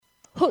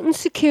Hutton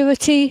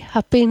security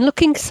have been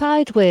looking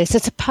sideways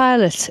at a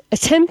pilot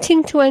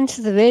attempting to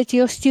enter the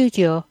radio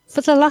studio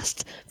for the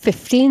last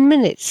 15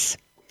 minutes.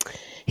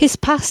 His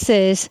pass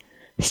says,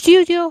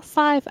 Studio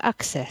 5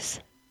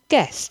 access,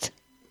 guest.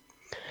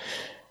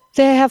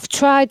 They have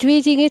tried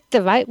reading it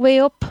the right way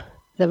up,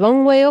 the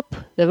wrong way up,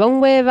 the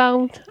wrong way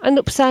around, and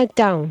upside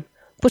down,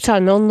 but are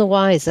none the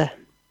wiser.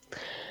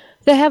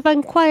 They have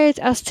inquired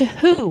as to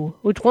who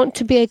would want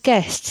to be a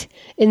guest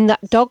in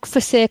that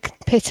dog-forsaken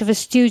pit of a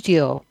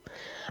studio,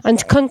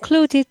 and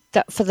concluded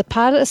that for the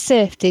pilot's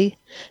safety,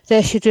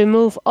 they should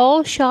remove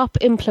all sharp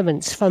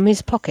implements from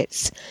his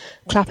pockets,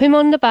 clap him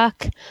on the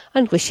back,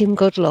 and wish him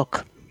good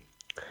luck.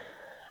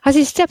 As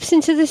he steps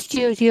into the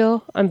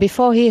studio, and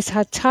before he has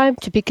had time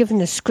to be given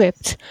a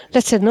script,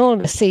 let alone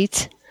a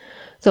seat,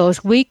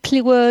 those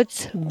weekly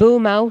words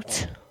boom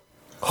out.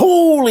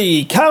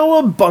 Holy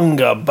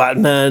cowabunga,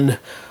 Batman!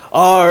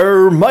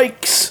 Our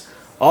mics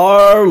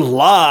are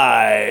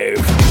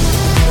live!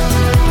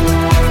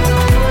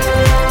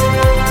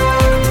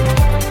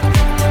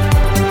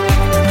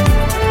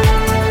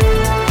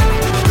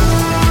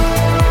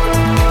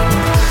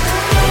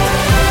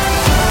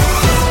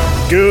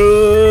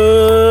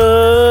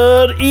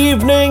 Good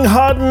evening,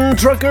 Hutton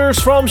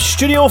truckers from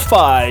Studio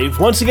 5.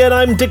 Once again,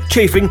 I'm Dick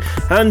Chafing,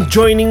 and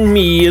joining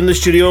me in the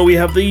studio we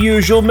have the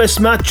usual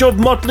mismatch of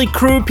motley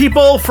crew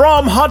people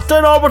from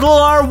Hutton Orbital,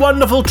 our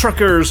wonderful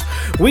truckers.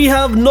 We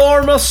have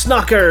Norma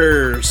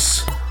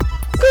Snockers.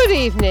 Good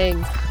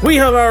evening. We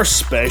have our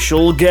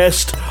special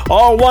guest,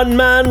 our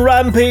one-man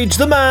rampage,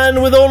 the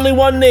man with only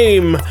one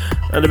name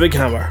and a big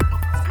hammer.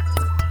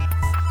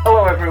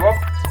 Hello, everyone.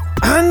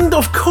 And,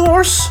 of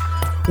course,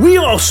 we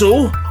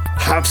also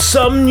have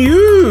some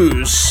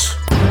news.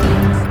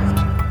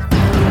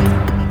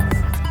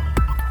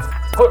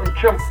 Hutton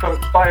chump don't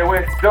spy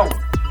away, don't.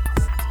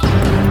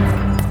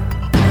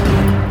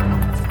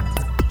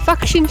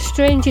 Faction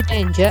Stranger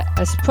Danger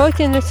as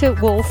Progenitor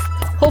Wolf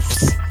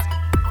huffs.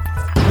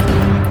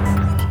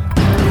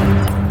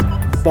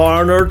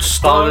 Barnard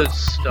Star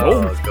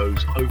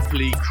goes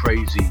openly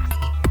crazy.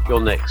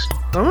 You're next.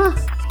 Huh?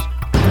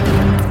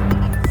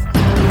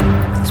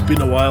 It's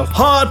been a while.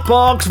 Hot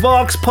Box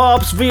Vox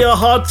Pops via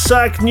Hot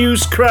Sack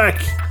News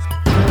Crack.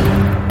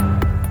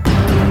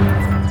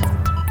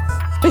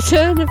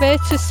 Return of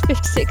Atus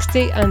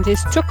 5060 and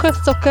his Trucker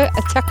Thucker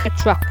Attacker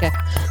Tracker.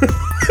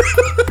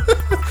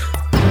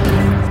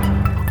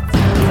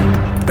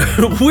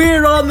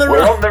 We're on the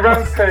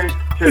rampage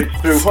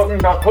through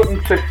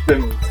Hutton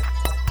systems.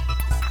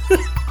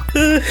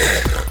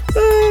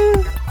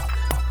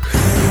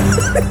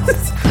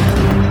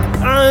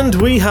 And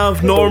we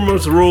have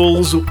Norma's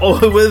rules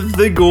with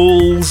the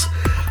goals.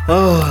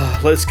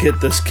 Let's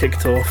get this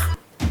kicked off.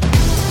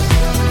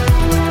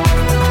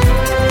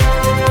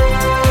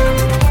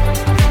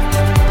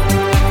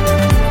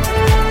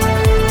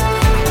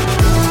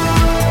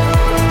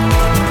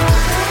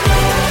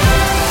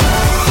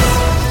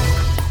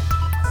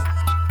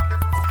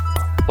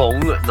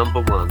 Bong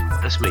number one,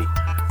 that's me.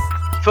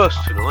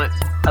 First tonight,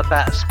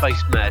 about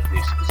space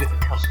madness is at the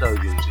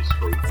Custodians this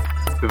week,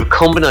 with a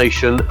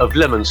combination of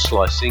lemon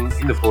slicing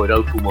in the void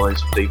opal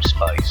mines of deep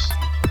space,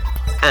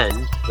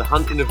 and the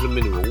hunting of the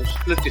minerals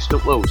for the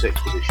distant worlds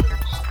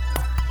expeditions,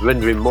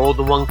 rendering more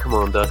than one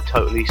commander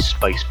totally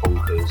space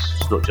bonkers.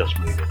 It's not just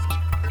me.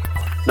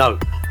 No,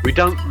 we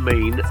don't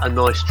mean a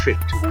nice trip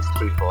to Wolf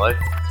 35,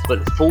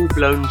 but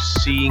full-blown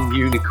seeing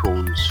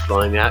unicorns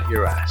flying out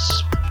your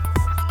ass.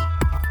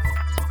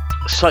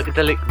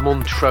 Psychedelic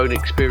Montrone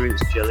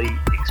experience,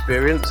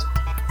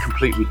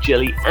 complete with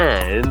jelly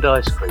and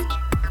ice cream.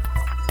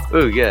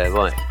 Oh yeah,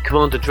 right.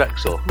 Commander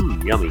Draxor,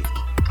 yummy,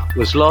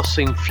 was last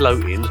seen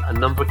floating a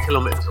number of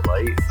kilometres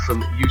away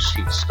from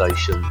Euston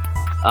Station,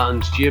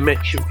 and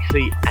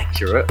geometrically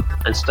accurate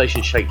and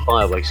station-shaped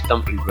biowaste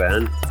dumping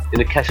ground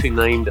in a cache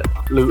named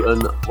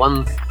Luton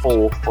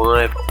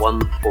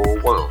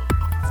 145141.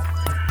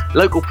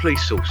 Local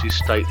police sources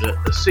state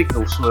that the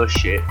signal Smurf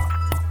ship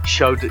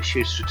showed that she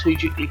had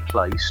strategically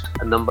placed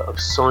a number of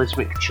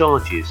seismic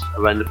charges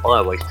around the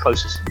biowaste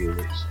processing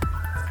units,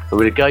 and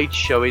with a gauge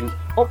showing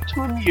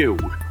optimum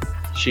yield,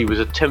 she was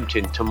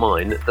attempting to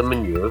mine the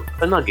manure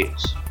for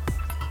nuggets.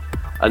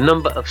 A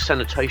number of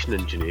sanitation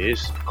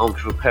engineers, armed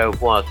with a pair of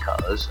wire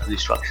cutters and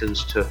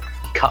instructions to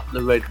cut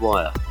the red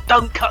wire.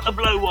 Don't cut the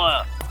blue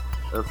wire!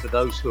 And for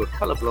those who are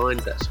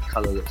colourblind, that's a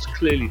colour that's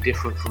clearly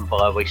different from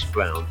biowaste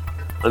brown.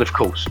 And of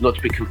course, not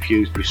to be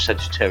confused with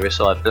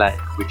Sagittarius Eye Black,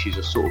 which is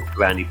a sort of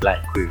browny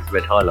black with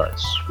red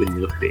highlights when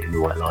you look at it in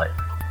the white light.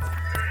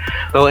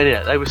 Well,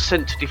 anyhow, they were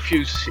sent to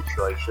defuse the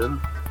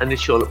situation, and the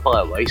Charlotte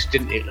Biowaste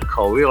didn't hit the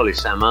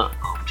Coriolis hammer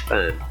armed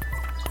fan.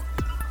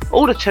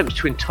 All attempts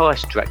to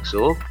entice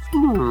Draxor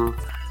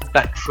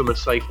back from to a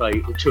safe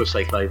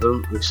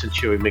haven with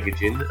Centurion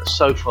Megajin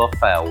so far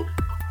failed,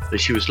 that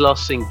she was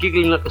last seen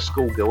giggling like a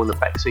schoolgirl in the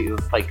backseat of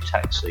a fake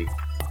taxi,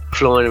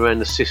 flying around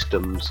the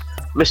systems,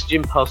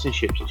 messaging passing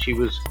ships that she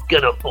was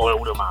gonna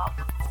boil them up,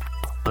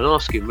 and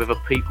asking whether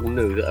people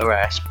knew that her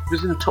asp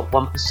was in the top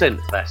 1%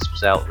 of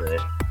asps out there.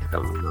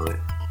 Don't really know it.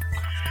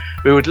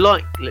 We would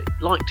like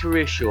to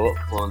reassure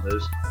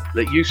commanders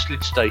that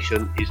Euclid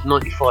Station is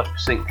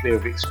 95% clear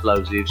of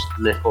explosives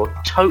and therefore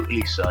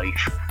totally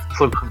safe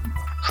from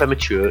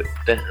premature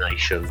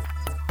detonation,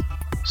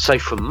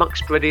 safe from muck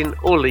spreading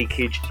or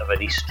leakage of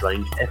any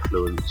strange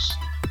effluents.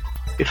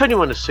 If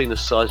anyone has seen a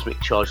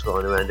seismic charge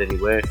lying around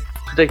anywhere,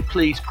 could they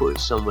please put it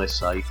somewhere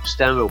safe,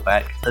 stand well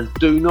back, and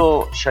do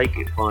not shake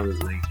it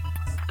violently.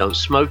 Don't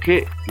smoke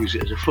it, use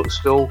it as a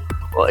footstool,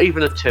 or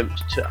even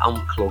attempt to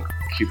unclog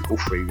cubicle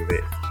 3 with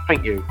it.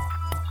 Thank you.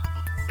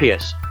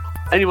 P.S.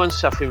 Anyone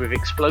suffering with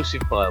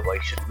explosive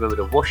biowaste should remember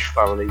to wash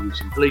thoroughly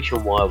using bleach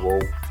and wire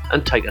wool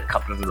and take a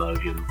couple of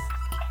Imodium.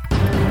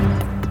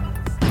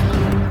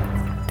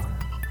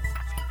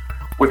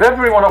 With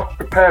everyone off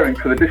preparing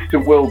for the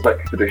Distant Worlds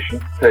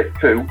expedition, Take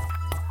 2,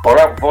 or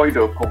out void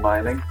opal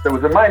mining, there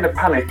was a minor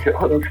panic at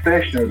Hutton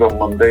Stations on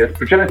Monday as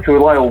progenitor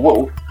Lyle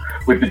Wolf,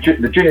 with the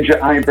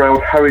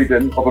ginger-eyebrowed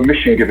harridan of a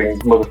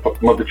mission-giving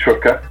mother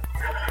trucker,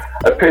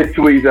 appeared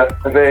to either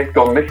have A,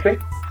 gone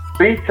missing,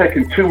 B,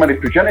 taken too many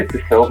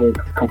progenitor cells and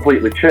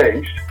completely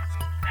changed,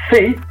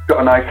 C,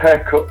 got a nice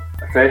haircut,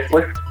 a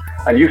facelift,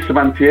 and used some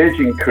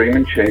anti-aging cream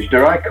and changed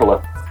her eye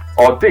colour,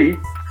 or D,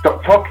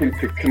 stopped talking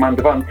to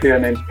Commander Van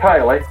Tien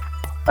entirely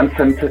and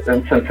sent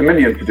a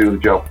minion to do the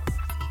job.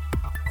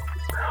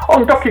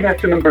 On docking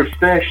at a number of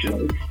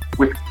stations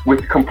with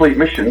complete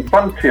missions,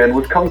 Van Tien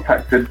was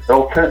contacted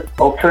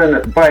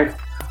alternately by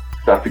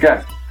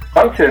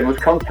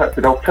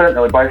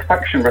a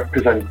faction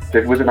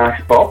representative with an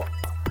ice bob,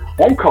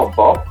 one called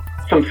Bob,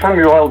 some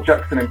Samuel L.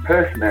 Jackson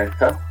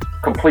impersonator,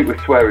 complete with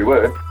sweary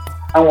words,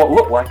 and what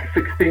looked like a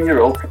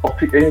 16-year-old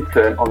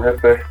intern on her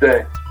first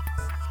day.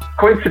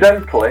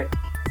 Coincidentally,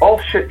 all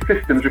ship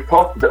systems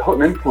reported that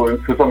Hutton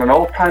influence was on an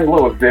all-time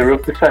low of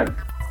 0%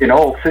 in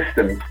all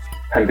systems,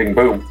 pending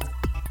boom.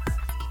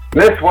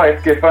 Nurse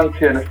Wyeth gave Van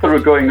Tien a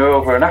thorough going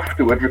over and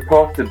afterward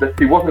reported that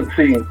he wasn't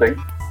seeing things,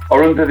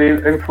 or under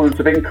the influence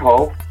of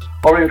alcohol,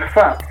 or in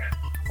fact,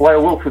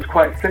 Lyle Wolf was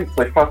quite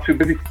simply far too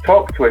busy to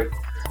talk to him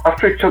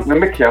after he took the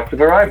mickey out of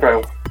her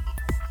eyebrows.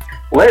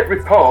 Late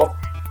reports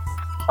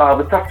are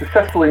that after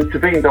Cecil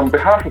intervened on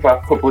behalf of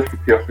our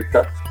publicity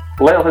officer,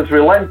 Lyle has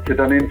relented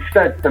and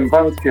instead sent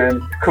Van Tien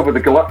to cover the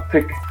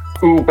Galactic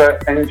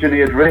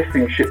Uber-engineered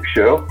racing ship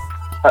show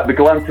at the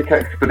Galactic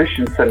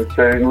Expedition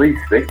Centre in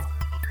Lacey.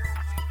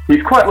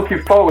 He's quite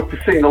looking forward to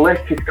seeing the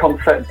latest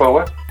concept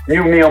boa,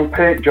 new neon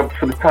paint jobs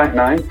for the Type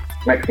 9,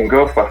 makes them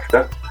go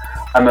faster,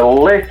 and the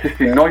latest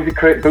in noisy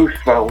crate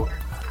boost valves,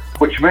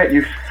 which make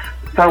you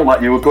sound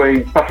like you were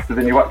going faster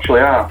than you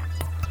actually are.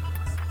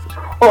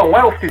 Oh, and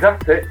whilst he's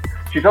at it,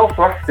 she's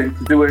also asked him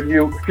to do a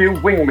few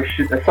wing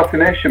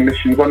assassination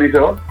missions on his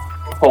own,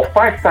 haul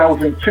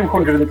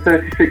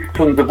 5,236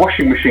 tons of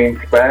washing machine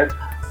spares,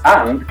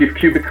 and give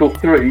Cubicle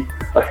 3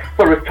 a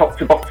thorough top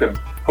to bottom,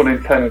 pun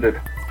intended,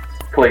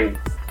 clean.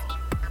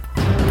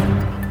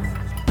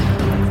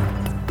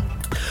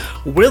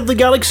 With the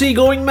galaxy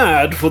going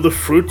mad for the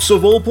fruits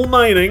of opal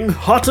mining,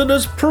 Hutton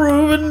has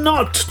proven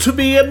not to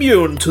be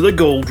immune to the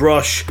gold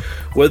rush,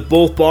 with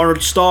both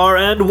Barnard Star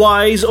and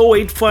WISE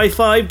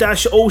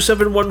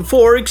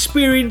 0855-0714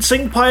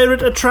 experiencing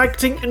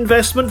pirate-attracting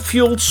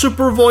investment-fueled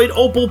super void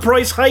opal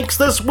price hikes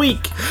this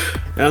week.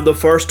 And the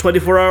first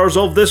 24 hours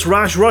of this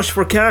rash rush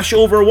for cash,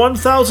 over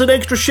 1,000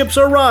 extra ships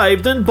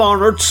arrived in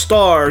Barnard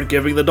Star,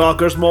 giving the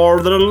dockers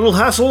more than a little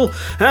hassle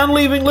and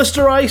leaving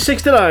Lister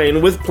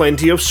I-69 with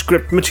plenty of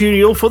script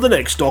material for the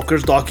next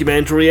Dockers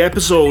documentary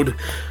episode.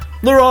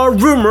 There are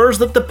rumours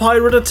that the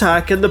pirate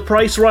attack and the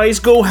price rise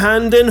go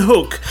hand in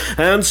hook,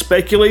 and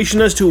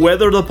speculation as to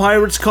whether the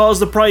pirates cause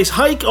the price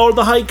hike or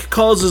the hike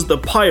causes the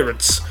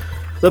pirates.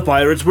 The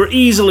pirates were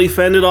easily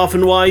fended off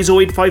in WISE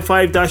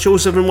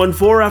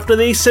 0855-0714 after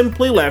they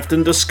simply left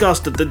in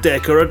disgust at the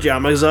Decker at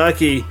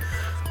Yamazaki,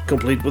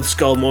 complete with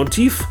skull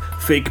motif,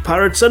 fake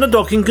parrots and a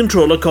docking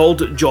controller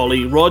called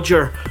Jolly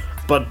Roger.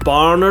 But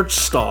Barnard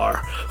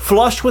Star,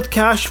 flush with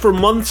cash for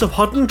months of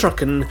Hutton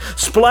trucking,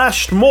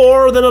 splashed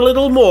more than a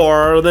little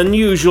more than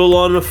usual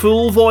on a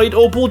full void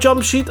opal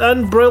jump sheet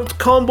and brilt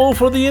combo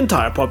for the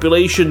entire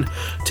population,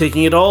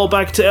 taking it all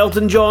back to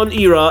Elton John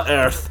era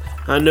Earth.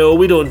 And no,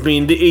 we don't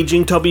mean the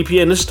aging tubby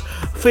pianist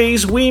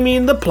phase, we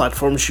mean the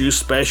platform shoe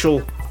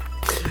special.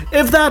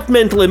 If that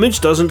mental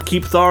image doesn't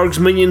keep Tharg's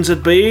minions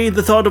at bay,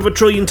 the thought of 1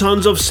 trillion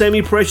tons of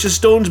semi-precious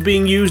stones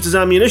being used as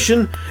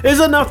ammunition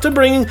is enough to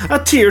bring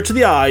a tear to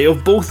the eye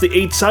of both the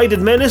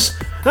 8-sided menace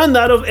and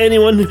that of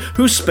anyone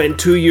who spent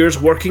 2 years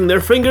working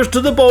their fingers to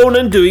the bone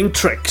and doing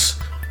tricks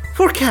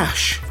for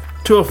cash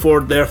to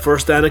afford their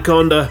first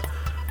Anaconda.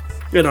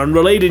 In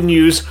unrelated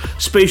news,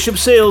 spaceship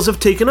sales have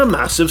taken a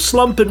massive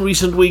slump in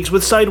recent weeks,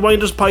 with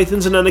Sidewinders,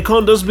 Pythons and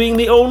Anacondas being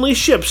the only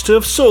ships to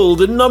have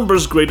sold in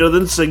numbers greater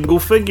than single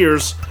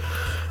figures.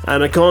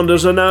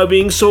 Anacondas are now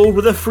being sold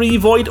with a free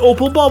Void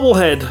Opal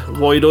bobblehead,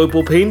 Void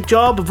Opal paint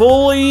job,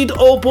 Void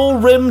Opal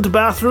rimmed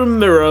bathroom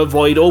mirror,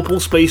 Void Opal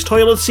space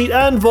toilet seat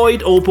and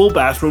Void Opal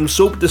bathroom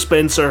soap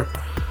dispenser.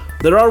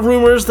 There are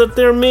rumours that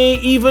there may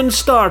even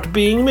start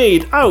being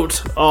made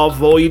out of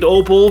Void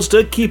Opals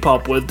to keep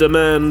up with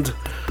demand.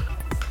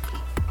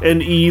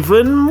 In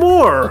even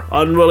more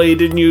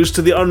unrelated news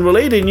to the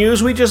unrelated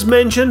news we just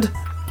mentioned,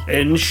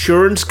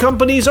 insurance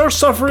companies are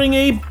suffering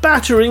a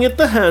battering at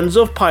the hands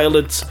of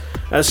pilots,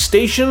 as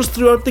stations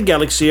throughout the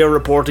galaxy are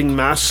reporting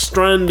mass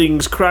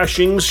strandings,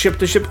 crashings,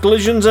 ship-to-ship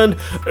collisions, and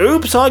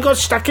oops, I got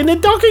stuck in a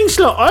docking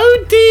slot,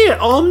 oh dear,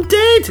 I'm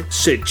dead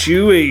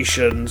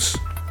situations.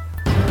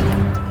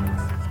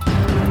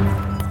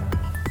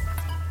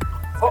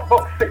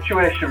 Hotbox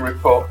situation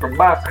report from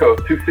Marco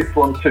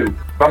 2612,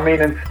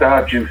 Van and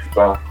Star Juice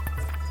Bar.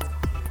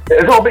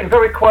 It has all been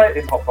very quiet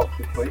in Hotbox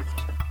this week.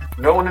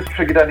 No one has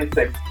triggered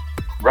anything,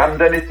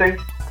 rammed anything,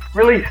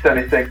 released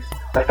anything,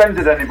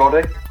 offended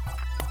anybody,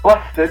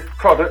 blasted,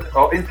 prodded,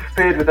 or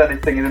interfered with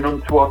anything in an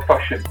untoward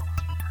fashion.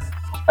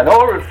 An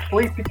aura of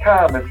sleepy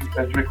calm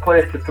has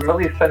replaced a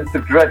familiar sense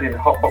of dread in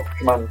Hotbox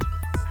Command.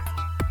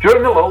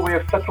 During the lull, we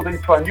have settled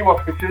into our new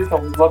offices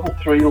on level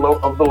 3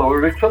 of the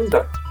lower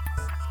rotunda.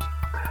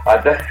 Our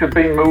desks have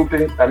been moved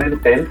in, and a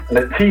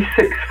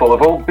T6 full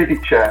of old biddy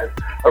chairs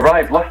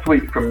arrived last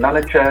week from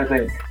Nana Chairs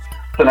Inc.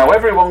 So now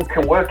everyone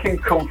can work in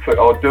comfort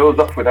or doze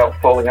off without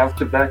falling out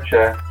of their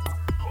chair.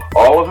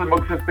 All of the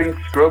mugs have been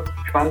scrubbed,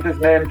 commanders'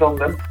 names on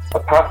them,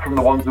 apart from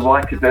the ones who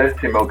like a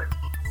dirty mug.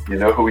 You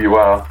know who you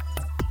are.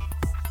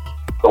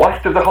 The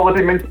last of the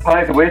holiday mince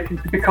pies are waiting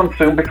to be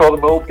consumed before the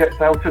mould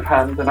gets out of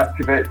hand and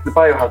activates the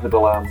biohazard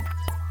alarm.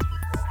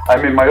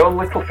 I'm in my own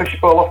little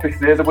fishbowl office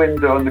near the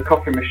window and the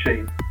coffee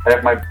machine. I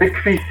have my big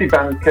feisty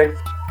banker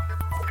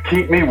to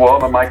keep me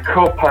warm and my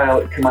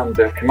co-pilot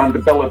Commander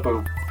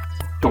Bellaboo,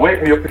 to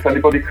wake me up if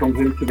anybody comes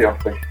into the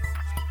office.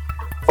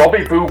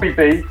 Bobby Booby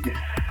B is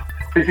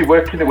busy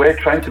working away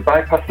trying to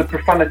bypass the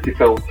profanity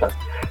filter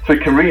so he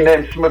can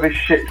rename some of his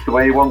ships the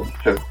way he wants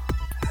to.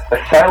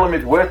 Asylum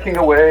is working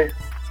away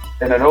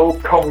in an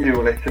old comm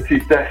unit at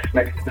his desk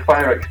next to the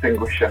fire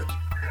extinguisher.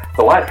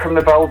 The light from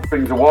the valve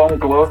brings a warm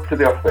glow to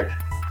the office.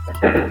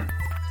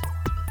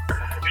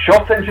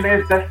 Short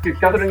Engineer's desk is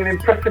gathering an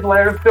impressive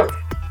layer of dust.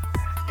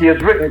 He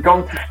has written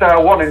 "Gone to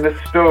Star 1" in the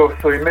store,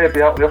 so he may be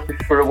out of the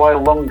office for a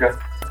while longer.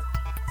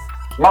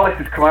 Malice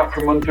has come out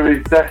from under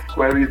his desk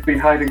where he's been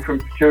hiding from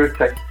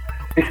security.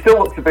 He still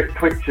looks a bit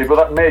twitchy, but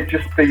that may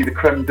just be the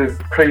cream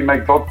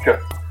egg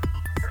vodka.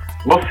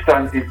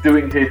 Mustang is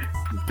doing his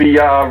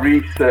BR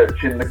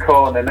research in the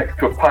corner next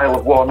to a pile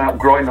of worn-out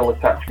groinal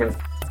attachments.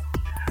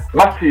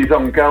 Matty is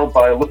on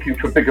Galby looking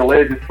for bigger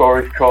lasers for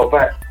his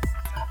Corvette,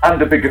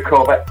 and a bigger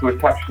Corvette to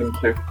attach them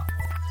to.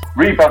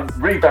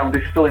 Rebound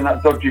is still in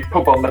that dodgy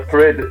pub on the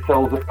parade that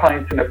sells a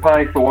pint and a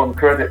pie for 1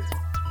 credit.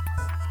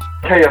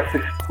 Chaos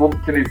is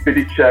slumped in his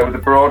biddy chair with a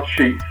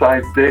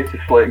broadsheet-sized data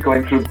slate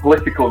going through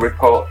political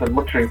reports and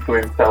muttering to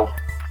himself.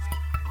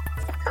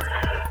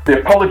 The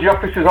apology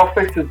officer's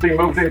office has been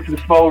moved into the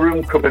small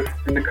room cupboard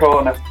in the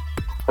corner,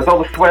 as all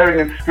the swearing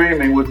and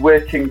screaming was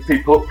waking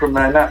people up from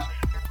their naps.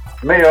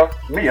 Mia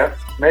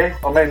may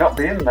or may not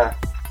be in there.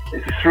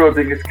 It's a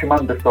Schrodinger's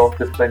commander sort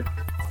of thing.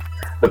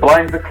 The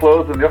blinds are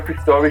closed and the office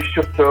door is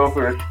shut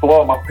over as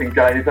floor mopping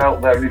guy is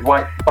out there in his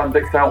white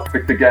spandex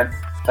outfit again,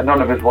 and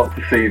none of us want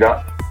to see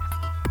that.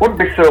 Wouldn't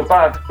be so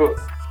bad, but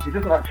he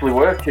doesn't actually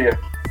work here.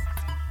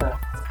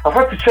 I've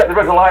had to check the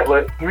red light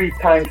alert 3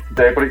 times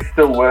today, but it's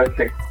still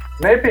working.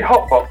 Maybe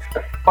Hotbox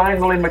has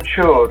finally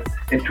matured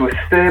into a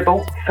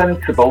stable,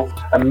 sensible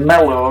and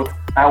mellowed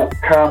out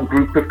calm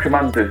group of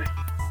commanders.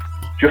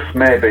 Just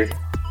maybe.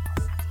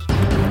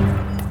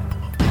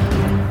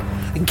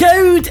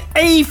 Good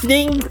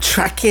evening,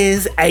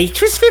 trackers.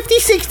 Atris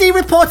 5060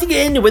 reporting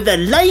in with the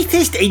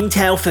latest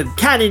intel from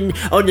Canon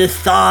on the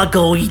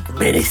Thargoid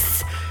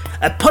menace.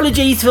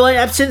 Apologies for my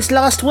absence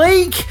last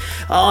week.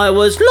 I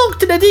was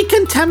locked in a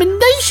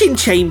decontamination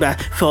chamber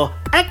for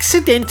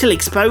accidental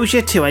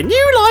exposure to a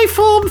new life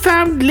form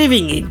found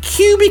living in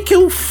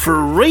Cubicle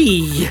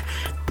 3.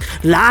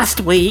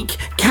 Last week,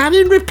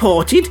 Canon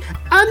reported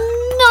a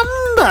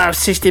number of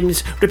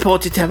systems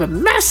reported to have a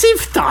massive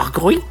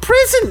Thargoid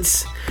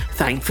presence.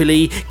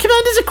 Thankfully,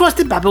 commanders across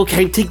the bubble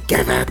came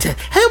together to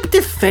help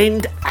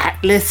defend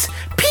Atlas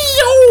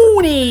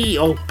Peony,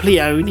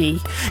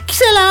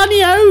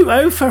 Xelanio,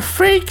 oh for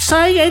freak's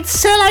sake, it's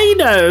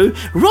Selano,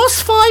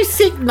 Ross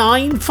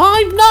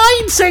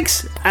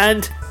 569596,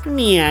 and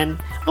Nian.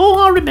 Oh,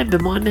 I remember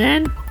my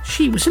Nan.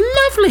 She was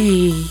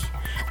lovely.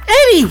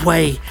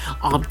 Anyway,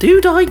 I do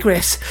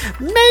digress.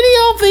 Many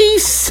of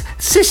these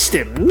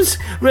systems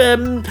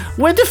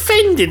were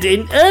defended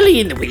early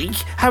in the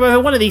week. However,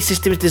 one of these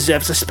systems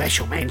deserves a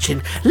special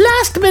mention.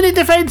 Last-minute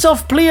defence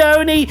of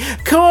Pleione,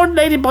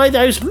 coordinated by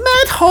those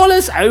mad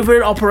haulers over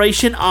at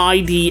Operation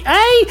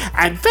IDA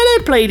and fellow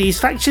Pleiades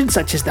factions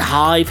such as the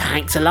Hive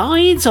Hanks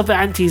Alliance of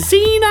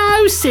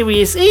Anti-Xeno,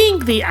 Sirius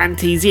Inc., the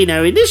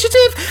Anti-Xeno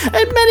Initiative,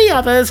 and many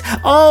others,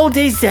 all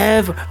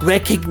deserve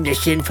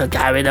recognition for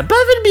going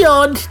above and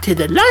beyond to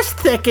the last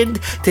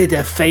second to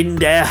defend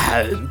their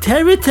home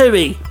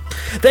territory.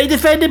 They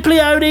defended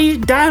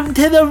Pleione down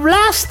to the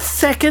last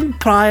second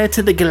prior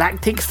to the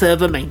galactic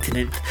server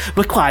maintenance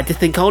required to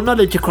think all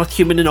knowledge across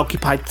human and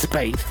occupied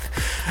space.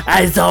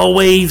 As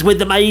always,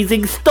 with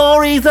amazing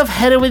stories of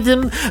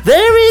heroism,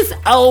 there is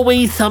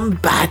always some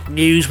bad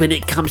news when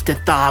it comes to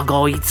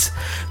Thargoids.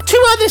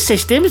 2 other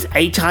systems,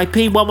 HIP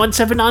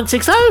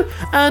 117960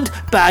 and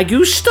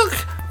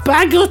Bagutsuk.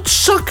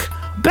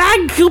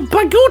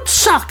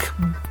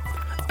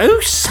 Oh,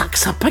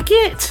 sucks a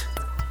baguette.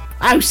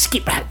 Oh,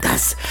 skip that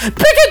does.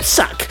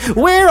 Bagutsuk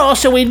were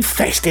also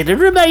infested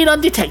and remain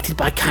undetected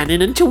by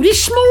Canonn until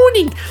this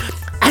morning.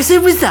 As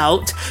a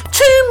result,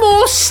 2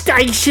 more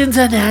stations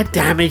are now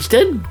damaged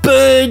and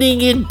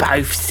burning in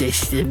both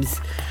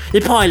systems. The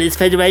Pilots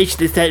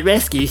Federation has sent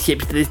rescue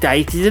ships to the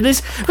stations and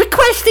is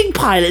requesting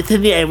pilots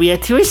in the area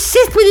to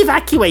assist with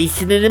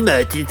evacuation and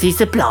emergency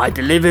supply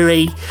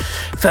delivery.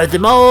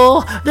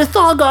 Furthermore, the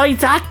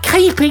Thargoids are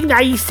keeping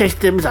these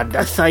systems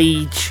under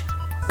siege.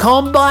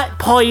 Combat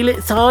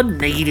pilots are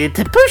needed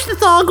to push the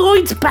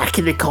Thargoids back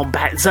in the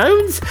combat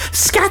zones,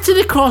 scattered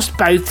across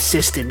both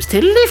systems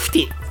to lift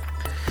it.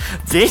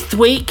 This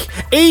week,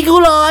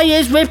 Eagle Eye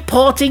is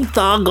reporting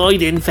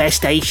Thargoid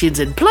infestations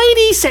in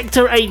Pleione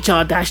Sector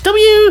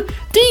HR-W,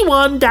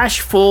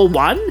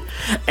 D1-41,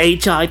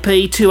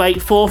 HIP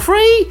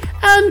 2843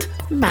 and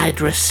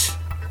Madras.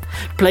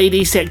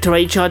 Pleione Sector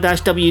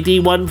HR-W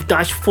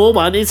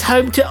D1-41 is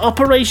home to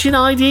Operation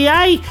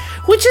IDA,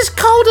 which has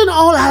called on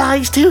all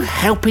allies to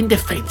help in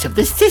defence of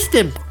the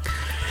system.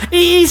 It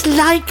is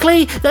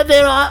likely that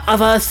there are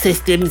other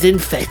systems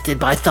infested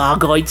by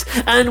Thargoids,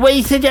 and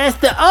we suggest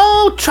that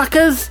all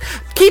truckers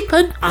keep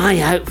an eye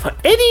out for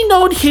any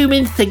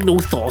non-human signal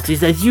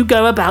sources as you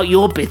go about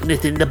your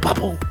business in the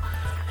bubble.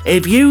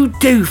 If you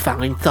do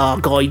find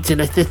Thargoids in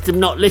a system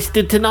not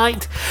listed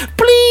tonight,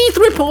 please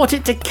report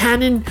it to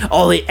Canonn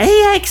or the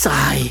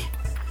AXI.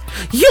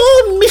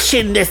 Your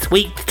mission this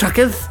week,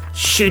 truckers,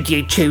 should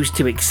you choose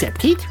to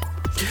accept it,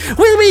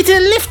 will be to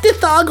lift the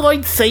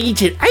Thargoid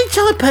siege in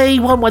HIP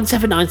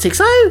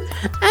 117960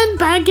 and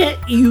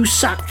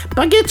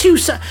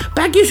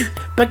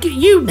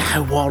you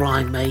know what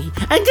I mean,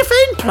 and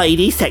defend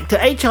Pleione Sector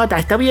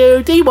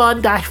HR-W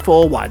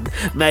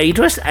D1-41,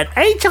 Madras and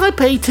HIP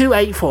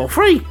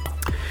 2843.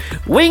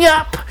 Wing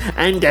up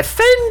and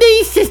defend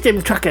these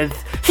system, truckers.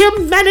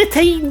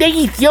 Humanity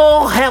needs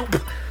your help.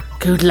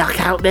 Good luck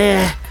out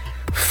there.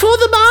 For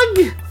the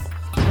mug.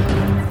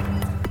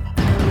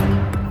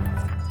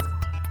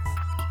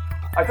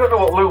 I don't know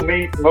what Lou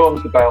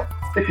moans about.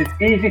 This is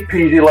easy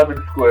peasy lemon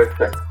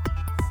squirting.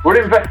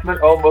 We're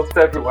investment almost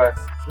everywhere.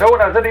 No one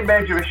has any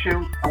major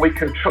issues and we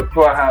can truck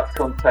to our heart's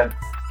content.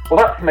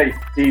 Well, that's me.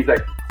 Easy.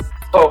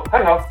 Oh,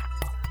 hang on.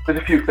 There's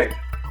a few things.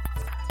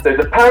 There's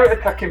a pirate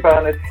attacking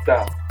Barnard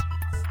Star.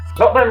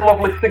 Not them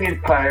lovely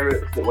singing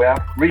pirates that we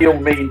have. Real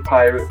mean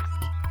pirates.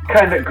 The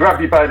kind that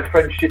grab you by the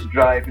friendship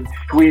drive and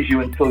squeeze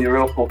you until your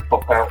opals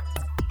pop out.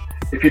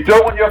 If you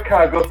don't want your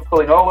cargo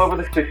spilling all over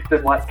the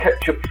system like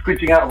ketchup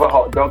squidging out of a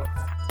hot dog,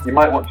 you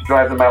might want to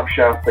drive them out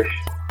sharpish.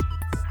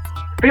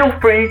 Feel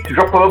free to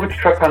drop over to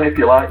Trepan if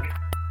you like.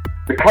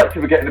 The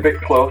collective are getting a bit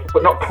close,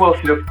 but not close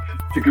enough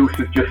to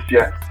Gooses just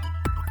yet.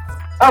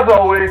 As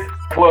always,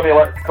 Colonial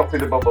like to copy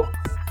the bubble.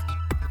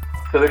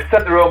 So they've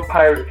sent their own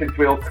pirates into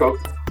Ilkut,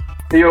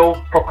 the old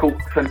Procul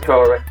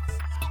Centauri,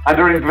 and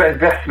are in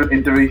investment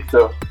in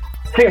Doriso.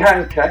 King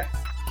Hanke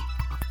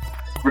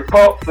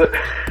reports that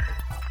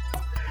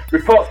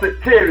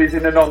Tyr is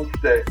in a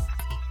non-state.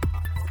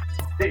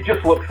 It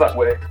just looks that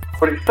way,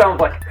 but it sounds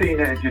like a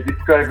teenager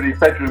describing his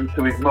bedroom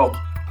to his mum,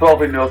 so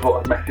Alvin knows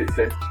what a mess it's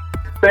in.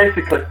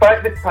 Basically,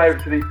 fight this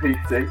pirate to the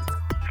EPC,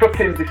 truck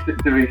in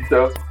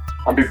Doriso,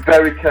 and be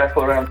very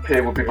careful around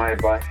Tyr would be my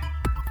advice.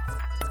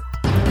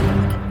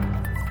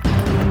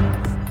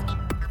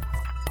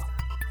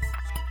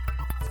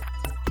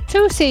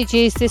 2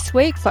 CGs this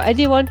week for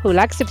anyone who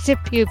likes a bit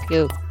of pew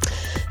pew.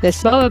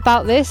 There's more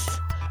about this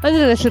and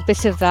a little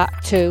bit of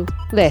that too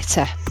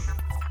later.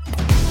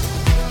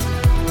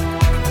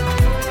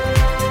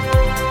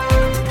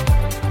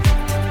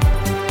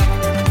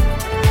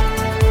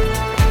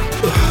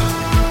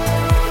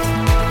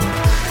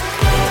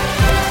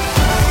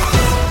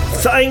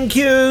 Thank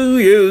you,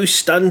 you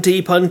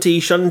stunty,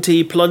 punty,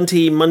 shunty,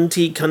 plunty,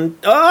 munty, cunt.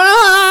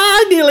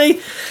 Nearly.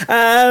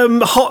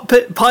 Hot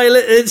pit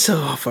pilot. It's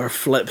for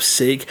flip's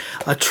sake.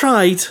 I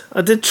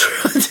did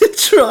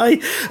try.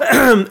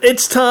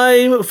 It's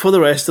time for the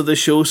rest of the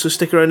show, so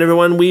stick around,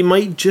 everyone. We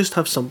might just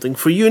have something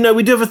for you. Now,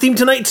 we do have a theme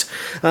tonight.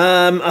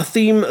 A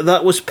theme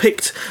that was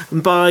picked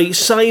by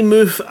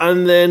Simoof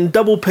and then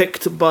double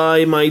picked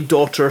by my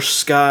daughter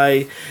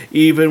Sky,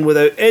 even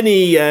without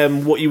any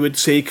what you would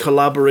say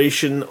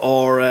collaboration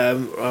or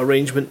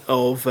arrangement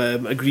of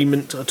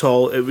agreement at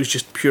all. It was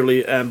just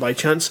purely by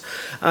chance,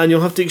 and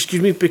you'll have to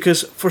excuse me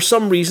because for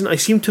some reason I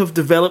seem to have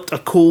developed a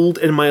cold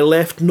in my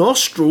left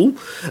nostril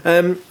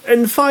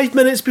in 5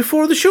 minutes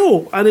before the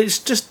show, and it's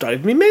just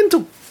driving me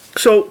mental.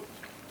 So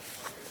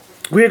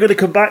we're going to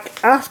come back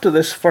after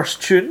this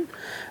first tune.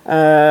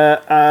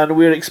 And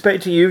we're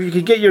expecting you. If you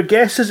could get your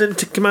guesses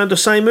into Commander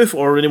Simuth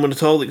or anyone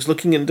at all that's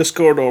looking in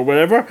Discord or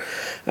wherever.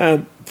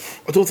 I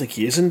don't think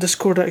he is in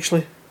Discord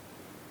actually.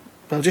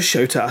 I'll just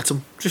shout at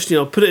him. Just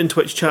put it in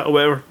Twitch chat or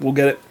whatever. We'll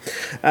get it.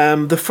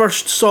 The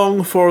first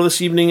song for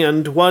this evening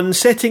and one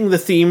setting the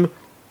theme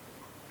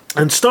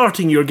and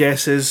starting your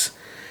guesses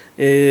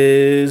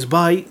is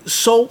by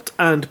Salt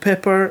and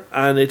Pepper,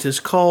 and it is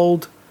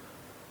called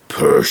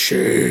Push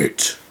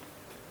It.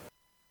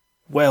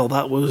 Well,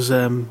 that was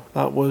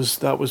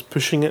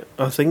pushing it.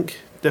 I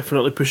think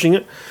definitely pushing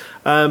it.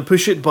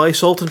 Push It by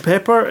Salt and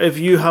Pepper. If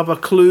you have a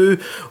clue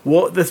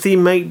what the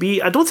theme might be,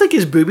 I don't think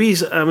it's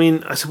boobies. I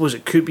mean, I suppose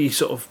it could be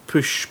sort of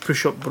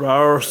push up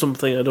bra or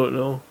something. I don't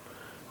know.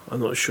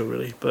 I'm not sure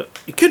really, but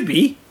it could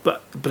be.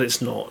 But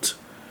it's not.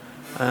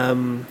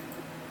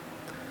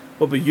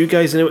 What about you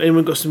guys?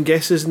 Anyone got some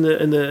guesses in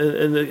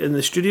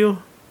the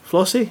studio?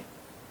 Flossie?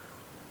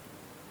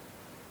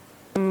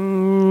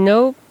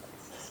 Nope.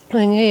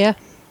 Yeah.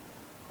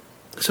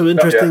 Some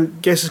interesting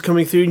guesses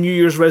coming through. New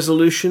Year's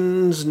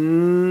resolutions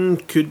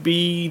could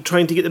be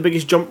trying to get the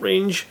biggest jump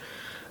range.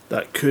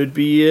 That could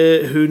be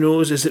it. Who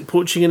knows? Is it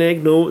poaching an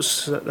egg? No,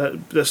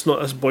 that's not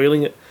us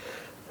boiling it.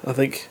 I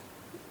think.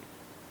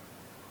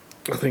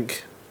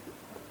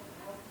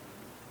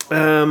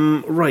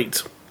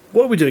 Right.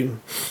 What are we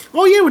doing?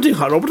 Oh yeah, we're doing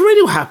Hot Robot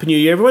Radio. Happy New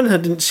Year, everyone. I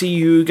didn't see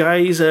you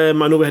guys. I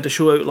know we had a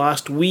show out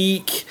last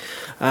week.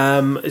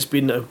 It's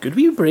been a good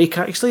wee break,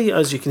 actually.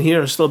 As you can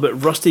hear, I'm still a bit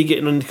rusty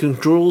getting on the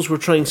controls. We're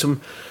trying some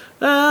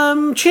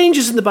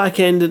changes in the back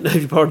end,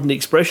 if you pardon the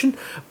expression,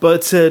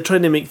 but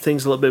trying to make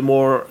things a little bit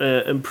more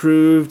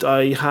improved.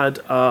 I had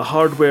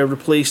hardware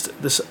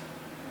replaced this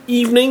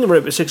evening,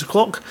 around about 6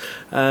 o'clock,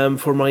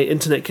 for my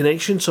internet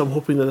connection, so I'm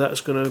hoping that that's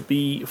going to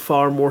be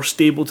far more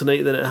stable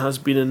tonight than it has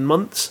been in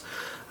months.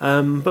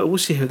 But we'll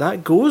see how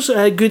that goes.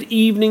 Good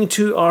evening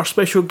to our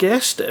special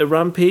guest,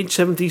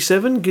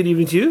 Rampage77. Good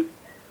evening to you.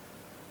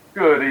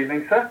 Good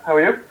evening, sir. How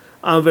are you?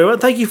 I'm very well.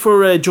 Thank you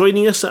for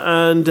joining us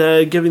and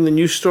giving the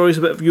news stories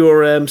a bit of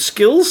your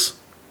skills.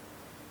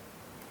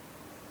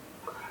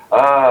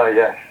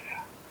 Yes.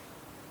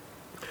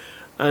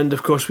 And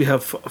of course we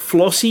have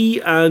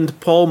Flossie and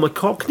Paul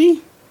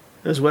McCockney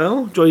as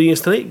well joining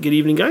us tonight. Good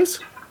evening, guys.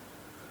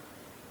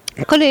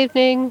 Good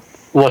evening.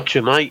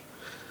 Watcha, mate.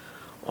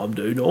 I'm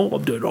doing all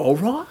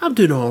right.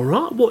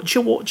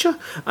 Watcha.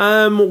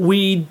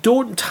 We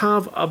don't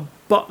have a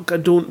buck, I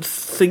don't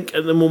think,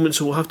 at the moment,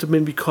 so we'll have to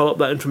maybe call up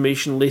that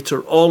information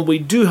later on. We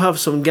do have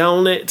some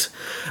Galnet,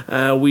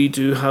 we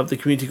do have the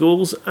community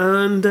goals,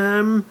 and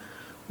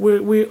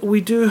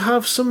we do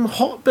have some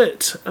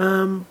Hotbit.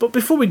 But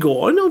before we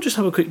go on, I'll just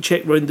have a quick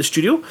check around the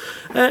studio.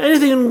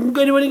 Anyone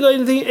got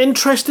anything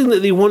interesting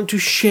that they want to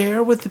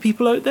share with the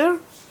people out there?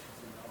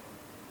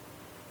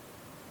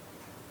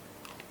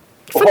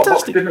 Well,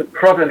 Hotbox didn't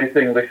prod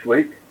anything this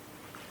week.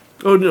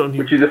 Oh no!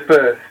 Which is a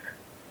first.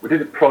 We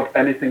didn't prod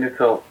anything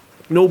at all.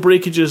 No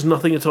breakages,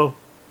 nothing at all.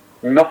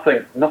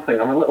 Nothing. I'm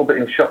a little bit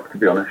in shock, to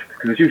be honest,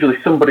 because usually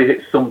somebody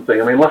hits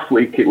something. I mean, last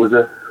week it was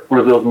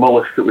one of those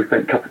mollusks that we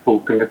think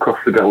catapulting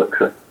across the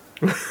galaxy.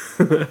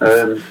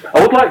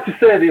 I would like to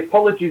say the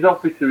apologies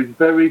officer is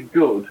very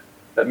good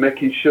at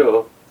making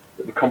sure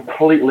that we're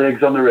completely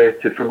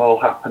exonerated from all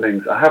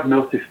happenings. I have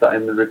noticed that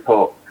in the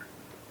report.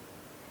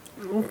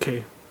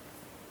 Okay.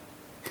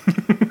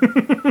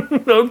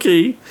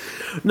 Okay.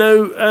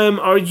 Now,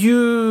 are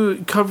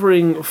you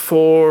covering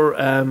for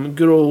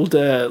good old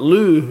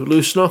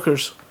Lou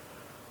Snockers?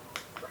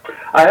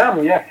 I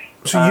am, yes.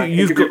 So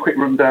you've got a quick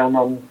rundown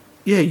on.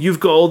 Yeah, you've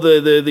got all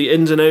the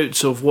ins and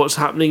outs of what's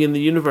happening in the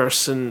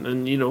universe,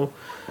 and you're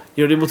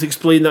able to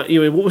explain that.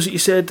 What was it you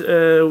said?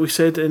 We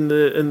said in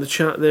the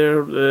chat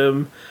there.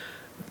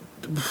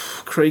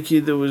 Crikey,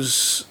 there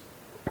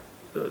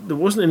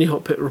wasn't any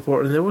Hot Pit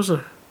reporting there, was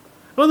there?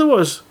 Oh, there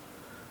was.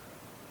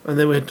 And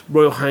then we had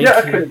Royal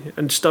Hanky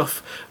and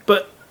stuff,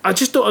 but I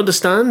just don't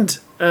understand.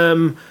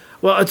 Well,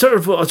 I try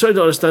to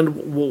understand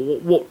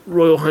what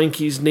Royal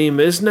Hanky's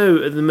name is now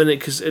at the minute,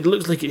 because it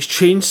looks like it's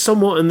changed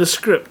somewhat in the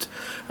script.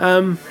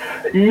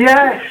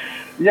 Yes,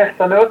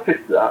 I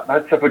noticed that. I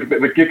had to have a bit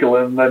of a giggle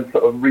and then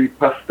sort of read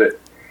past it.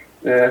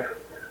 Yeah.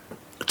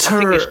 I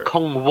think it's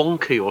Kong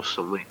Wonky or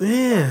something.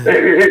 Yeah.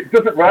 It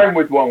doesn't rhyme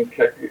with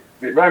Wonky.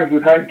 It rhymes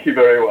with Hanky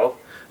very well.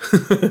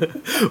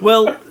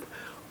 Well.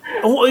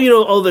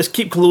 All this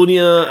Keep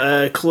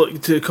Colonia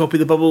to copy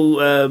the bubble.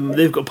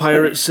 They've got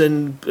pirates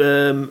in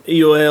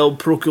EOL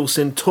Procul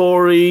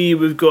Centauri.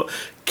 We've got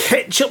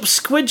ketchup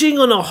squidging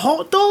on a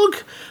hot dog.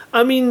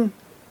 I mean,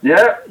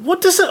 yeah.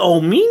 What does it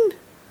all mean?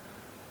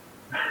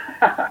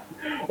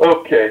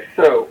 Okay,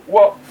 so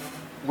what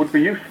would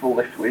be useful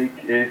this week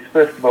is,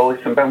 first of all, is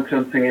some bounty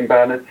hunting in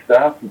Barnard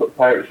Star. We've got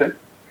pirates in,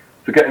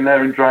 so get in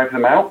there and drive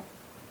them out.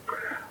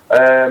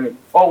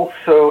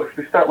 Also, if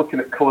we start looking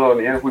at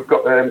Colonia, we've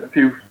got a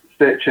few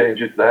state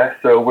changes there.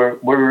 So we're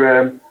up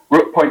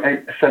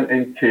 0.8%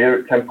 in tier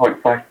at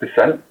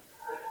 10.5%.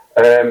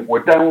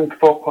 We're down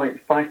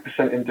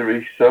 4.5% in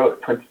Doriso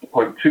at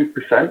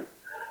 20.2%.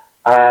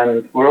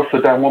 and we're also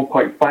down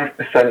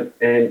 1.5%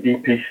 in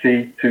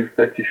EPC to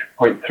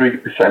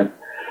 30.3%.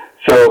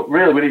 So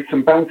really, we need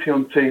some bounty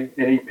hunting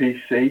in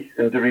EPC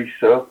and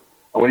Doriso,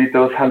 and we need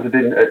those handed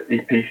in at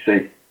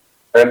EPC.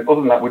 Other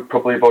than that, we'd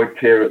probably avoid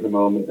tier at the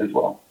moment as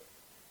well.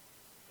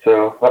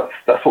 So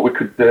that's what we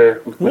could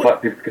we'd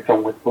like people to get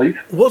on with, please.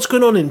 What's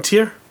going on in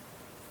tier?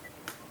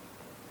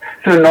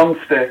 It's a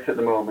non-state at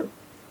the moment.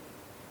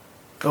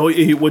 Oh,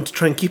 you want to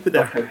try and keep it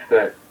there? Nothing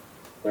state,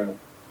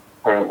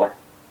 apparently.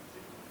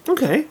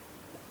 Okay.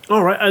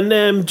 All right.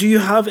 And do you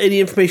have any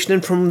information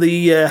in from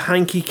the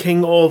Hanky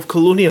King of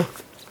Colonia?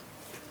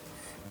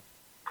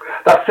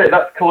 That's it,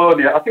 that's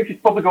Colonia. I think he's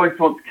probably going to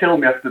want to kill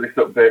me after this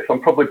update, so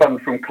I'm probably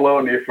banned from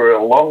Colonia for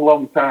a long,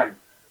 long time.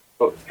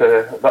 But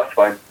that's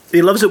fine.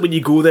 He loves it when you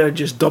go there and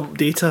just dump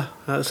data.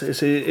 That's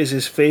is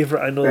his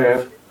favourite, I know.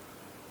 Yeah.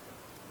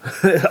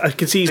 I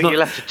can see he's not...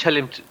 You'll have to tell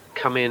him to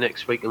come here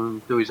next week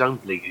and do his own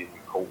legal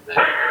report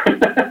now.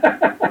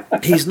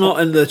 He's not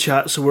in the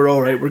chat, so we're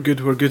all right. We're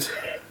good.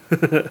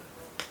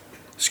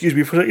 Excuse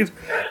me for a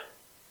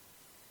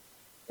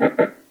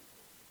second.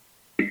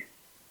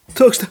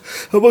 Talks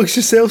amongst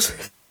yourselves.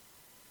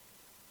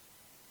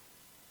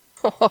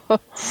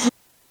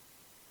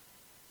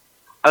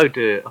 Oh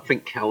dear, I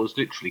think Cal's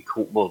literally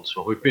caught mods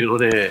while we've been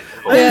on air.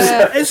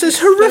 Yeah. It's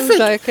horrific.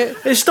 Like it.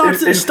 It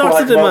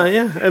started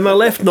in my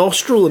left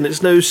nostril and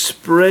it's now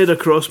spread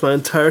across my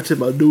entirety of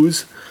my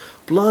nose.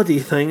 Bloody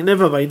thing.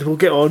 Never mind. We'll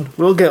get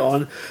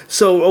on.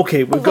 So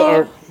okay, we've got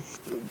our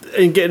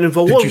and getting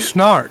involved. Did you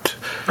snort?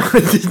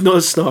 I did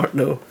not snort.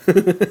 No.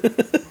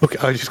 Okay,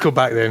 I'll just go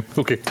back then.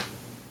 Okay.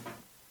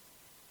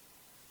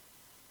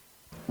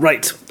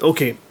 Right.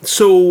 Okay.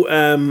 So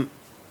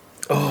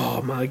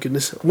oh my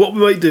goodness. What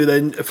we might do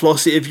then,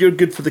 Flossie, if you're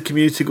good for the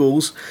community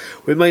goals,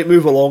 we might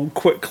move along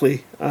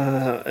quickly.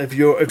 If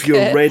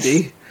you're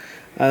ready,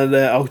 and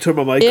I'll turn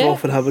my mic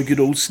off and have a good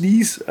old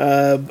sneeze.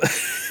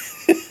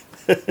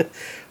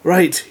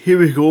 Right, here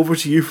we go. Over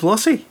to you,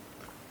 Flossie.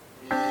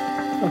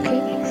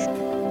 Okay.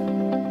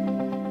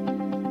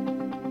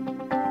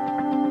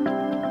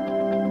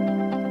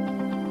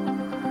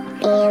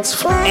 It's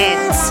Flossie.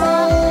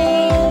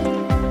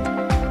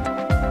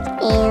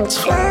 It's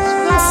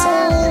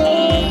Flossie.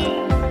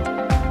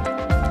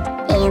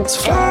 It's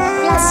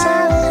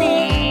Flossie.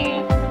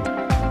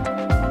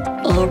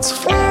 It's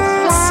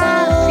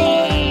Flossie.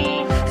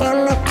 And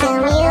the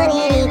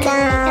community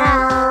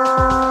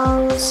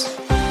goes.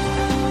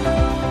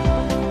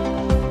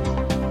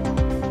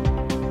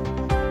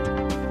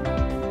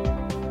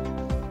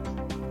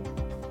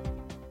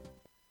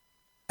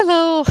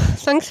 Hello,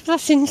 thanks for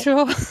that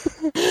intro.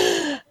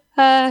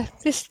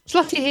 This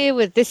Flossie here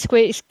with this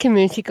week's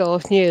Community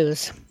Goals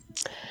news.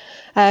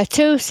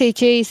 Two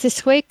CGs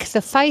this week,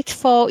 the fight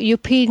for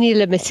Upini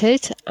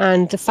Limited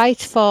and the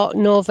fight for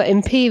Nova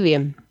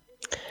Imperium.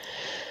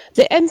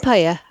 The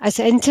Empire has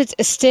entered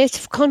a state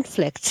of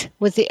conflict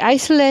with the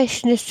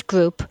isolationist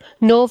group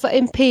Nova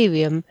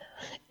Imperium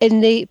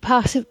in the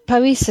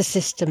Parisa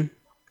system.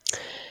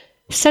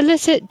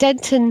 Senator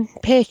Denton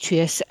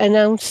Patrius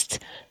announced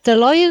the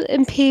loyal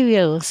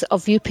Imperials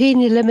of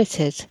Upini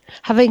Limited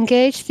have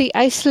engaged the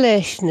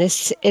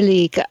isolationists'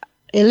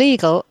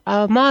 illegal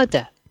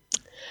armada.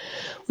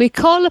 We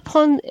call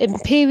upon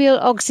Imperial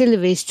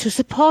auxiliaries to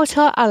support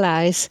our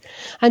allies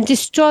and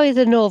destroy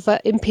the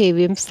Nova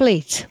Imperium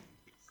fleet.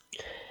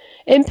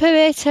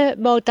 Imperator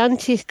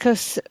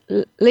Mordanticus,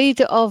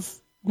 leader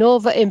of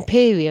Nova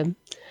Imperium,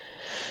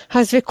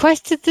 has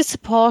requested the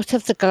support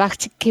of the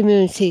galactic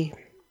community.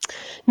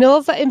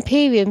 Nova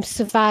Imperium's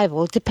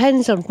survival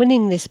depends on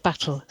winning this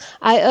battle.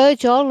 I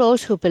urge all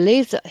those who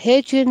believe that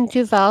Hadrian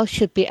Duval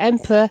should be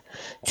Emperor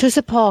to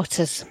support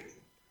us.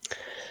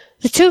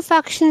 The two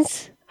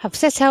factions have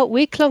set out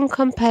week-long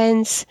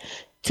campaigns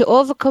to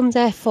overcome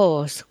their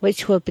foes,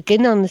 which will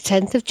begin on the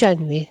 10th of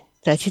January,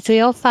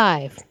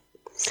 3305.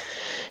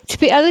 To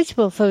be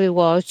eligible for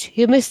rewards,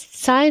 you must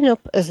sign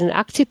up as an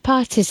active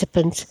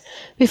participant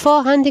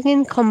before handing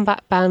in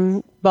combat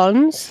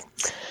bonds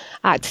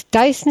at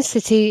Dyson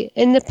City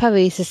in the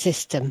Parisa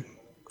system.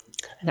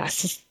 And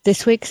that's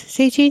this week's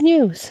CG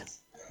News.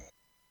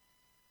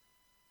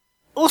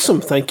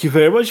 Awesome, thank you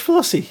very much,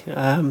 Flossie.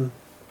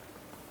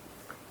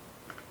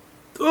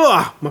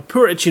 My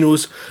poor itchy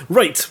nose.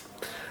 Right,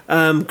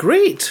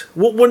 great.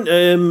 What one?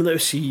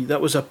 Let's see.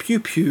 That was a pew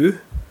pew.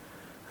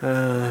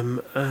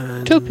 And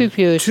Two pew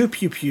pews. Two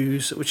pew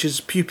pews, which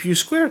is pew pew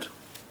squared.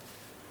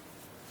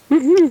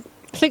 I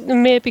think they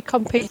may be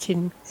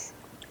competing.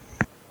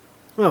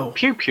 Well,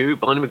 Pew Pew,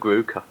 Barney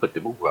McGrew, Cup of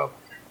Dibble Grub.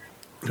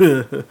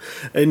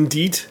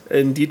 Indeed.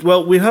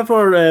 Well, we have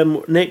our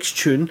next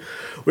tune.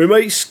 We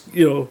might,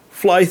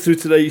 fly through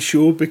tonight's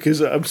show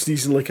because I'm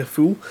sneezing like a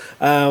fool.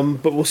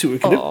 But we'll see what we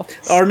can do.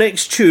 Our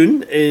next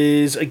tune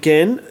is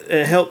again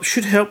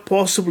should help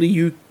possibly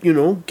you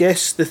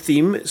guess the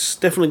theme. It's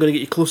definitely going to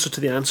get you closer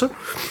to the answer.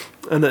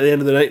 And at the end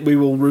of the night, we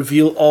will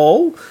reveal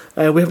all.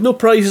 We have no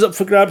prizes up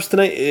for grabs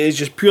tonight. It is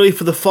just purely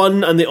for the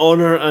fun and the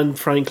honour. And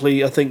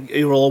frankly, I think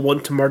you all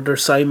want to murder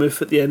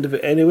Simuth at the end of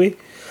it anyway.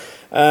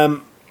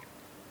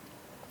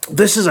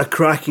 This is a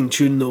cracking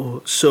tune,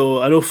 though.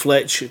 So I know,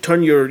 Fletch,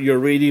 turn your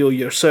radio,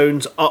 your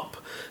sounds up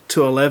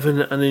to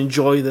 11 and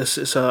enjoy this.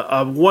 It's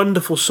a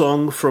wonderful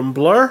song from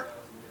Blur.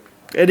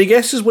 Any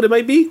guesses what it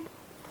might be?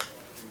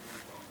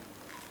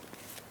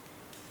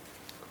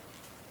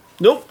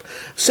 Nope.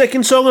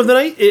 Second song of the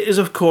night, it is,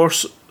 of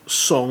course,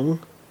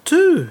 Song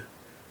 2.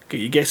 Get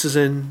your guesses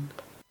in.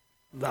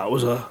 That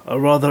was a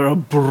rather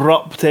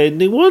abrupt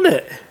ending, wasn't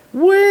it?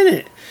 Wasn't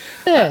it?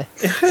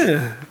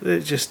 Yeah.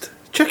 Just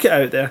check it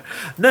out there.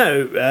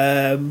 Now,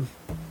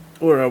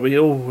 where are we?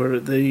 Oh, we're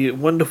at the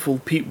wonderful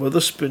Pete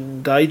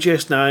Witherspoon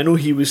Digest. Now, I know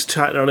he was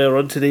chatting earlier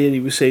on today and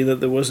he was saying that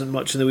there wasn't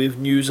much in the way of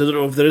news. I don't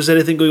know if there is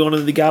anything going on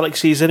in the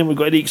galaxy. Has anyone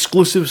got any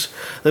exclusives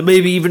that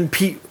maybe even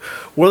Pete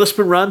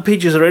Witherspoon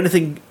rampages or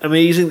anything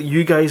amazing that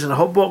you guys in the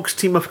Hotbox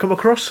team have come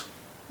across?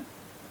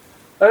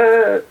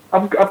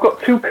 I've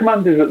got 2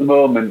 commanders at the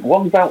moment.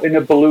 One's out in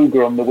a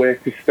beluga on the way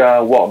to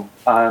Star 1,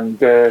 and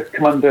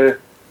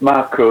Commander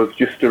Marco's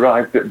just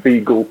arrived at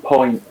Beagle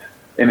Point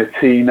in a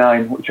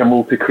T9, which I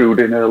multi-crewed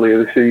in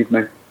earlier this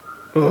evening.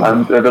 Oh.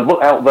 And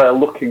they're out there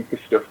looking for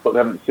stuff, but they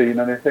haven't seen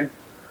anything.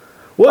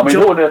 Who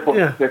on earth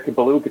wants to take a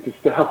beluga to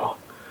Star 1?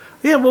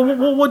 Yeah,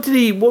 well,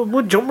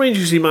 what jump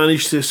ranges he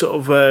managed to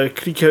sort of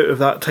creak out of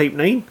that Type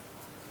 9?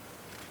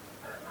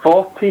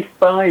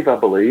 45, I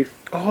believe.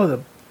 Oh, the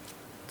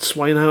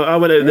swine out. I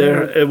went out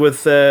there with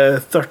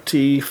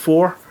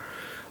 34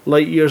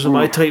 light years of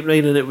my Type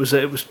 9 and it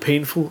was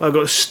painful. I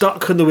got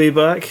stuck on the way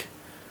back.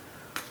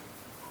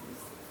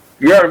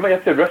 Yeah, you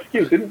had to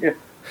rescue, didn't you?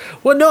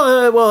 Well,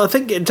 no. I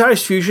think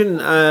Antares Fusion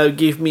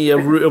gave me a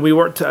route, and we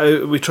worked it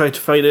out. We tried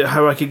to find out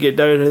how I could get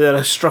down, and then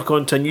I struck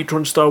onto a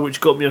neutron star,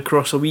 which got me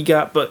across a wee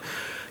gap. But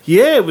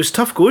yeah, it was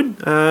tough going.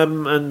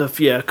 And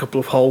a couple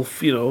of hull,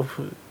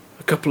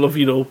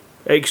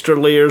 extra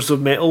layers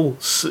of metal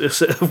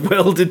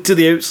welded to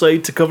the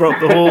outside to cover up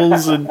the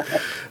holes, and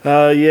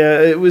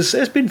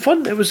it's been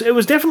fun. It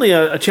was definitely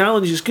a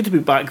challenge. It's good to be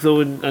back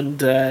though,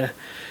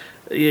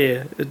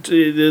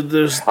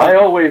 I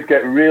always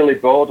get really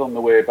bored on the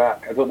way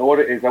back. I don't know what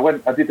it is.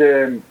 I did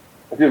a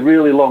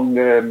really long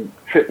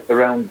trip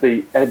around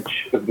the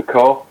edge of the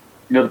core,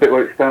 the bit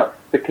where it starts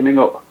thickening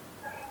up,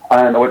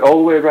 and I went all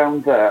the way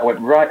around there. I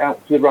went right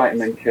out to the right and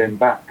then came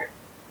back.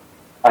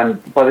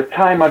 And by the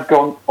time I'd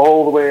gone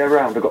all the way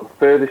around, I got the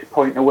furthest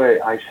point away.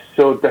 I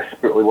so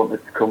desperately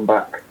wanted to come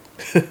back.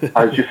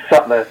 I was just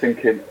sat there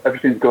thinking,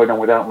 everything's going on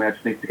without me. I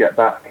just need to get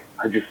back.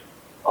 I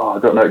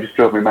don't know. It just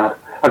drove me mad.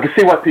 I can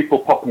see why people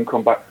pop and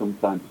come back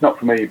sometimes. It's not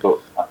for me, but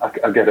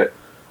I get it.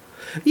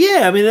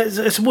 Yeah, I mean, I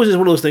suppose it's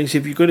one of those things.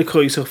 If you're going to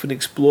call yourself an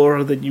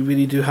explorer, then you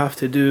really do have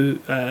to do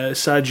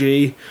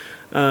Sagitt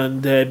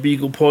and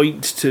Beagle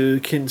Point to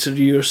consider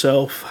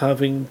yourself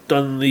having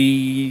done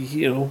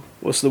the,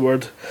 what's the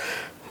word?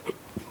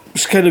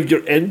 It's kind of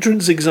your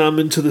entrance exam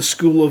into the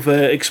school of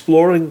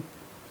exploring.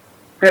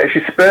 Yeah, it's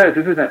your Spurs,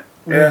 isn't it?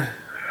 Yeah.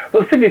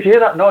 But the thing is, you hear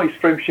that noise,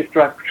 frame shift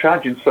drive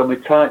charging so many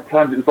times,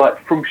 it was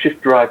like frame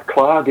shift drive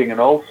clogging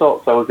and all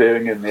sorts I was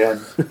hearing in the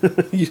end.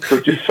 So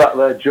just sat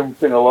there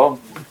jumping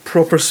along.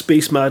 Proper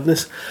space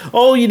madness.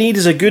 All you need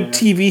is a good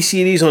TV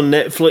series on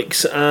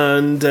Netflix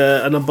and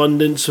an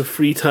abundance of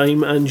free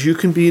time, and you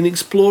can be an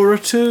explorer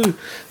too.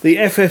 The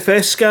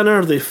FFS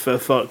scanner, for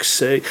fuck's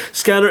sake,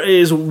 scanner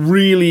is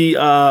really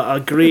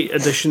a great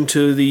addition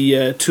to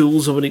the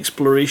tools of an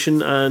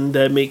exploration, and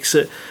makes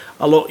it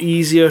a lot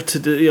easier to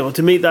do,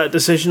 to make that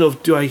decision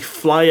of, do I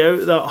fly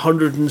out that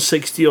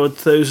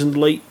 160,000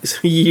 light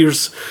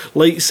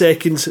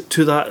seconds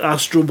to that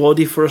astral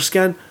body for a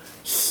scan?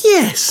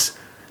 Yes,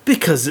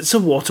 because it's a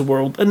water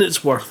world and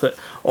it's worth it.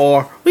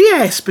 Or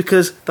yes,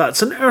 because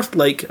that's an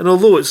Earth-like, and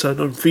although it's an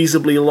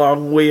unfeasibly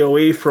long way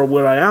away from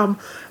where I am,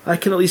 I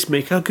can at least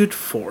make a good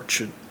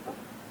fortune.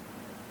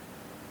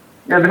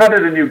 Yeah, they've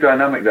added a new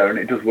dynamic there and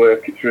it does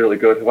work. It's really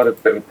good. I've had a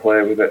bit of a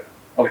play with it.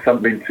 Obviously, I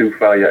haven't been too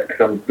far yet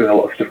because I'm doing a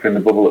lot of stuff in the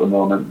bubble at the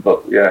moment.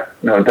 But yeah,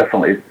 no,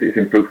 definitely, it's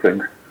improved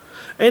things.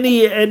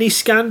 Any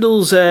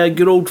scandals,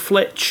 good old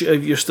Fletch,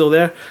 if you're still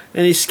there,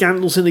 any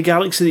scandals in the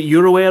galaxy that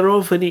you're aware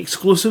of? Any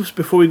exclusives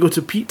before we go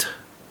to Pete?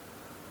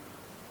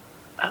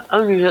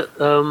 Only that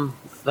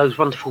those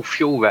wonderful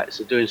fuel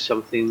rats are doing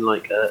something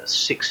like a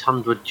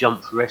 600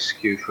 jump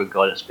rescue for a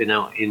guy that's been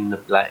out in the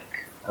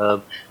black,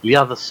 the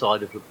other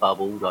side of the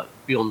bubble, like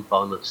beyond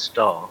Barnard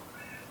Star.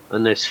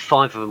 And there's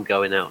 5 of them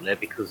going out there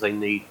because they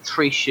need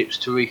 3 ships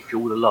to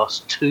refuel the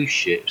last 2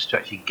 ships to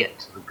actually get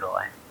to the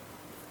guy.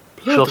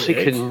 Flossie,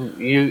 can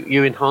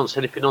you enhance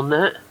anything on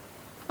that?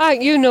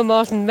 You know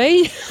more than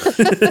me.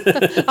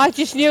 I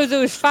just knew there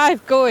was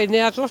 5 going. They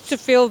had lots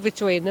of fuel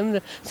between them,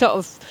 the sort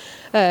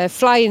of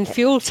flying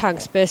fuel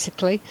tanks,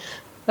 basically.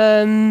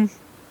 And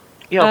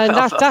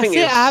that's it.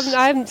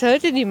 I haven't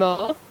heard any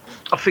more.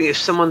 I think it's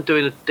someone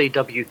doing a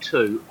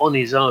DW2 on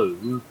his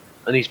own,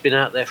 and he's been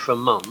out there for a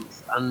month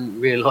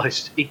and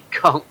realised he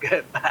can't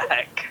get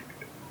back.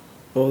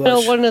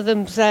 No, one of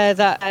them's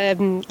that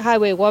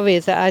Highway Warrior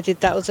that I did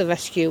that was a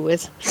rescue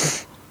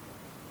with.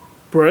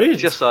 Brilliant.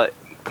 It's just like,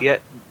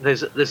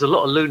 there's a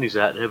lot of loonies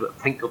out there, but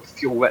thank God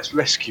fuel rats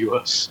rescue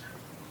us.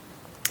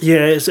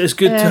 Yeah, it's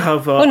good to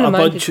have a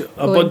unreminded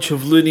bunch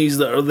of loonies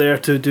that are there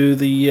to do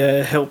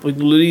the helping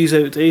loonies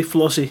out,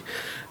 Flossie?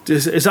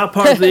 Is that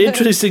part of the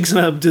entrance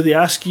exam? Do they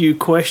ask you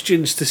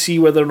questions to see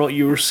whether or not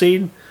you were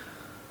sane?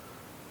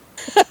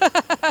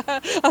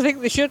 I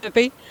think they should have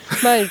been.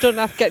 Mine don't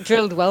have to get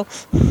drilled well.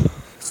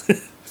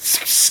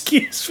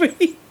 Excuse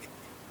me?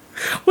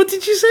 What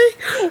did you say?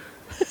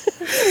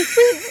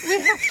 We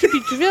have to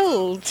be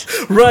drilled.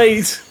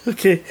 Right,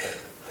 okay.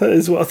 That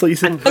is what I thought you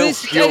said. And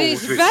it's very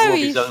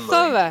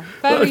thorough.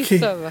 Very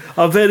thorough.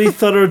 A very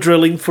thorough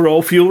drilling for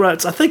all fuel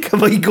rats. I think I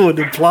might go and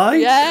apply.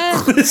 Yeah.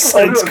 This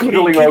sounds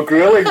Drilling or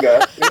grilling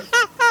there.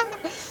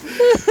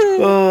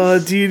 Oh,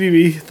 dearie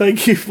me.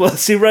 Thank you,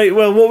 Flossie. Right,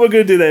 well, what we're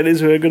going to do then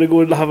is we're going to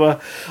go and have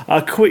a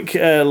quick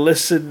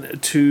listen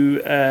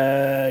to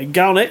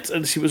Galnet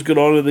and see what's going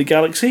on in the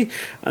galaxy.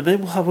 And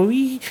then we'll have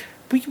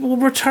we'll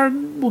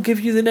return, we'll give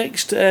you the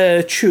next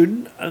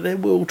tune, and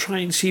then we'll try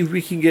and see if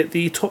we can get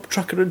the top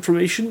trucker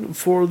information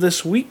for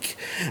this week.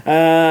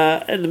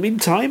 In the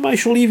meantime, I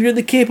shall leave you in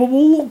the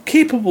capable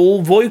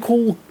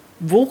vocal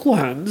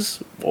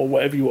hands, or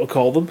whatever you want to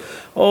call them,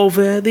 of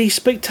the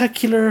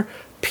spectacular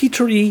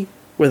Peter E.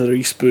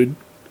 Witherspoon.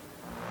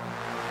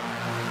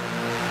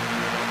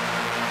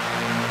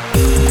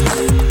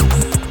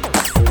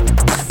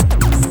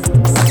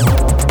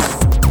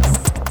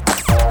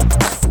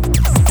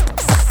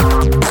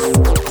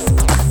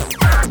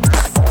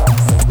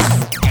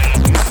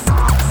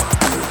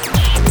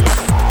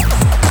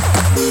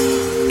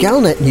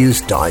 Galnet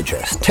News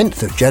Digest,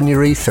 10th of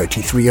January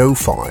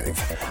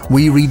 3305.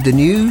 We read the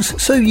news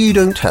so you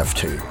don't have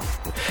to.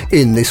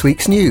 In this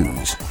week's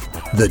news,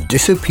 the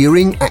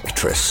disappearing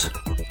actress.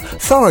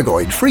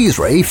 Thargoid freeze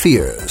ray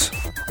fears.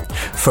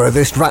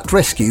 Furthest rat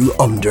rescue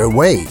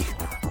underway.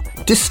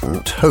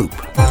 Distant hope.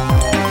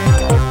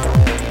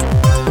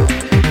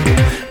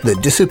 The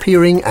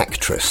disappearing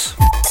actress.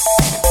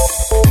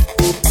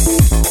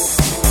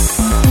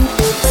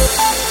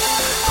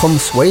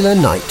 Consuela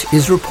Knight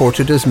is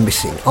reported as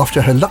missing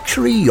after her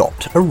luxury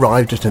yacht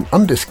arrived at an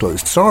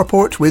undisclosed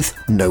starport with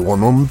no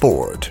one on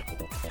board.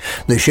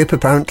 The ship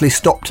apparently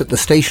stopped at the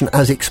station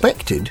as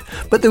expected,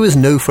 but there was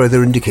no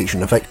further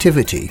indication of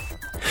activity.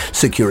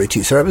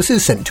 Security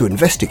services sent to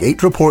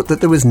investigate report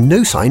that there was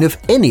no sign of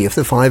any of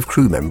the 5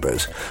 crew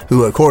members,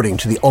 who, according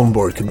to the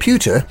onboard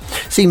computer,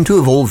 seem to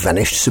have all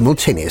vanished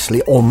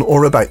simultaneously on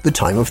or about the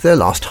time of their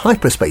last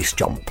hyperspace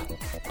jump.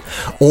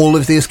 All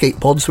of the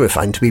escape pods were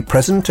found to be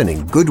present and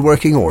in good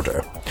working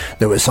order.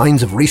 There were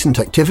signs of recent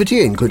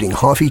activity, including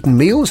half-eaten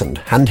meals and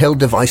handheld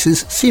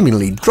devices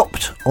seemingly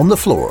dropped on the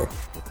floor.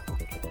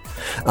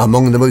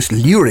 Among the most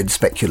lurid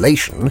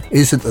speculation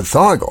is that the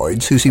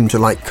Thargoids, who seem to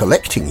like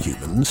collecting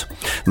humans,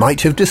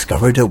 might have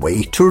discovered a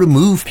way to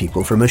remove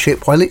people from a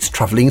ship while it's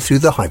travelling through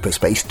the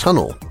hyperspace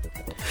tunnel.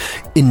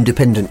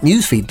 Independent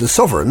newsfeed The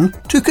Sovereign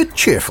took a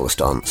cheerful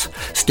stance,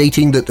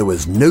 stating that there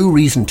was no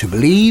reason to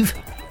believe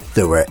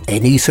there were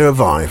any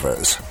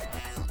survivors.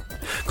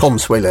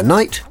 Consuela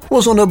Knight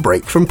was on a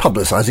break from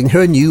publicising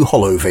her new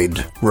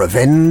holovid,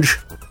 Revenge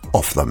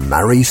of the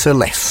Marie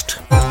Celeste.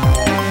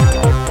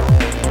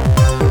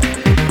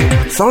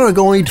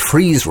 Thargoid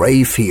freeze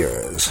ray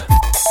fears.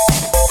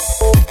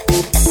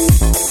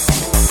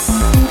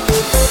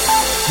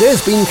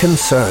 There's been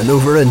concern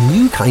over a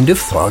new kind of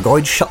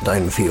Thargoid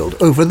shutdown field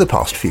over the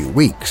past few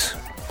weeks.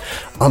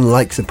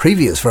 Unlike the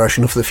previous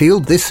version of the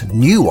field, this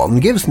new one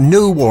gives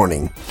no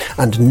warning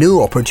and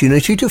no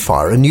opportunity to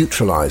fire a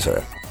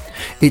neutralizer.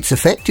 Its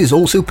effect is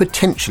also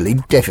potentially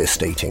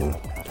devastating.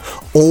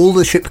 All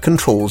the ship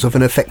controls of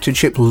an affected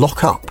ship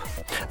lock up,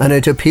 and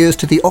it appears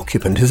to the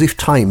occupant as if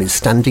time is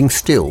standing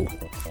still.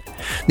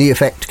 The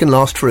effect can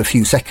last for a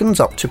few seconds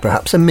up to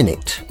perhaps a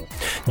minute,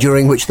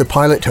 during which the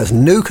pilot has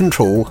no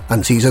control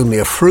and sees only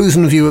a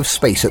frozen view of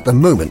space at the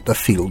moment the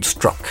field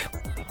struck.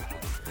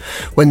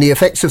 When the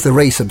effects of the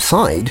ray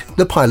subside,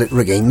 the pilot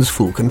regains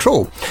full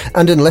control,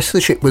 and unless the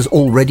ship was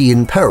already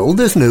in peril,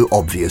 there's no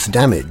obvious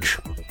damage.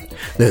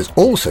 There's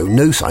also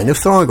no sign of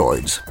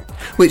Thargoids,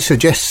 which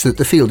suggests that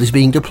the field is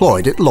being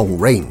deployed at long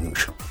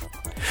range.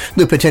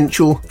 The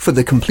potential for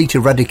the complete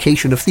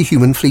eradication of the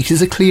human fleet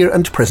is a clear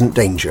and present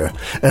danger,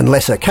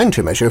 unless a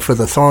countermeasure for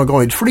the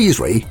Thargoid freeze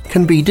ray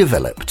can be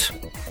developed.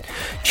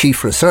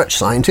 Chief Research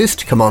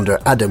Scientist Commander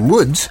Adam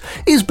Woods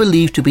is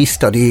believed to be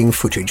studying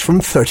footage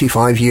from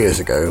 35 years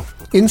ago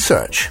in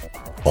search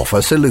of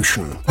a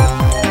solution.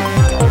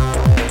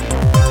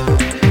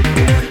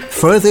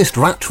 Furthest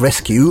rat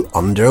rescue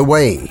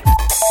underway.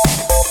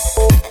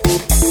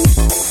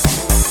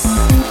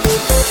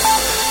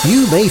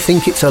 You may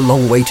think it's a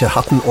long way to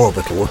Hutton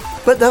Orbital,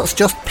 but that's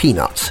just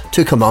peanuts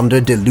to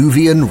Commander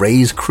Diluvian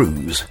Ray's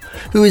Cruz,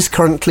 who is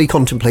currently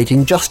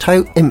contemplating just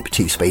how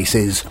empty space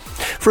is,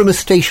 from a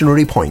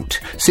stationary point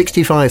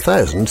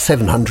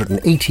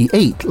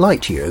 65,788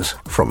 light-years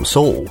from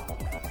Sol.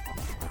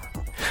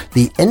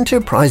 The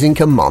enterprising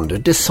commander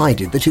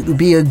decided that it would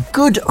be a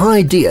good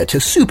idea to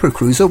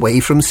supercruise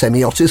away from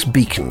Semiotis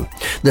Beacon,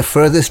 the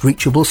furthest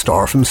reachable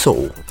star from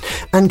Sol,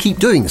 and keep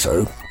doing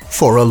so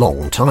for a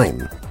long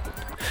time.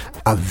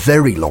 A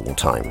very long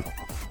time.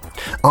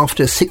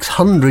 After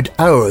 600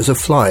 hours of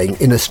flying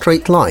in a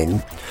straight line,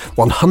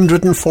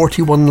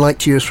 141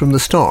 light years from the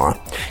star,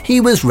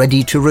 he was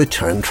ready to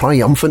return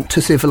triumphant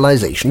to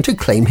civilization to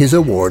claim his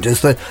award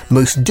as the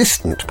most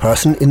distant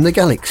person in the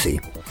galaxy,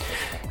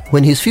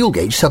 when his fuel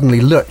gauge suddenly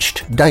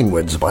lurched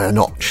downwards by a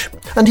notch,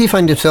 and he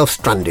found himself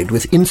stranded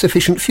with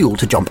insufficient fuel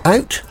to jump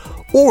out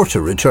or to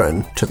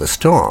return to the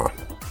star.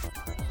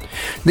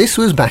 This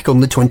was back on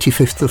the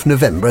 25th of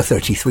November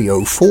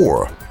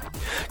 3304.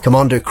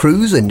 Commander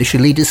Cruz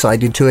initially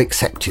decided to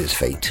accept his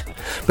fate,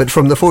 but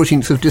from the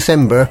 14th of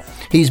December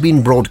he's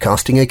been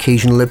broadcasting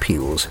occasional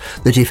appeals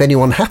that if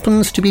anyone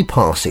happens to be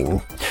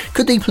passing,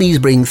 could they please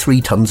bring 3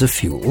 tons of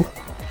fuel?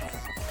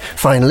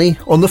 Finally,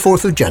 on the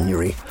 4th of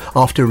January,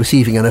 after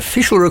receiving an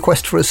official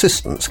request for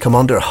assistance,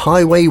 Commander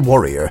Highway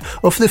Warrior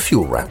of the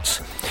Fuel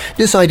Rats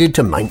decided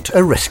to mount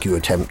a rescue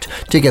attempt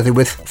together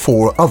with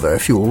 4 other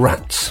Fuel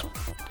Rats.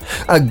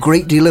 A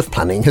great deal of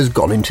planning has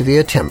gone into the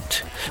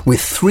attempt,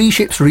 with 3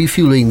 ships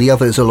refuelling the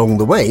others along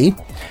the way,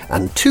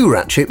 and 2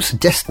 rat ships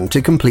destined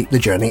to complete the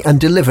journey and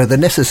deliver the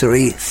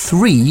necessary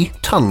 3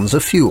 tons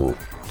of fuel.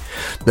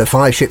 The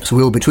 5 ships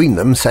will between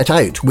them set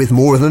out with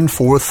more than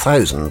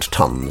 4,000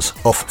 tons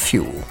of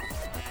fuel.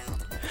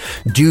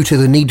 Due to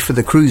the need for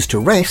the crews to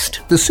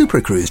rest, the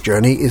Super Cruise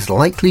journey is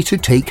likely to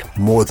take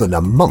more than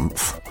a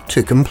month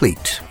to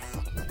complete.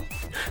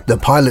 The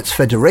Pilots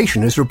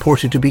Federation is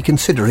reported to be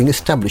considering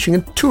establishing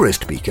a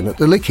tourist beacon at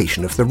the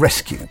location of the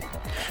rescue,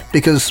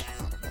 because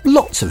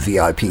lots of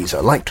VIPs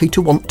are likely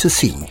to want to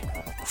see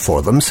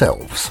for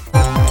themselves.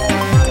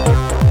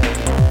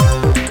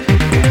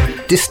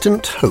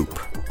 Distant Hope.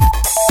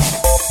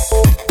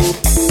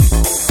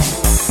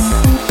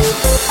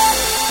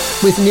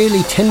 With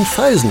nearly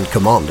 10,000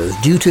 commanders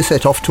due to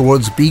set off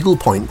towards Beagle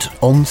Point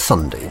on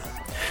Sunday,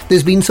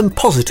 there's been some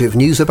positive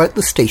news about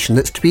the station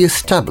that's to be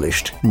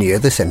established near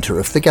the centre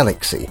of the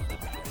galaxy.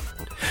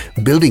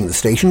 Building the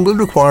station will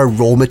require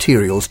raw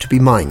materials to be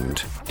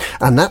mined,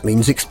 and that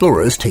means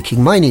explorers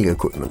taking mining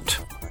equipment.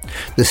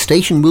 The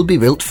station will be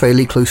built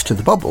fairly close to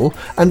the bubble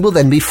and will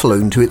then be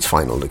flown to its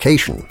final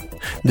location.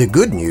 The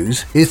good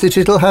news is that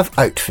it'll have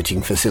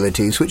outfitting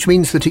facilities, which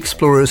means that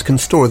explorers can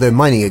store their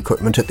mining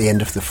equipment at the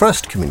end of the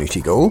first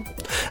community goal,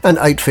 and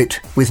outfit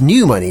with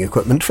new mining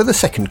equipment for the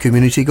second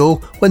community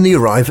goal when they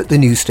arrive at the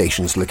new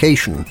station's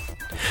location.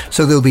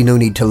 So there'll be no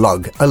need to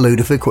lug a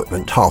load of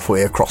equipment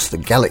halfway across the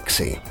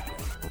galaxy.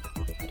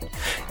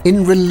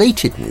 In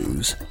related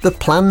news, the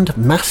planned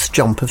mass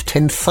jump of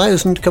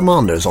 10,000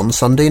 commanders on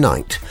Sunday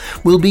night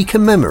will be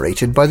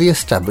commemorated by the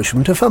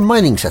establishment of a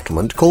mining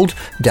settlement called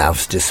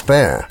Dav's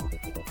Despair.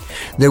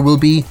 There will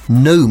be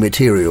no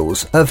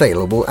materials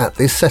available at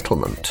this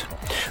settlement,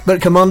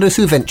 but commanders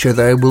who venture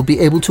there will be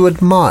able to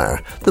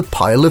admire the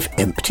pile of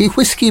empty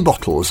whiskey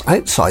bottles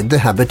outside the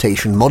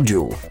habitation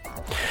module.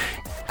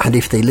 And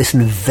if they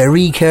listen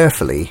very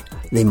carefully,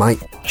 they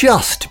might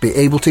just be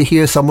able to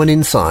hear someone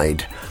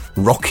inside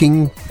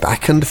rocking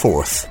back and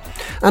forth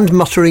and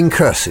muttering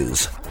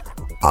curses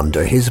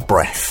under his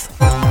breath.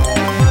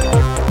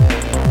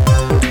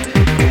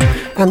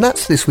 And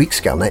that's this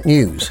week's Galnet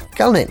News.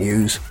 Galnet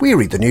News, we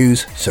read the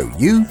news so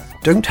you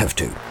don't have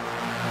to.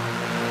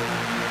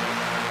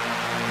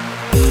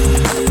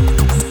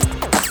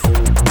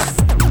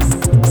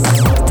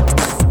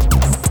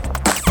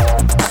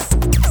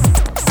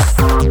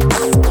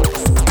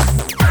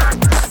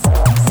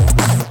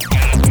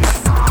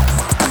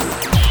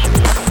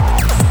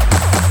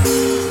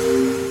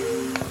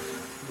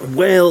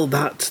 Well,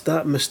 that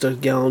Mr.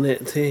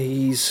 Galnet,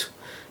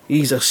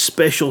 he's a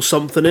special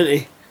something, isn't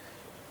he?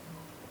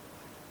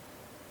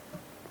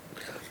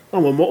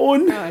 I'm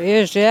on. Oh, he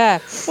is, yeah.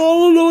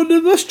 All alone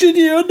in the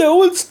studio, no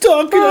one's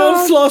talking.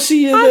 I'll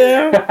flossy in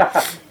there.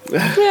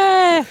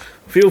 Yeah.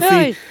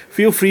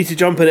 Feel free to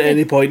jump in at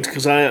any point,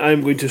 because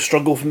I'm going to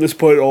struggle from this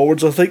point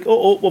onwards. I think,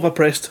 what have I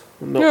pressed?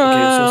 No,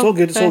 okay, so it's all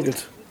good. It's all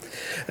good.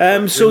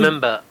 So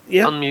remember,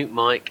 yeah. Unmute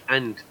mic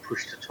and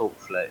push to talk,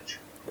 Fletch.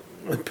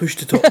 Push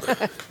to talk.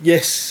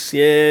 Yes,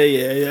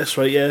 yeah, that's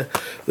right, yeah.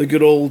 The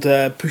good old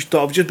push to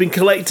talk. I've just been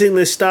collecting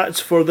the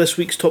stats for this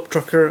week's Top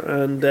Trucker,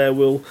 and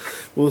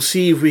we'll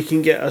see if we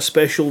can get a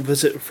special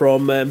visit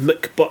from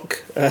Mick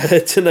Buck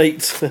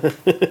tonight.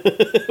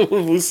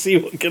 We'll see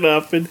what can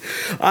happen.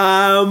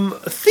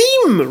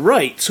 Theme,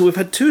 right, so we've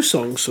had 2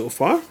 songs so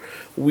far.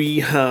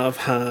 We have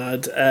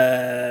had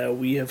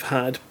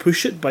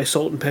Push It by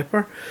Salt and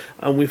Pepper,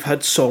 and we've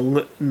had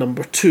song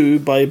number 2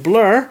 by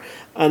Blur,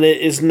 and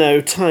it is now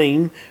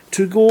time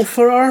to go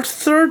for our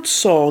 3rd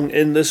song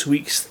in this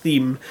week's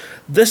theme.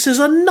 This is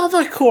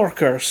another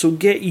corker, so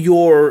get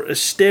your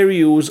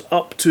stereos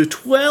up to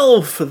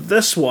 12 for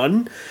this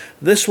one.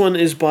 This one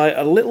is by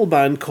a little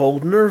band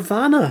called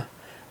Nirvana,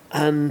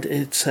 and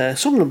it's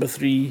song number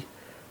 3,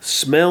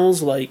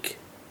 Smells Like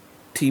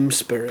Team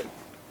Spirit.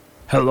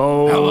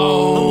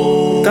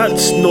 Hello.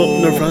 That's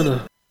not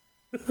Nirvana.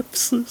 I'm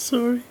so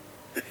sorry.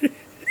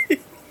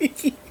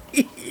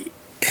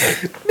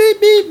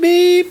 Beep beep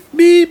beep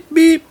beep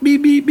beep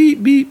beep beep beep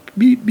beep beep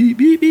beep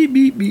beep beep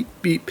beep beep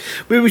beep.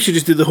 Maybe we should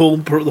just do the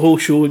whole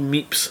show in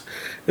meeps.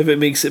 if it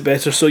makes it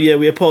better. So yeah,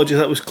 we apologise.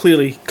 That was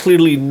clearly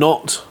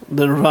not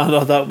the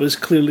Nirvana. That was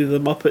clearly the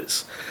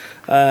Muppets.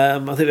 I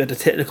think we had a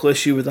technical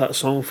issue with that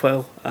song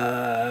file.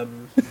 Not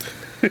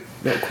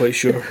quite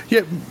sure.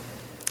 Yeah.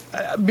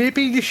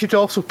 Maybe you should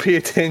also pay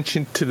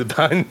attention to the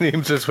band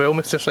names as well,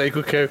 Mr.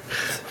 Psycho Cow.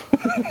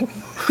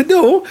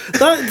 No,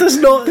 that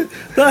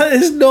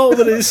is not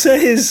what it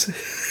says.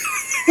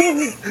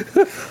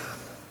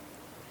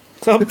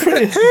 I'm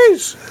pretty. It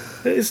is.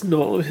 It is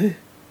not.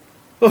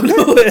 Oh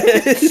no,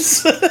 it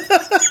is.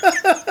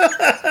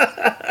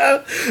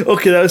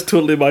 Okay, that was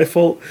totally my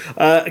fault.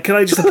 Can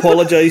I just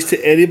apologise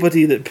to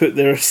anybody that put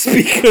their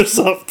speakers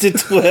up to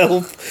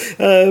 12?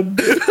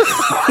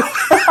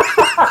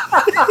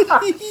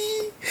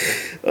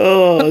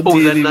 All their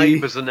dearie me.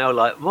 neighbours are now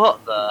like,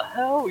 what the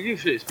hell?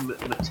 Usually it's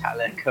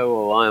Metallica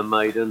or Iron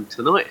Maiden.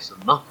 Tonight it's the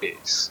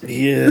Muppets.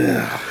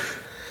 Yeah.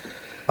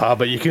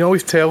 But you can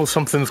always tell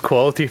something's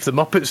quality. If the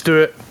Muppets do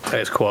it,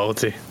 it's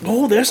quality.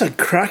 Oh, there's a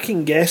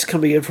cracking guest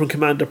coming in from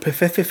Commander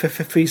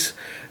Piffi's.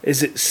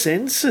 Is it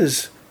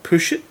Senses?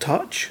 Push It,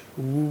 Touch?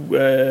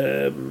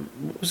 What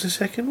was the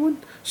second one?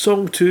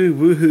 Song 2,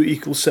 Woohoo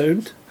equals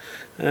Sound.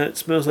 It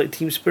smells like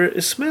Team Spirit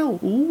is smell.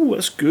 Ooh,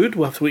 that's good.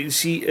 We'll have to wait and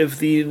see if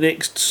the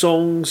next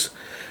songs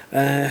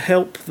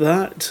help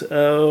that.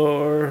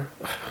 Or...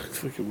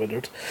 fucking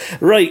wondered.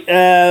 Right,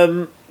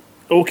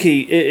 okay,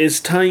 it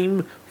is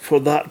time for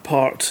that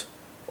part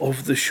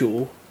of the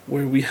show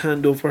where we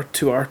hand over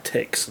to our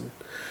Texan.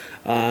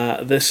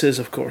 This is,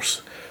 of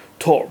course,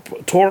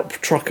 Tarp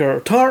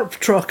Trucker.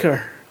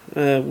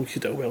 We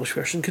could do a Welsh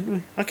version, couldn't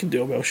we? I can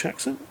do a Welsh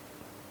accent.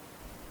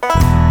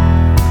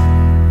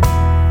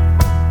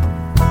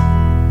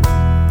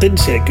 Didn't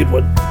say a good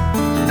one.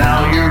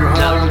 Now you're a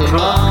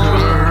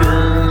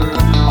trucker.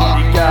 All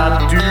you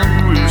gotta do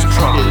is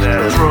truck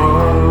that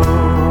truck.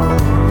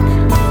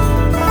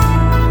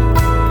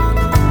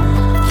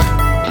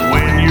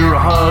 When you're a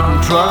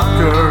hunting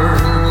trucker,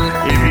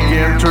 if you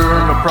can't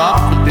turn a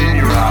profit, then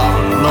you're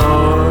out of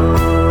luck.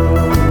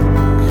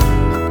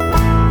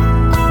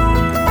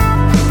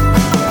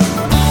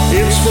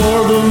 It's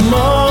for the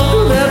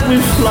mug that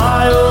we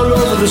fly all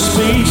over the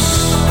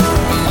space.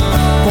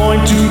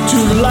 Point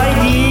 22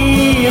 light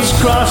years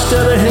crossed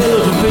at a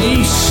hell of a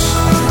pace.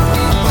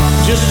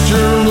 Just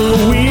turn the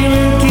wheel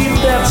and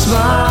keep that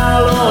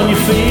smile on your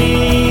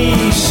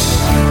face.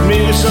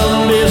 Maybe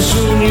someday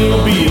soon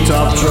you'll be a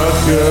top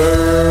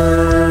trucker.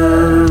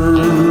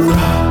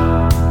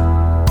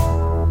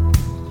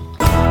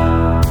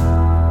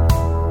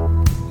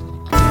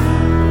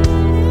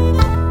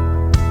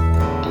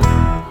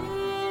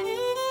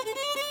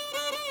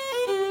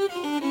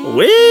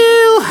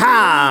 Well,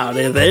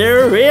 howdy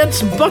there,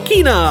 it's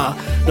Buckina.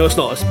 No, it's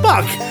not, it's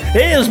Buck.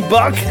 It is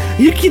Buck.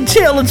 You can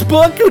tell it's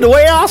Buck the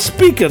way I'm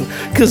speaking,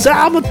 cause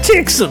I'm a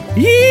Texan.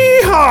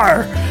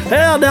 Yee-haw!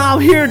 And I'm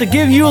here to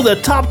give you the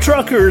Top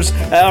Truckers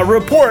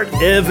report.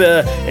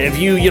 If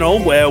you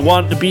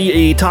want to be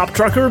a top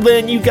trucker,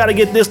 then you gotta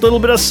get this little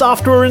bit of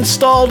software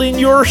installed in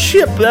your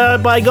ship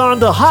by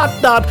going to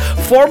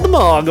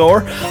hot.forthemog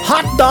or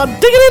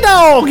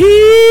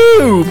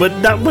hot.diggityDog.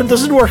 But that one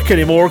doesn't work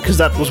anymore because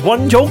that was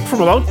one joke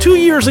from about 2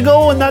 years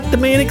ago and that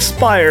domain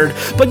expired.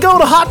 But go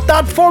to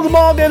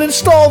hot.forthemog and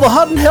install the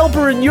Hutton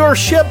Helper in your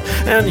ship,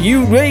 and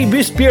you may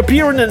be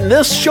appearing in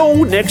this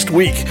show next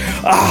week.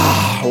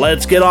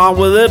 Let's get on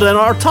with it. And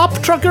our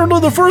top trucker to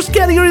the first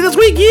category this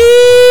week,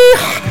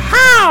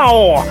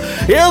 yeehaw,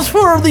 is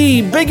for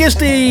the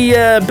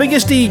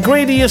biggesty,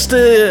 greatest,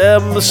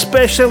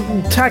 special,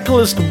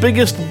 tacklest,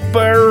 biggest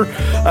bear,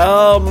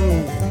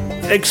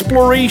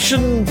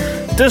 exploration,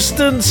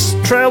 distance,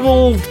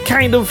 travel,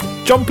 kind of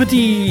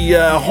jumpety,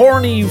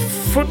 horny,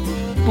 foot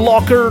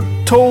locker,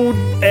 toad,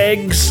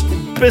 eggs,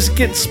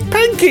 biscuits,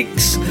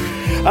 pancakes,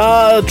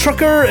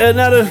 trucker, and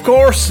that, of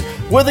course,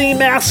 with a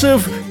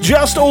massive,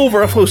 just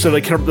over, with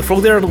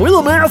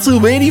a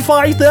massive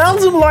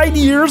 85,000 light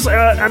years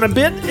and a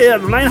bit,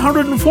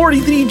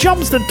 943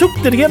 jumps that took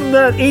to get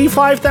that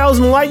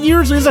 85,000 light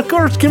years is, of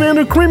course,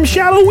 Commander Crim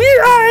Shadow.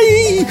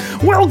 Yay!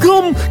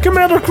 Welcome,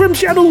 Commander Crim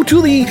Shadow,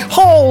 to the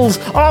halls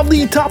of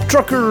the top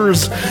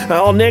truckers.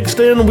 Next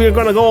in, we're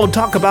going to go and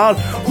talk about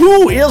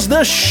who is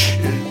the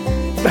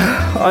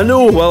I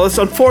know, well, it's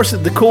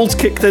unfortunate the cold's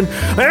kicked in.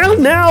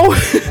 And now,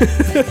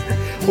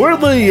 we're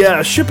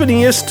the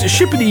shippity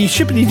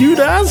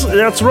doodads.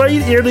 That's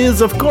right, it is,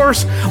 of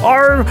course,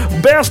 our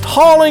best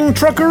hauling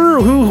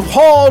trucker who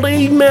hauled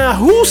a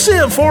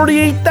massive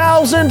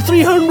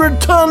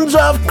 48,300 tons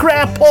of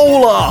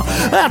crapola.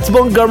 That's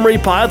Montgomery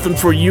Python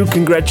for you.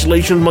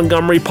 Congratulations,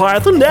 Montgomery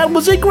Python. That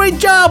was a great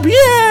job.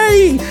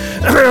 Yay!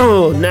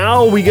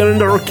 Now we get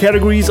into our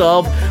categories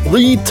of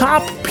the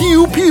top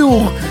pew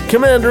pew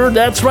commander.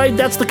 That's right,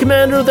 that's the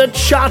commander that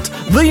shot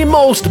the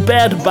most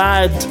bad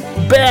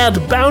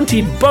bad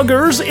bounty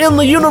buggers in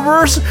the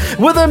universe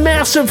with a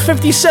massive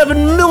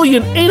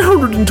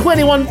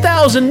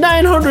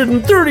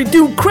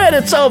 57,821,932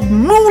 credits of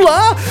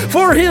moolah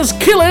for his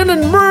killing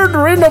and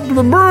murdering of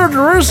the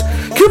murderers,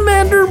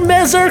 Commander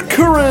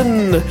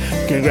Mezarkurin.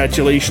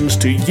 Congratulations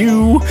to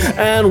you,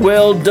 and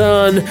well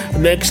done.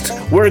 Next,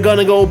 we're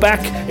gonna go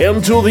back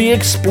into the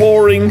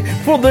exploring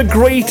for the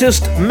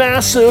greatest,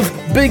 massive,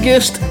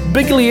 biggest,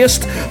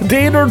 bigliest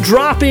data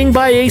dropping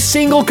by a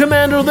single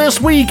commander this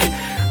week,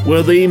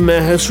 with the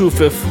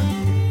Mahasufif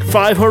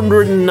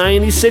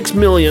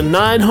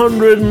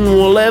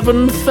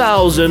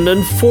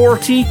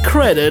 596,911,040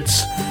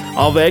 credits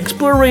of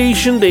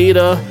exploration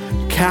data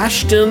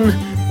cashed in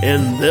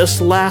this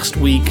last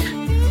week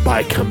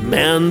by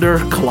Commander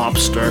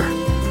Klopster.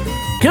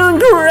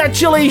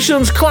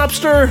 Congratulations,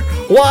 Klopster!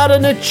 What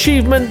an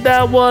achievement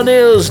that one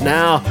is.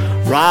 Now,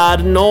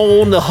 riding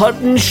on the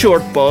Hutton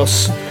short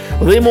bus,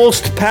 the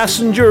most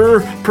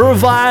passenger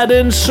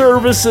providing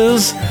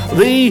services,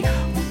 the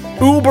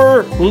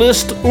Uber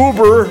list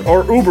Uber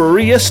or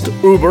Uberiest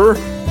Uber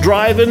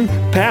driving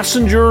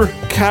passenger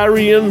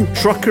carrying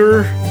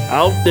trucker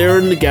out there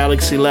in the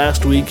galaxy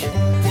last week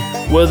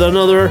with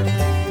another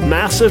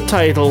massive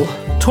title.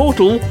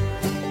 Total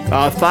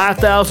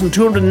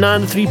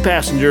 5,293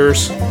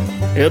 passengers.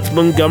 It's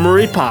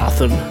Montgomery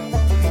Python.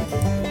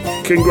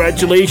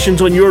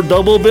 Congratulations on your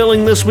double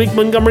billing this week,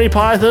 Montgomery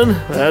Python.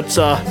 That's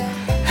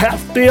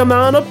half the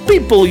amount of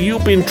people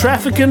you've been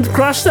trafficking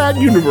across that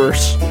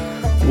universe.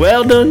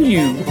 Well done,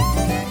 you.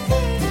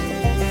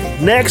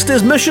 Next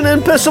is Mission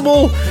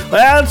Impossible.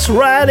 That's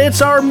right,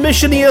 it's our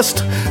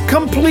missioniest,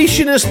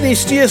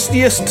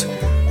 completionist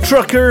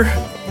trucker.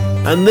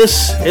 And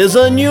this is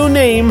a new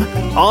name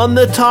on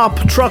the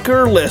top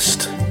trucker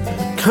list.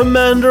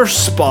 Commander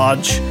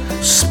Spodge,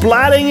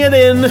 splatting it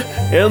in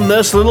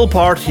this little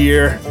part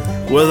here,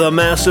 with a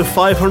massive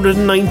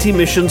 590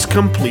 missions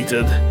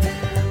completed.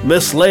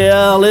 Miss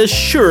Lael is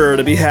sure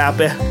to be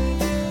happy.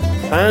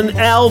 And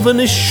Alvin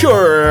is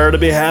sure to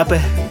be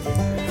happy.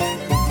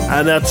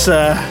 And that's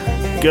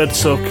good,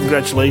 so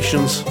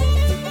congratulations.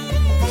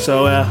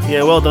 So,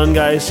 yeah, well done,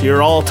 guys.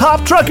 You're all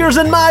top truckers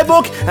in my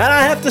book, and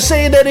I have to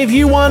say that if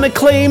you want to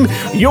claim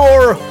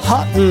your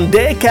Hutton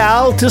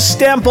decal to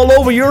stamp all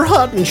over your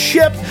Hutton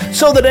ship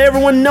so that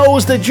everyone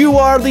knows that you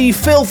are the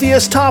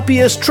filthiest,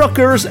 toppiest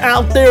truckers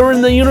out there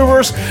in the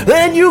universe,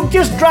 then you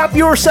just drop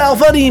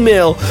yourself an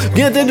email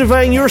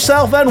identifying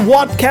yourself and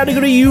what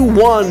category you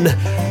won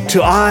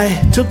to I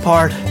took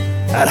part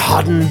at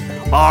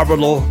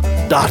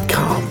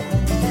HuttonOrbital.com.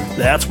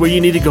 That's where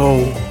you need to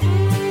go.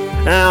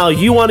 Now,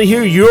 you want to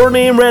hear your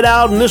name read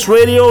out in this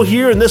radio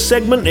here in this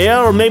segment,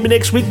 yeah, or maybe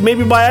next week,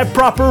 maybe by a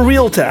proper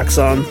real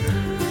taxon.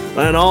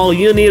 And all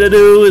you need to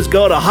do is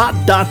go to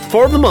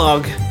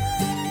hot.for-the-mug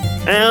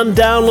and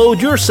download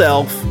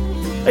yourself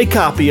a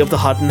copy of the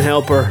Hutton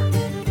Helper.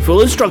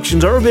 Full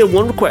instructions are available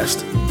on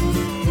request.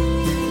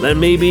 Then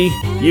maybe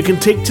you can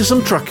take to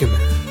some trucking.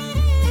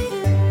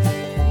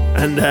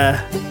 And,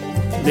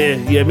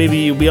 yeah, maybe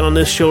you'll be on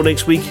this show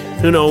next week.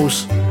 Who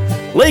knows?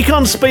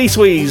 Lakon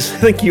Spaceways,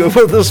 thank you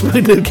for this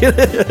one again.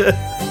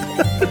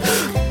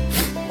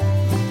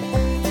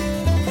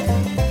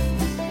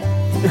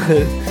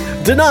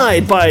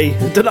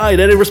 Denied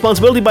any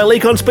responsibility by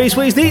Lakon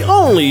Spaceways, the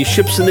only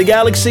ships in the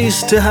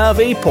galaxies to have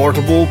a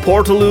portable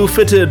portaloo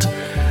fitted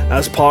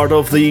as part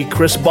of the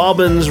Chris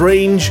Bobbins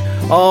range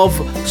of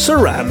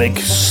ceramic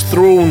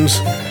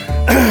thrones.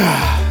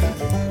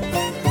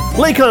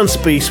 Lakon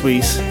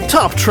Spaceways,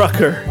 top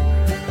trucker.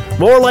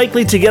 More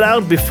likely to get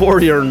out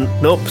before you're...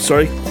 Nope,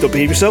 sorry, don't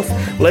behave yourself.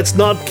 Let's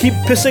not keep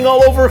pissing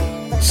all over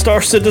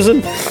Star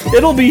Citizen.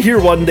 It'll be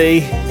here one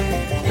day.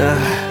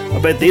 I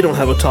bet they don't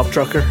have a top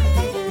trucker.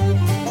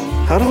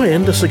 How do I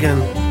end this again?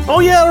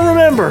 Oh yeah, I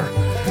remember.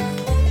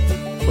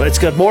 Well, it's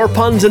got more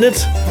puns in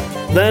it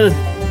than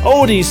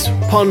Odie's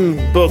pun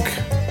book,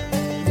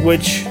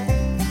 which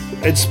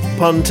it's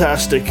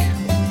puntastic.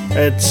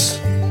 It's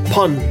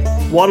pun.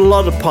 What a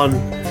lot of pun.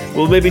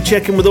 We'll maybe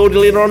check in with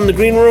Odie later on in the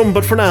green room,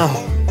 but for now,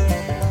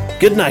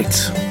 good night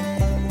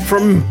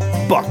from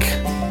Buck,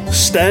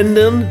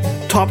 stand-in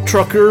top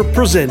trucker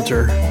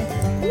presenter.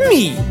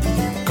 Me,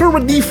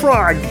 Kermit the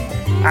Frog.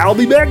 I'll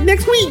be back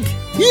next week.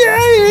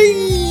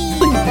 Yay!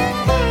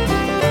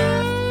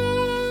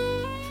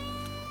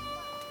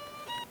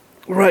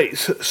 Right,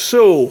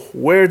 so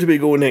where do we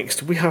go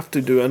next? We have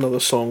to do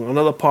another song,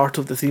 another part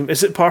of the theme.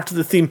 Is it part of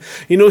the theme?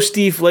 You know,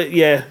 Steve,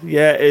 yeah,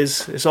 it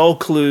is. It's all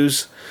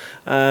clues.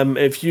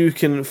 If you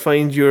can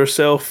find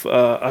yourself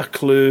a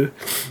clue,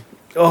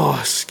 oh,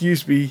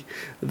 excuse me,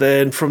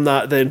 then from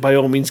that, then by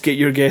all means get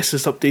your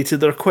guesses updated.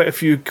 There are quite a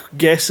few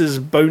guesses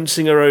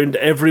bouncing around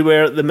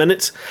everywhere at the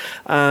minute,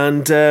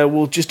 and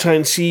we'll just try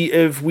and see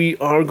if we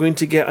are going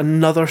to get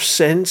another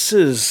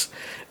Senses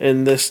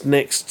in this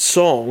next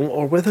song,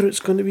 or whether it's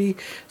going to be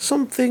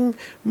something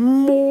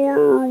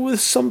more with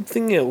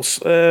something else.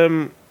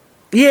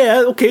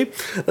 Yeah, okay.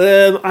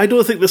 I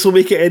don't think this will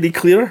make it any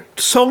clearer.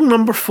 Song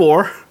number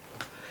 4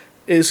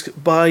 is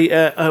by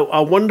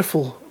a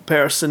wonderful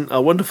person,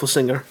 a wonderful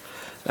singer.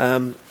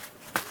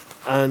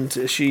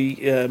 and she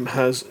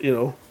has,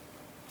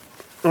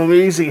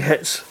 amazing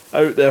hits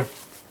out there.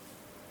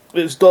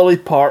 It's Dolly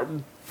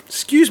Parton.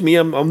 Excuse me,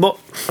 I'm not.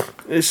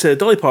 It's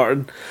Dolly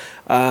Parton,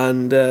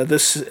 and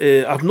this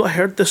I've not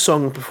heard this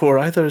song before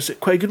either. Is it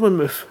quite a good one,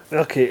 Moof?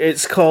 Okay,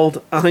 it's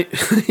called. Are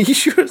you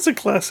sure it's a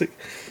classic?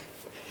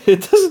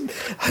 It doesn't.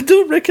 I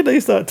don't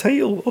recognise that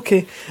title.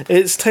 Okay,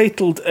 it's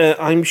titled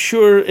 "I'm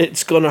Sure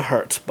It's Gonna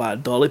Hurt" by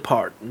Dolly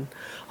Parton.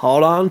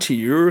 Hold on to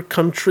your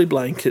country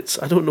blankets.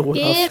 I don't know what.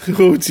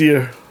 Oh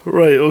dear.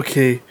 Right.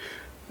 Okay.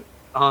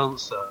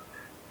 Answer.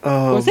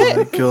 Oh Was my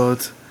it?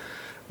 god.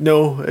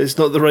 No, it's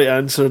not the right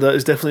answer. That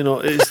is definitely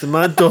not. It's the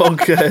Mad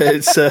Dog.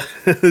 That's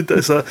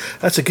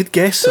a good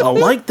guess. I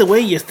like the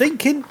way you're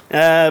thinking,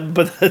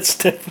 but that's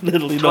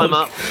definitely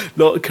not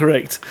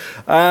correct.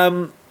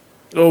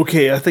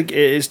 Okay, I think it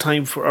is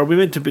time for. Are we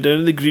meant to be down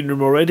in the green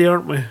room already?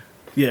 Aren't we?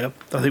 Yeah,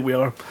 I think we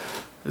are.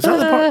 Is that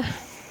the part?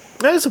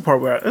 That is the part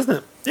where, isn't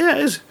it? Yeah,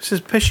 it is. It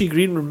says Pishy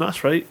Green Room.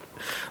 That's right.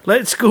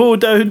 Let's go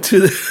down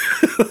to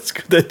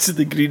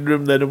the green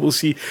room then, and we'll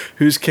see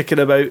who's kicking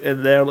about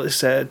in there.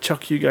 Let's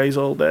chuck you guys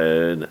all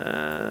down,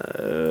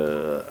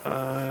 and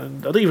I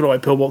don't even know why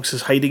Pillbox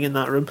is hiding in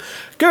that room.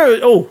 Go!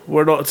 Oh,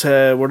 we're not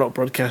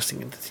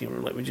broadcasting into the team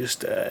room. Let me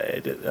just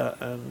edit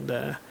that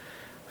and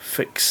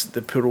fix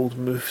the poor old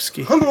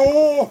Moofski.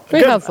 Hello. We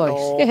have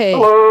voice. Yay.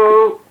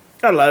 Hello.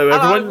 Hello,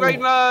 everyone.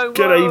 Green Room.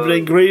 Good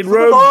evening, Green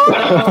Room.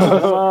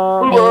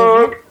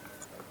 Hello.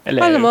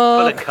 Hello,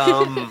 Mark.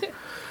 Welcome.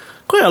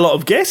 Quite a lot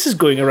of guesses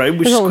going around,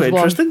 which is There's quite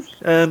always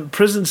interesting.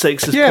 Prison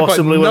Sex is Yeah, but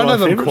possibly one none of of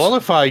my them favourites.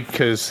 qualified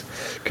because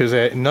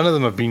none of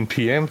them have been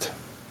PM'd,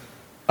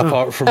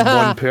 apart from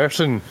one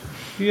person.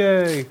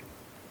 Yay.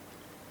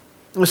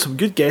 With some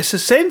good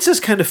guesses.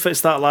 Census kind of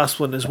fits that last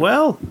one as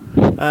well.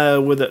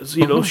 With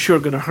it, sure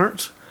gonna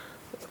hurt.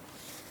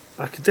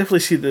 I could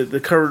definitely see the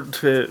current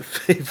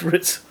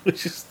favourites,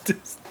 which is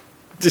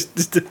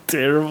just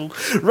terrible.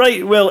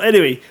 Right. Well,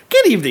 anyway,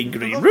 good evening,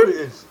 Green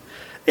Room.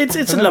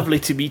 It's lovely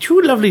to meet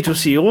you. Lovely to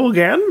see you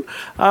again.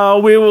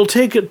 We will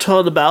take it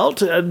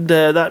turnabout, and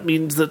that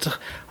means that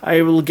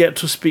I will get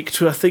to speak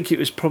to. I think it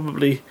was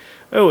probably.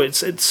 Oh,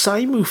 it's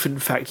Simoof, in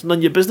fact. None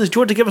of your business. Do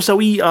you want to give us a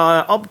wee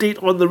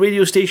update on the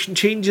radio station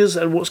changes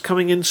and what's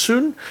coming in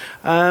soon,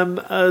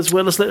 as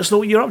well as let us know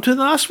what you're up to in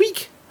the last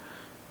week?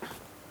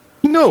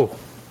 No.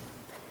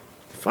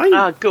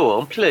 Fine. Go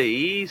on,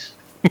 please.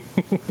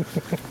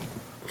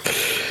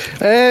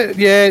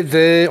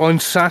 On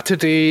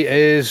Saturday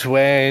is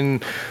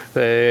when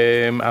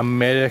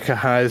America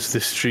has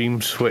the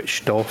stream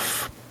switched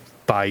off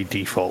by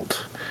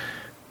default.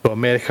 So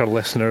America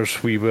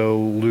listeners, we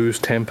will lose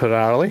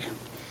temporarily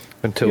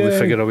until we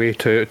figure a way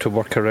to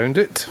work around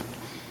it,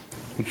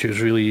 which is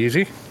really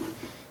easy.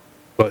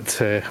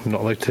 But I'm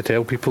not allowed to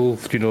tell people,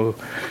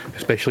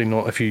 especially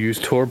not if you use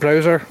Tor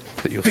browser,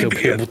 that you'll still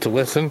be able to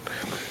listen.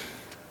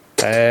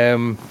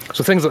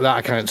 So things like that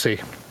I can't say.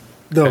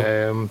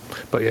 No.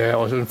 But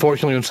yeah,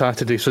 unfortunately on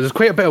Saturday. So there's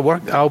quite a bit of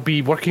work. I'll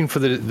be working for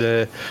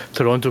the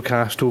Toronto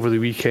cast over the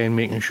weekend,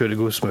 making sure it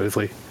goes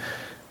smoothly.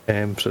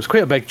 So it's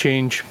quite a big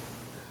change.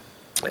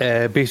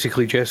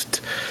 Basically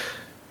just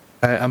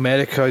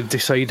America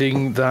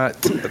deciding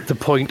that the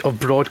point of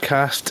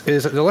broadcast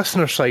is at the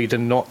listener side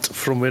and not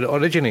from where it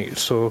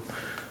originates. So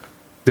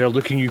they're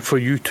looking for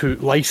you to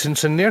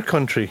license in their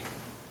country.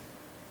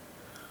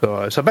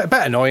 So it's a bit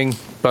annoying,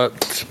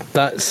 but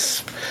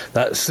that's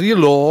the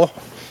law.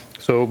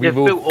 So we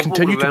will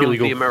continue to be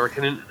legal. The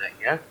American internet,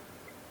 yeah?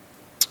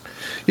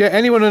 Yeah,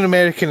 anyone on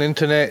American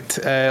internet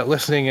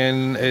listening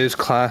in is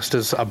classed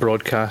as a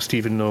broadcast,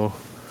 even though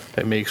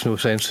it makes no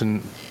sense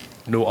and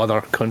no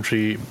other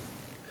country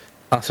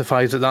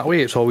classifies it that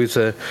way. It's always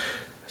a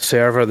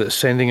server that's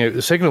sending out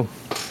the signal.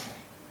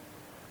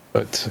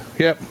 But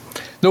yeah,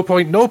 no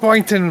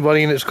point in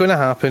worrying. It's going to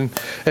happen.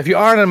 If you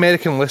are an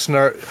American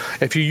listener,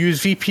 if you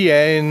use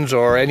VPNs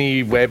or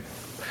any web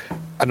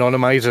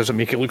anonymizers that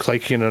make it look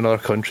like you're in another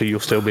country,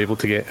 you'll still be able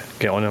to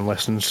get on and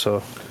listen.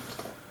 So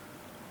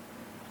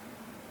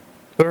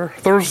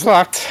there's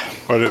that.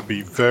 But it'd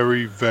be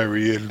very,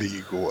 very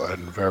illegal and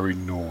very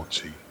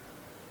naughty.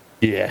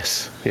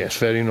 Yes,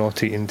 very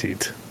naughty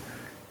indeed.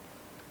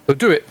 So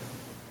do it.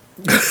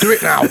 Do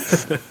it now.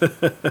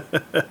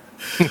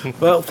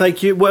 Well,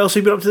 thank you. What else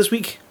have you been up to this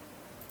week?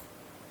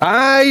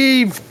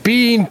 I've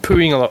been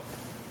pooing a lot.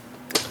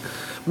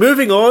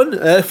 Moving on,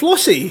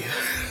 Flossie.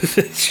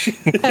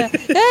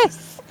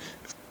 Yes.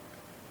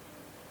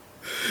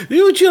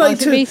 Would you like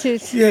to?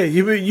 Automated. Yeah,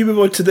 you move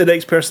on to the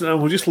next person, and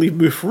we'll just leave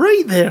Moof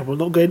right there. We're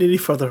not going any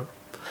further.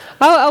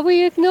 Are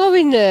we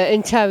ignoring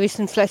Intarius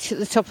and Fletch at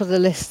the top of the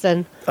list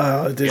then?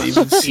 I didn't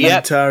even see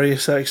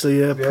Intarius, actually.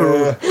 Yeah,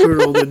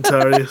 poor old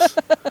Intarius.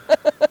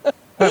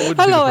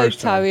 Hello,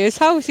 Intarius.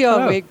 How's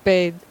your week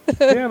been?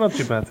 Yeah, not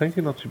too bad, thank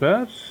you. Not too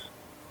bad.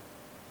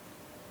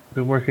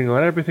 Been working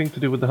on everything to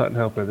do with the Hut and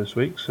Helper this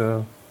week,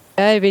 so...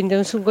 Yeah, you've been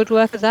doing some good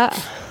work at that.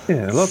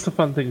 Yeah, lots of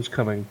fun things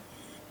coming.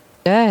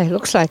 Yeah, it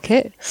looks like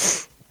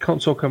it.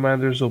 Console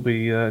commanders will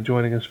be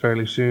joining us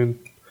fairly soon.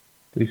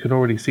 You can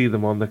already see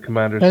them on the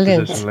commander's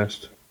Brilliant. position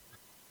list.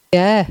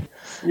 Yeah.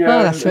 Yeah,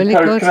 Oh, that's and really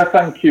Terry, good. can I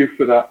thank you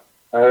for that?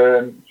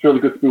 It's really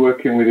good to be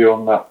working with you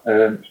on that.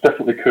 It's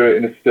definitely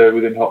creating a stir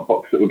within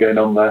Hotbox that we're getting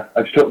on there.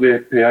 I just hope the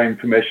API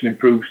information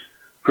improves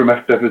from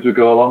FDev as we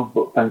go along,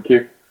 but thank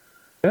you.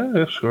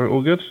 Yeah, sure,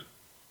 all good.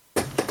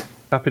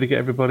 Happy to get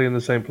everybody in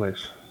the same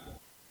place.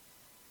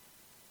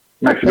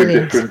 Makes a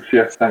big difference,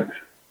 yeah, thanks.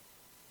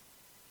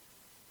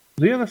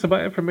 Yeah, that's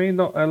about it for me.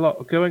 Not a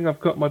lot going. I've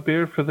got my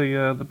beer for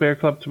the bear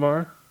club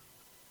tomorrow.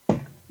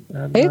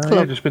 And, Bear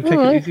club? just been taking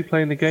it Alright. easy,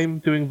 playing the game,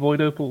 doing void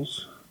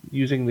opals,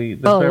 using the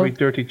Oh. very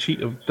dirty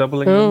cheat of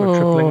doubling them or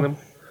tripling them.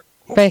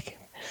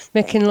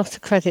 Making lots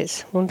of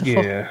credits.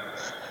 Wonderful. Yeah.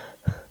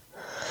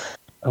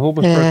 I've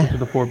almost broken to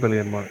the 4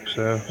 billion mark,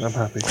 so I'm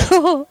happy.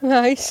 Oh,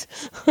 nice.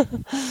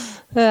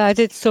 I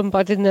did some, but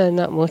I didn't earn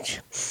that much.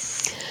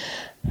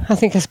 I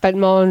think I spent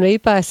more on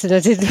rebuys than I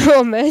did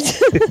on med.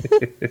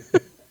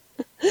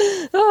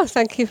 Oh,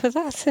 thank you for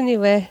that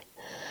anyway.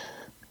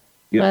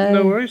 Yeah,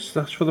 no worries.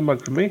 That's for the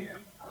mug for me.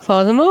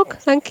 For the mug,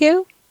 thank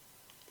you.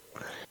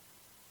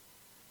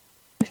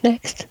 Who's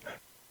next?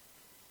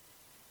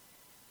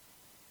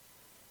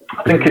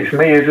 I think it's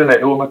me, isn't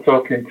it? Who am I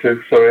talking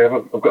to? Sorry,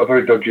 I've got a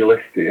very dodgy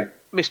list here.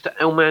 Mr.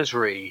 El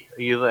Masri,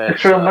 are you there?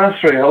 Mr. El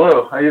Masri,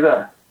 hello, are you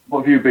there?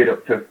 What have you been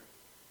up to?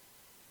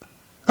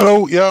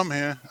 Hello, yeah, I'm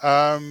here.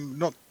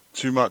 Not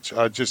too much.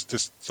 I just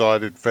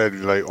decided fairly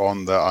late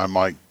on that I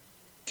might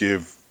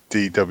give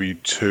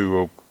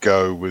DW2 a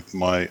go with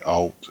my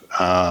alt,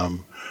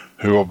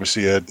 who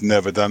obviously had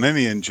never done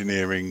any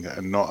engineering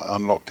and not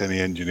unlocked any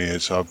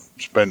engineers. So I've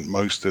spent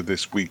most of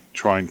this week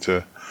trying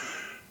to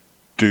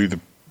do the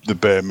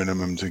bare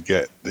minimum to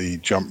get the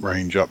jump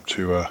range up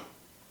to a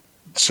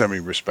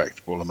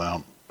semi-respectable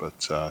amount.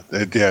 But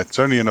it's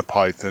only in a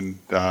Python,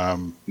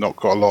 not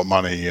got a lot of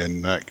money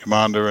in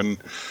Commander, and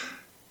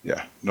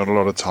not a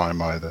lot of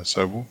time either.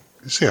 So we'll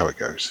see how it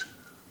goes.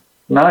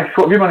 Nice.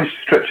 What have you managed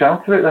to stretch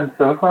out of it then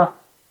so far?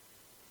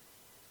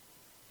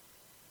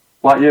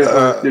 Like your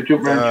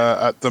jump range?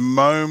 At the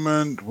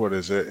moment, what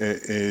is it?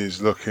 It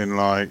is looking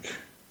like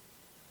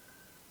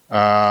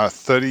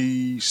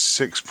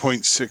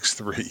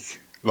 36.63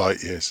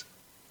 light years.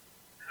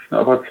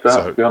 Not a bad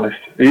start, to be honest.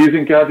 Are you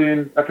using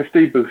Guardian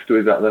FSD booster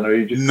with that then, or are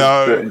you just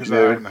No, straight because I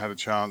engineering? haven't had a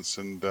chance,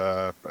 and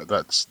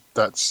that's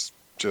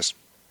just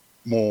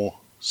more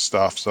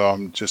stuff. So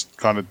I'm just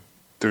kind of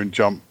doing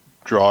jump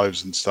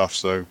drives and stuff.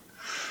 So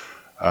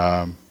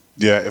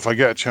if I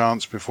get a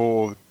chance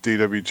before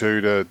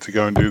DW2 to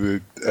go and do the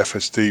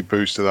FSD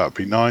booster, that'd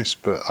be nice.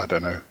 But I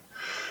don't know.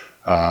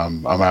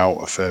 I'm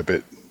out a fair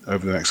bit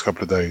over the next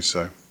couple of days.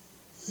 So.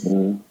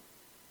 Cool.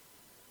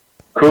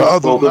 But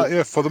other than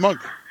that, for the mug.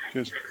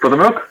 Cheers. For the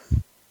mug?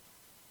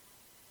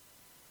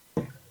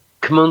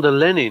 Commander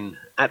Lenin,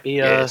 happy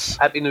Yes.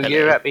 Happy New Hello.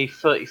 Year, happy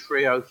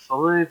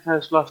 3305.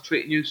 How's life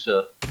treating you,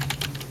 sir?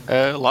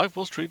 Life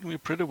was treating me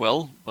pretty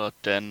well, but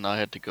then I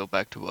had to go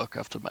back to work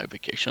after my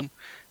vacation,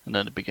 and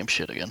then it became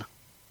shit again.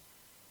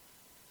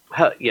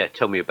 Yeah,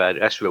 tell me about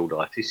it. That's real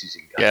life. This is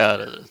engaging.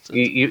 Yeah,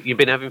 You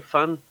been having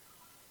fun?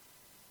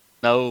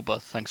 no,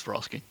 but thanks for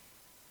asking.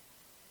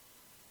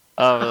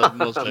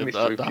 Mostly,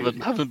 Mystery I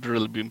haven't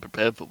really been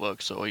prepared for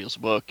work, so I just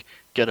work,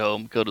 get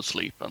home, go to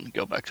sleep, and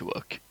go back to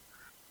work.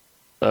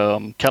 So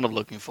I'm kind of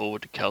looking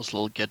forward to Cal's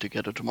little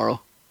get-together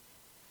tomorrow.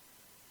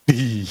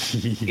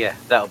 Yeah,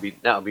 that'll be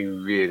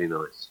really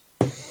nice.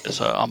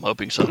 So I'm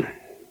hoping so.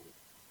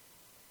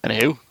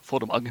 Anywho, for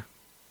the mug.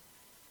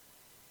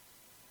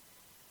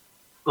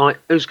 Right,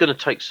 who's going to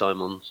take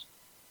Simon's?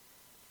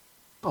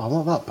 Oh,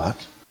 not that bad.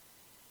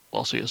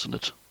 Lossy, isn't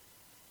it?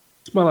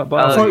 Smell that I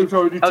bar. thought it was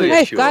already taken. Hey,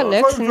 Yes, it's you gone are.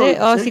 next, isn't it?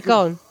 Or has he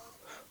gone?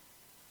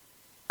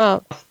 Oh,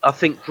 I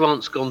think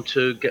Grant's gone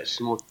to get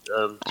some more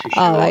tissue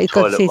all or right, a he's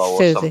got toilet to roll or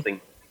Susie.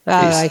 something.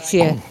 All right,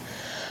 yeah.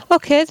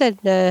 Okay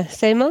then,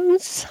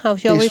 Simons,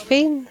 how's your week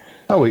been?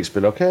 Our week's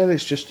been okay.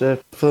 It's just for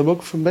the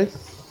mug from me.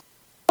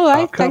 All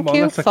right, come thank on,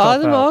 you that's a for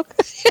the mug.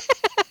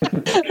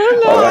 Oh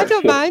no, All I right,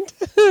 don't so- mind.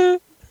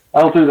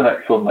 I'll do the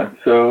next one then.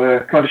 So,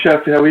 Commander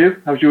Shafty, how are you?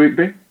 How's your week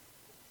been?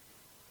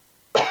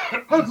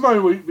 How's my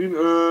week been?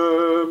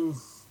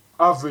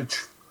 Average.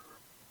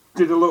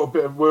 Did a little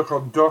bit of work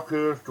on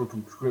Docker, done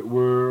some script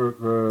work.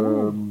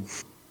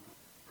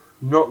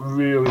 Not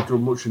really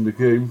done much in the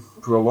game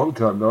for a long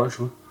time now,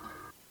 actually.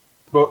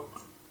 But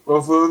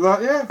other than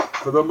that, yeah,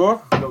 for the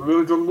mug, not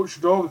really done much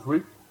at all this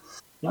week.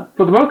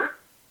 For the mug?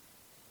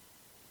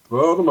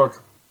 For the mug.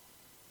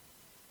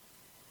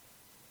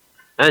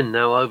 And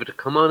now over to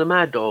Commander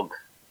Mad Dog.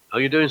 How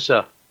you doing,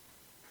 sir?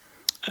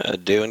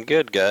 Doing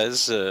good,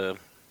 guys.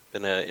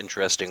 Been an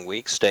interesting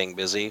week, staying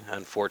busy,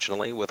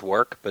 unfortunately, with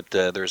work, but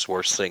there's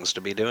worse things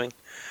to be doing.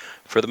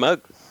 For the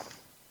mug.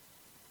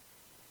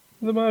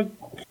 The mug.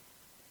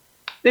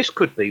 This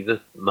could be the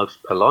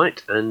most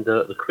polite and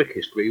the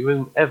quickest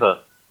room ever.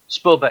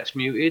 Spellback's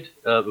muted.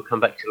 We'll come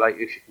back to you later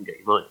if you can get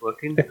your mic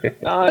working.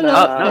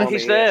 No,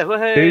 he's there.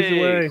 Hey. He's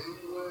away.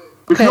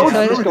 So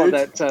I just got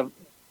that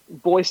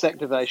voice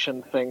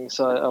activation thing,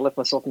 so I left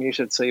myself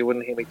muted so you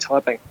wouldn't hear me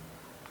typing.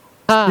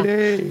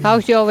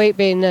 How's your week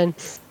been then?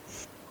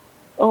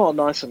 Oh,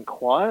 nice and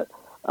quiet.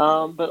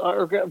 But I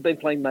regret I've been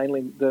playing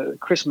mainly the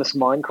Christmas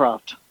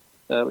Minecraft,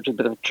 which is a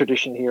bit of a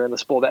tradition here in the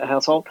Sporbat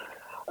household,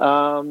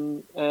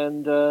 and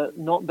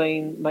not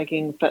been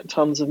making fat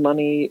tons of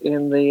money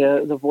in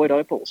the Void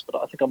Opals.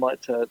 But I think I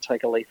might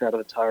take a leaf out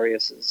of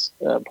Atarius's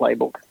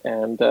playbook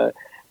and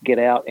get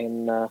out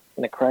in a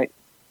crate.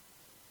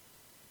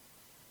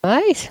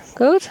 Right,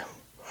 good.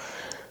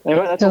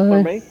 Anyway, that's all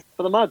for me.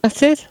 For the mug.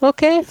 That's it.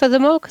 Okay, for the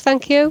mug.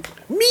 Thank you.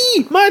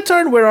 Me! My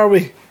turn. Where are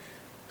we?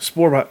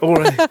 Sporbat. All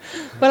right.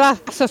 Well, I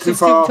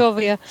substitute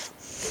over you.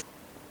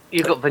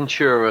 You got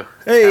Ventura.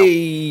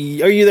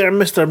 Hey, are you there,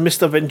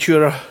 Mr.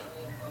 Ventura?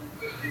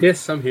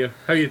 Yes, I'm here.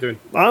 How are you doing?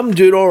 I'm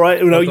doing all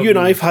right. Now, you and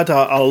I have had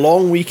a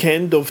long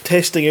weekend of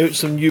testing out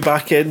some new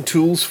back-end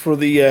tools for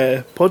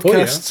the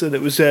podcasts, and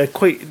it was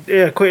quite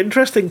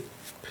interesting.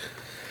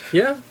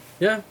 Yeah.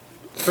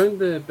 Found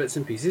the bits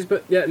and pieces,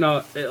 but yeah,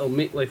 no, it'll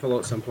make life a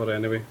lot simpler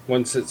anyway,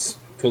 once it's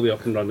fully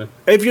up and running.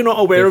 If you're not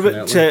aware of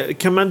it,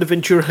 Commander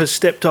Ventura has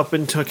stepped up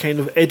into a kind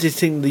of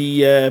editing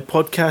the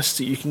podcasts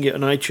that you can get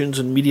on iTunes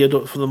and Media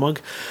for the Mug,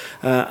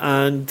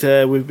 and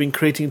we've been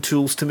creating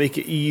tools to make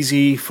it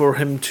easy for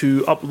him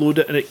to upload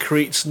it, and it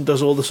creates and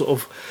does all the sort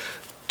of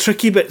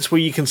tricky bits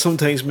where you can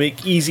sometimes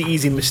make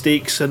easy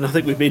mistakes, and I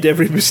think we made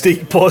every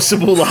mistake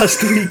possible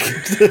last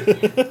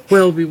week.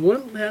 Well, we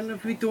won't learn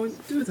if we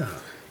don't do that.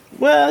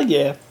 Well,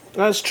 yeah,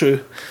 that's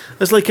true.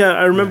 It's like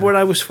I remember when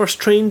I was first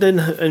trained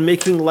in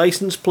making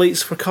license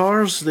plates for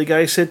cars, the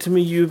guy said to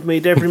me, "You've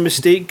made every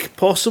mistake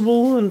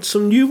possible and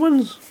some new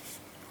ones."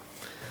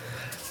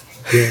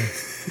 Yeah.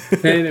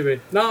 Anyway,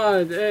 no,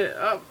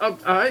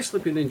 I've actually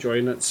been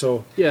enjoying it,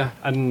 so yeah,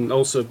 and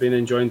also been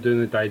enjoying doing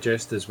the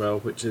digest as well,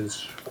 which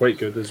is quite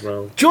good as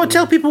well. Do you want to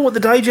tell people what the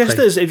digest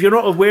is? If you're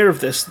not aware of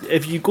this,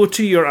 if you go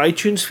to your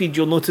iTunes feed,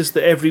 you'll notice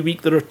that every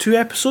week there are 2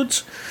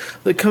 episodes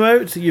that come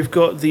out. You've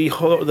got the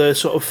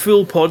sort of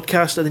full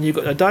podcast, and then you've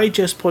got a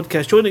digest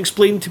podcast. Do you want to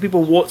explain to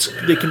people what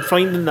they can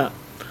find in that?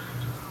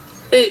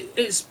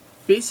 It's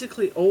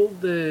basically all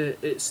the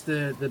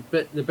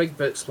big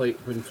bits, like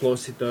when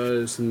Flossie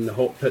does and the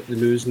Hot Pit, the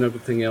news and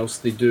everything else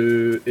they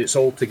do. It's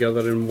all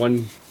together in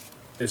one.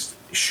 It's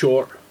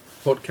short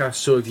podcast.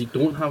 So if you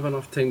don't have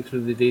enough time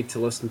through the day to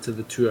listen to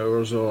the 2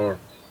 hours or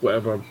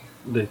whatever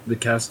the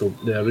cast,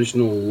 the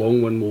original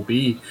long one will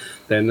be,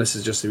 then this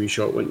is just a wee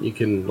short one. You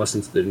can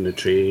listen to it in the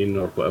train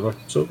or whatever.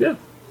 So yeah,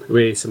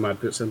 with some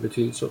adverts in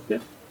between. So yeah.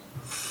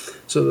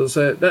 So there's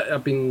that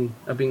I've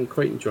been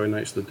quite enjoying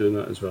actually doing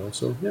that as well.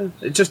 So yeah,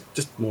 it's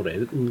just more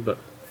editing, but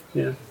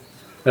yeah.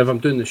 If I'm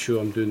doing the show,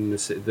 I'm doing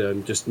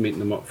I'm just making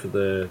them up for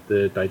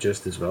the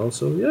digest as well.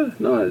 So yeah,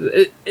 no,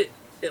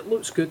 it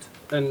looks good,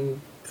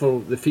 and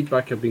for the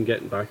feedback I've been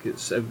getting back,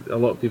 it's a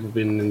lot of people have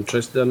been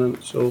interested in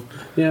it. So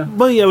yeah.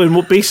 Well, yeah,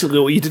 and basically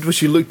what you did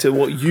was you looked at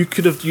what you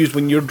could have used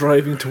when you're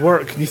driving to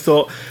work, and you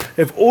thought,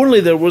 if only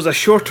there was a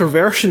shorter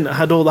version that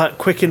had all that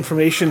quick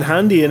information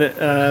handy in it.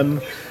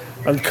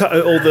 And cut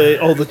out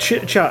all the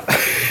chit chat.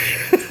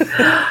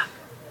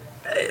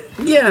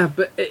 Yeah,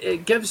 but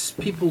it gives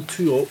people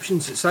 2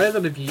 options. It's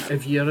either if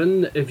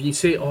you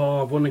say,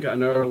 "Oh, I've only got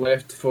an hour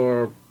left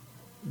for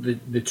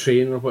the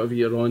train or whatever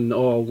you're on,"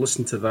 I'll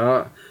listen to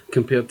that,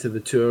 compared to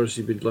the 2 hours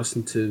you would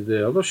listen to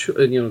the other show,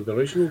 the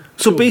original.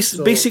 So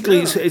basically,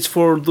 yeah. It's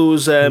for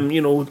those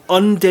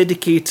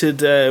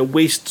undedicated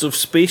wastes of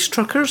space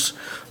truckers,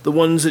 the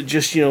ones that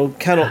just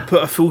cannot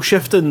put a full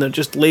shift in. They're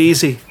just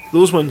lazy.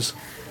 Those ones.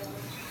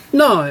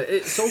 No,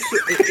 it's also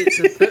it's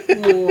a bit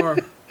more.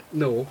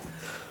 No,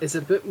 it's a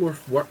bit more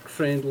work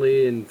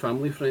friendly and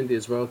family friendly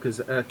as well,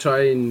 because I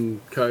try and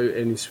cut out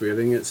any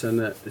swearing that's in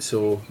it.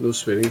 So no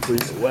swearing,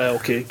 please. Well,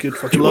 okay, good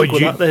fucking luck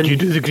with that then. Do you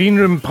do the green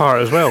room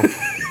part as well?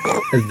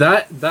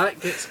 that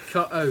gets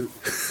cut out.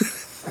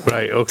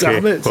 Right. Okay.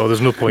 Damn it. Well,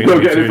 there's no point.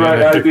 Don't get any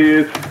bright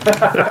ideas.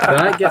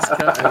 That gets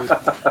cut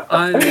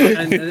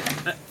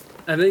out.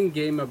 And in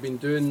game, I've been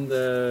doing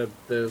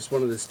there's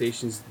one of the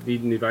stations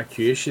needing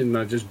evacuation, and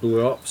I just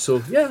blew up.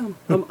 So yeah,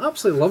 I'm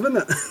absolutely loving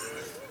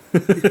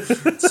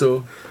it.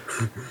 So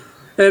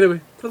anyway,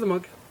 for the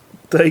mug.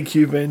 Thank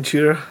you,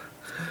 Ventura.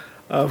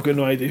 I've got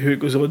no idea who it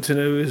goes on to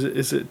now.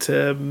 Is it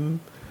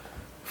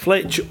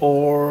Fletch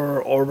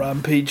or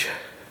Rampage?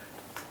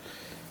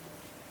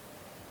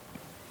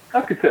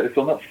 I could take this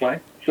one. That's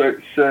fine. So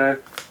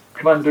it's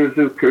Commander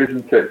Azuka,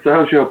 isn't it? So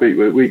how's your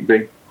week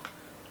been?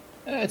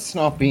 It's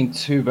not been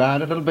too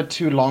bad. A little bit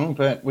too long,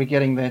 but we're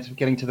getting there.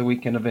 Getting to the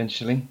weekend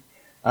eventually.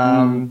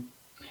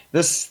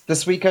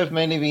 This week I've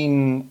mainly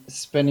been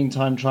spending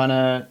time trying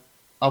to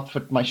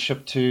outfit my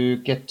ship to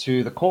get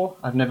to the core.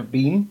 I've never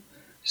been,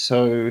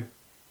 so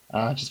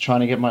just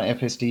trying to get my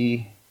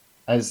FSD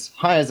as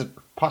high as it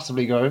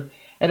possibly go.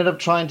 Ended up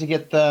trying to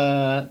get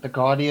the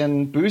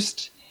Guardian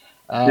boost.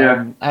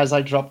 As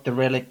I dropped the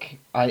relic,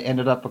 I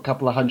ended up a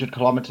couple of 100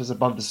 kilometers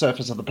above the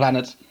surface of the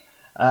planet,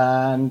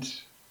 and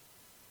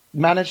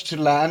managed to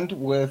land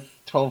with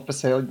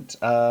 12%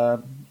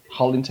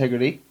 hull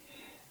integrity,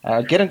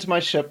 get into my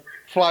ship,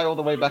 fly all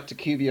the way back to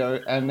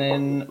Cubio, and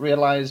then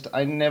realized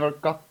I never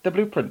got the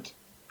blueprint.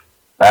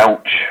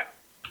 Ouch.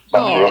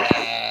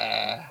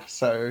 Yeah.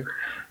 So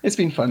it's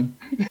been fun.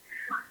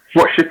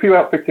 So what ship are you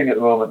outfitting at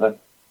the moment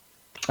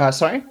then?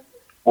 Sorry?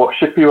 What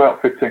ship are you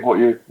outfitting? What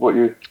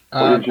you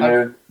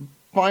engineering? I've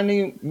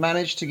finally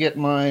managed to get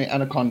my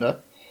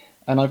Anaconda,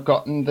 and I've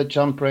gotten the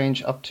jump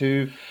range up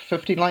to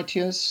 50 light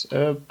years,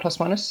 plus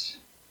minus.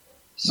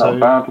 So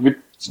not bad.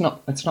 It's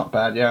not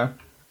bad, yeah.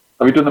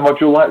 Have you done the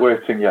module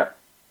lightweighting yet?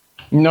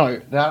 No,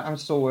 that I'm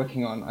still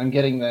working on. I'm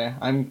getting there.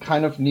 I'm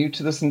kind of new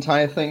to this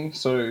entire thing,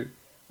 so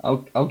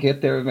I'll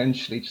get there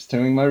eventually. Just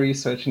doing my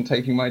research and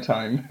taking my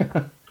time.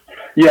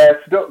 Yeah,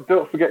 so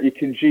don't forget you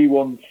can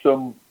G1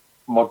 some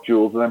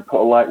modules and then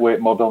put a lightweight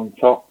mod on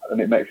top, and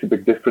it makes a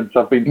big difference.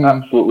 I've been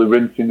absolutely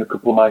rinsing a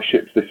couple of my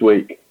ships this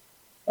week,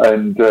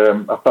 and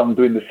I found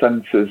doing the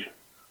sensors,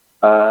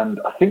 and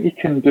I think you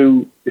can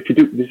do, there's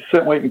a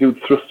certain way you can do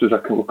thrusters I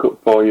can look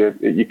up for you.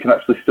 You can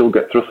actually still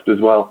get thrust as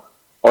well,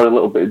 or a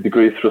little bit of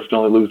degree of thrust and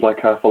only lose like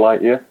half a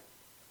light year.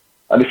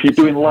 And if you're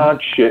doing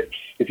large ships,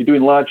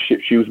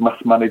 use Mass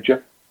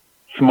Manager.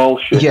 Small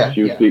ships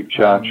use Deep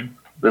Charge.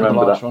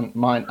 Remember that? One,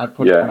 mine, I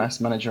put Mass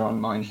Manager on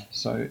mine,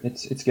 so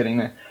it's getting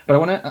there.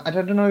 But I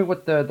don't know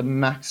what the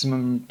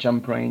maximum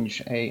jump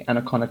range a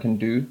Anaconda can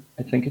do.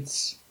 I think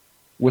it's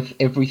with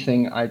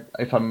everything.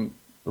 If I'm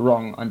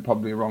wrong, I'm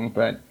probably wrong,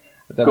 but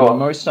the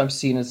most I've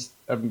seen is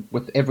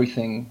with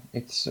everything,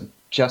 it's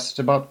just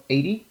about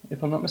 80,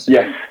 if I'm not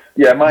mistaken. Yes,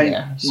 yeah,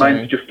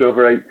 mine's just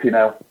over 80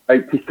 now.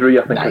 83,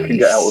 I think I can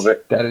get out of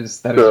it. That is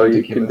so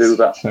ridiculous. You can do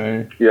that.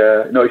 So...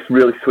 Yeah, no, it's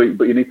really sweet,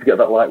 but you need to get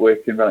that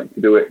lightweighting right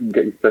to do it and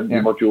get your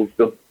modules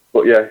done.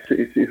 But yeah,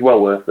 it's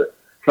well worth it.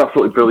 It's an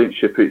absolutely brilliant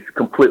ship. It's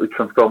completely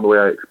transformed the way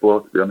I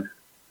explore, to be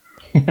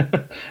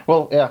honest.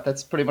 Well, yeah,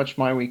 that's pretty much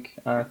my week.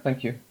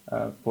 Thank you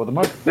for the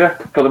mug. Yeah,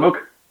 for the mug.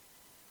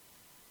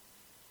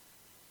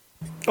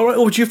 All right,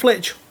 over to you,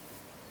 Fletch.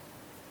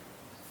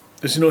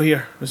 Is he not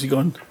here? Has he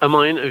gone? Am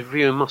I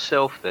interviewing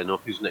myself then, or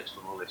who's next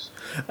on the list?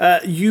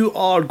 You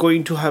are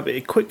going to have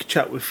a quick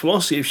chat with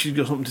Flossie if she's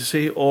got something to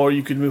say, or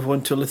you could move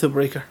on to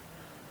Lithobreaker.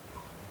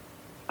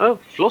 Oh,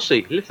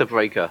 Flossie,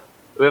 Lithobreaker.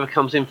 Whoever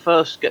comes in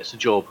first gets the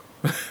job.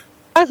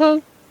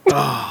 Okay.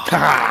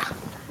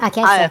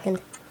 Okay,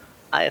 second.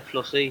 Hiya,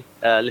 Flossie.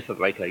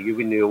 Lithobreaker, you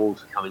win the award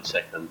to come in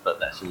second, but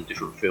that's in a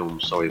different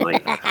film. Sorry,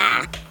 mate.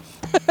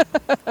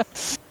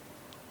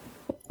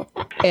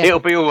 It'll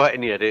be all right in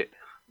the edit.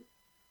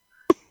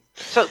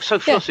 So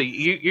Flossie,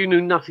 you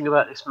knew nothing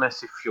about this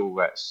massive fuel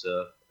rats.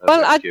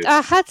 Well,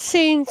 I had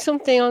seen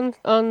something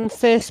on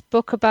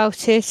Facebook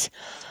about it,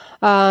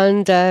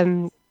 and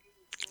I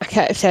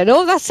kept saying,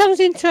 "Oh, that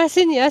sounds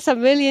interesting. Yes,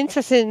 I'm really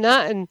interested in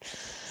that." And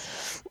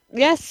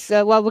yes,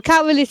 well, we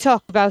can't really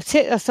talk about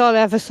it. That's all I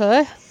ever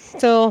saw.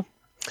 So,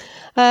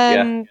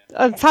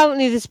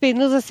 apparently, there's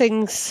been other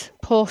things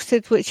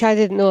posted which I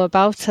didn't know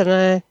about and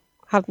I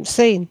haven't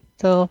seen.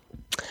 So,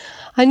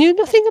 I knew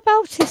nothing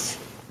about it.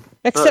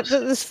 Except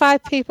that there's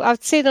 5 people.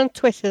 I've seen on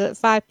Twitter that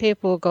 5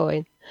 people are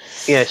going.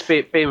 Yeah, it's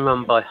being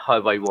run by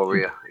Highway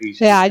Warrior.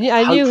 He's I knew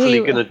hopefully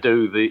going to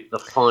do the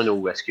final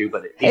rescue,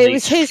 but he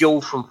needs fuel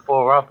from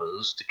 4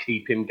 others to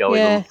keep him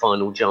going on the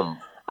final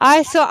jump.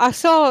 I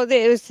saw that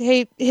it was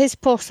his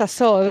post I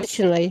saw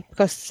originally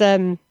because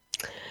after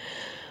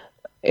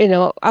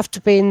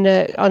being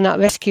on that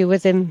rescue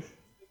with him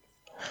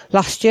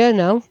last year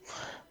now,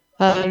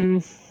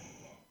 I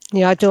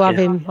do have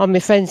him on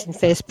my friends on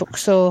Facebook,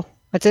 so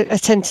I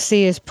tend to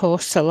see his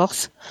posts a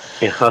lot.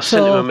 Yeah, I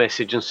sent him a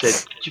message and said,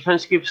 "Do you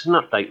fancy give us an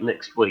update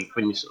next week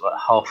when you're sort of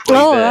like halfway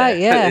there?" Right,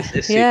 yeah.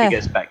 Let's see if he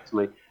gets back to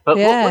me. But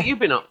what have you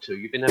been up to?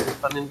 You've been having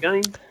fun in the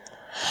game?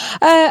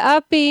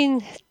 I've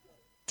been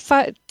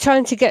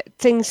trying to get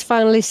things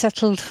finally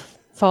settled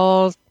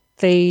for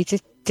the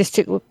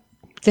distant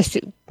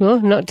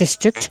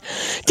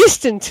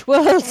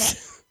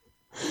Worlds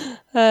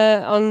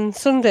on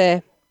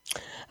Sunday.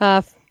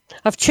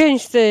 I've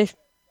changed the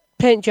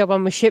paint job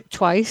on my ship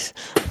twice,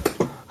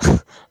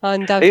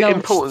 and I've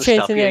now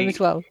changed the name as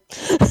well.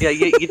 Yeah,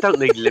 you don't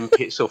need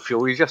limpets or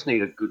fuel. You just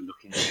need a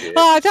good-looking ship.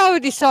 Oh, I'd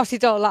already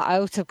sorted all that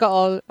out.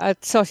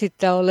 I'd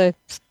sorted all the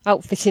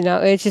outfitting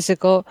out ages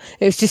ago.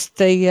 It was just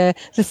the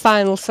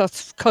final sort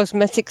of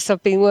cosmetics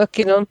I've been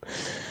working on,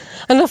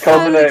 and I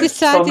finally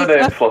decided. Tell them the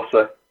name,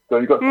 Flossie.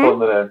 You've got to tell them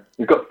the name.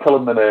 You've got to tell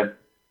them the name.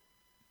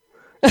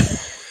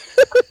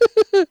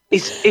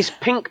 Is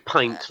pink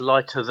paint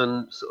lighter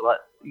than sort of like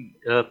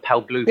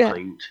pale blue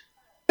paint?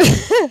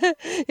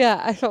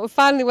 Yeah, I sort of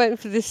finally went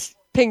for this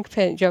pink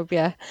paint job,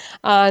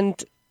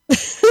 and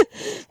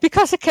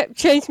because I kept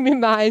changing my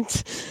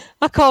mind,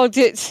 I called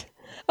it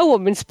a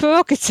woman's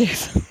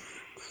prerogative.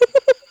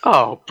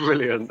 Oh,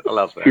 brilliant! I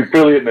love that. It's a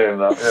brilliant name,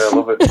 that. Yeah, I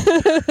love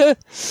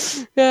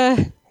it.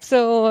 Yeah,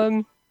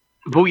 so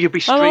will you be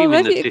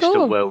streaming the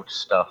Distant World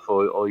stuff,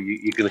 or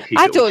you're going to keep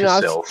it with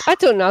yourself? I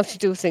don't know how to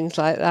do things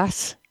like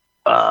that.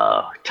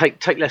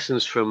 Take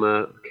lessons from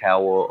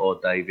Cal or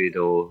David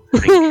or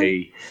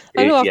Hanky.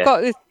 I know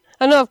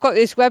I've got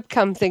this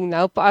webcam thing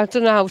now, but I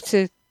don't know how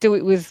to do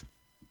it with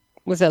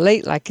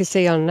Elite like you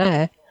see on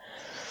there.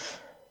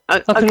 I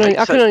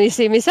can only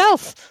see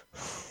myself.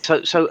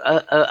 So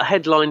a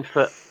headline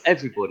for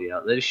everybody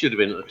out there. This should have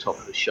been at the top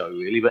of the show,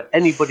 really. But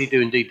anybody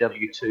doing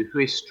DW2 who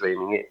is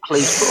streaming it,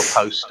 please put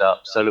a post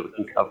up so that we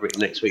can cover it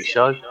in next week's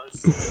show.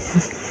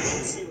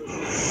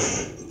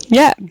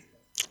 Yeah.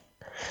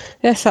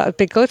 Yes, that would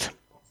be good.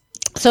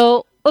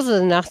 So, other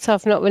than that,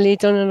 I've not really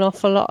done an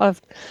awful lot.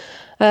 I've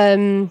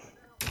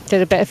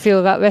did a bit of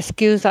field rat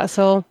rescues, that's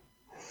all.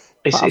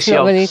 It's I've the not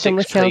old really done 6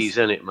 much else. P's,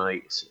 isn't it,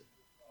 mate?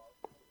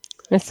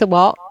 It's the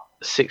what?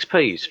 6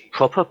 P's.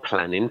 Proper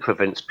planning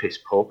prevents piss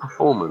poor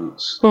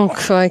performance. Oh,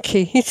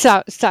 crikey. It's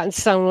starting to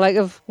sound like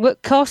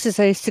what courses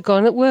I used to go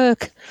on at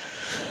work.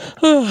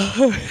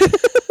 Okay,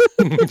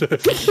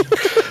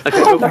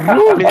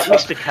 well,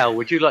 Mr. Cal,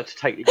 would you like to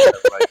take your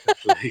break,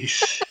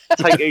 please?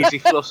 Take it easy,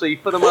 Flossie.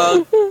 For the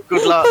mug.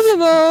 Good luck. For the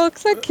mug,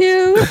 thank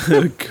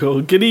you.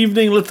 Cool. Good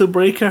evening, Little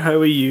Breaker. How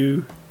are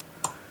you?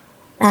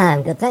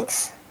 I'm good,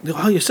 thanks.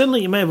 Oh, you sound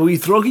like you may have a wee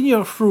frog in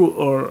your throat,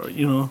 or,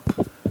 you know.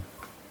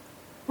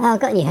 Oh, I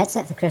got a new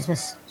headset for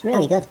Christmas. It's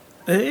really good.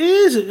 It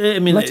is. I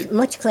mean,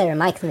 much clearer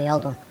mic than the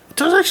old one. It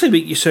does actually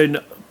make you sound,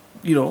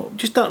 you know,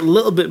 just that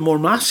little bit more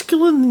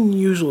masculine than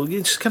usual.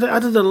 It's just kind of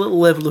added a little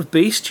level of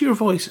bass to your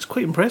voice. It's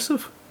quite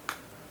impressive.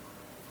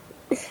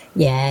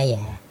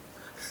 Yeah.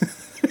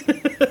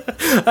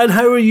 And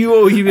how are you?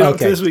 What have you been up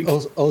to Okay, this week?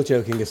 all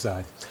joking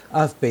aside,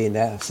 I've been,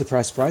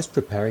 surprise,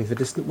 preparing for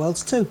Distant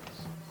Worlds 2.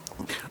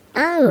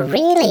 Oh,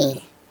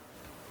 really?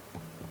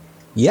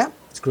 Yeah,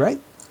 it's great.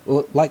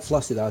 Well, like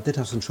Flossie, though, I did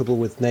have some trouble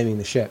with naming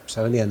the ship,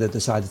 so in the end I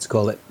decided to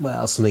call it,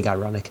 well, something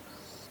ironic.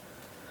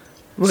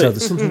 Right. So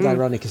the something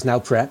ironic is now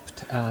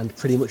prepped and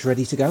pretty much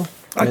ready to go.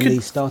 And in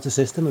the starter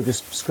system, I'm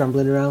just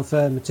scrambling around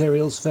for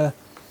materials for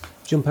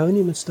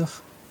Jumponium and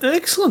stuff.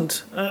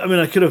 Excellent. I mean,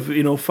 I could have,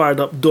 you know, fired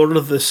up Dora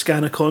the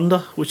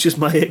Scanaconda, which is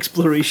my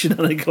exploration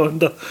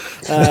anaconda.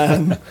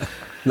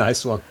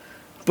 Nice one.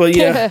 But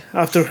yeah,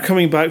 after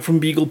coming back from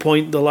Beagle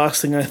Point, the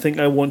last thing I think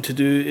I want to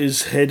do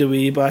is head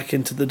away back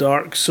into the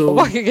dark. So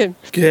back again.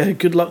 Yeah,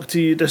 good luck to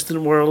you,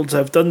 Distant Worlds.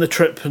 I've done the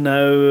trip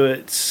now.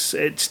 It's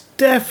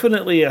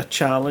definitely a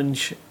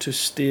challenge to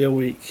stay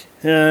awake.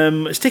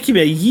 It's taken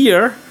me a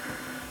year,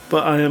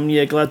 but I am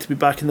glad to be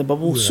back in the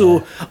bubble. Yeah.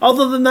 So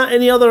other than that,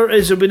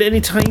 has there been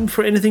any time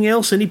for anything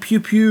else? Any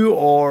pew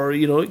or,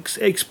 you know,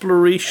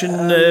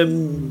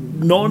 exploration,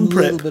 non-prep?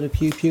 A little bit of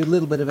pew, a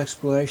little bit of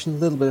exploration, a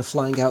little bit of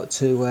flying out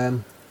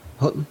to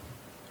Hutton.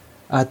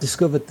 I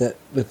discovered that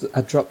I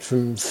dropped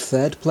from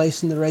 3rd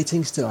place in the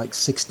ratings to like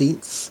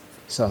 16th,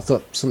 so I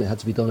thought something had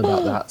to be done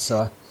about that,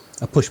 so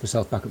I pushed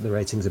myself back up the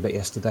ratings a bit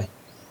yesterday.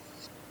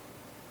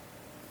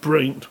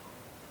 Brilliant.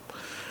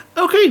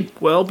 Okay,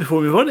 well,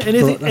 before we move on,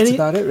 anything? That's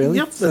about it, really.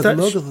 Yep, Nothing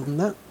other than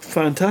that.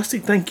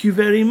 Fantastic, thank you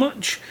very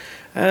much.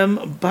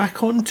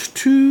 Back on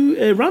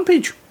to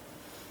Rampage.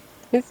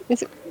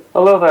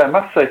 Hello there,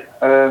 Massey.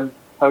 How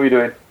are you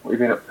doing? What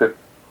have you been up to?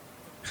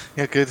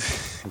 Yeah, good.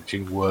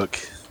 Doing work,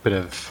 bit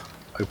of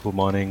opal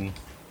mining.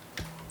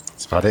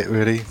 That's about it,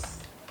 really.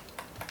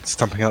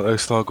 Stamping out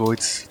those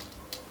Thargoids.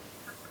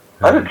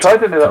 I haven't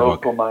tried any of that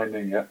opal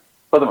mining yet.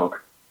 For the mug.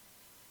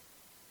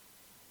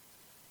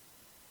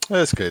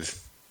 That's good.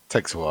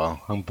 Takes a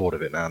while. I'm bored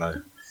of it now,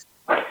 though.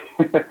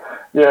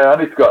 Yeah, I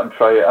need to go out and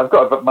try it. I've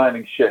got a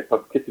mining ship.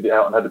 I've kitted it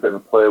out and had a bit of a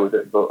play with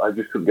it, but I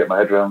just couldn't get my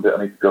head around it.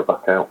 I need to go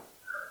back out.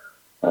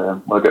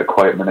 I'll get a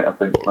quiet minute, I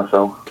think,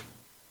 myself.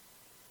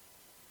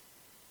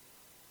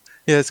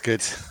 Yeah, it's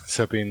good.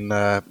 So I've been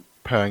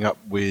pairing up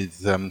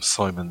with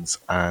Simons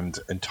and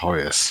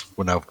Entorius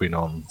when I've been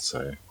on,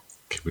 so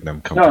keeping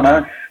them company. Oh,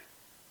 nice.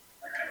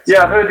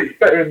 Yeah, I heard it's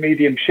better in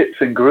medium ships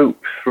in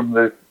groups from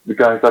the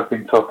guys I've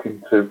been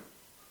talking to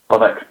on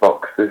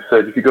Xbox. They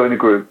said if you go in a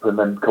group and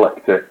then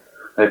collect it,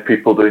 and if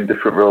people doing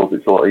different roles,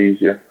 it's a lot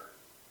easier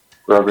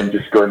rather than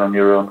just going on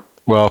your own.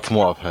 Well, from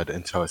what I've heard,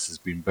 Entorius has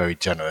been very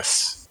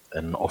generous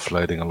in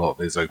offloading a lot of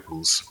his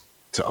opals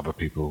to other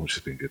people, which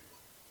has been good.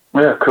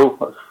 Yeah, cool.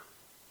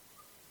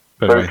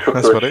 That's anyway,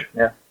 that's about it.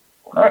 Yeah.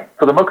 All right,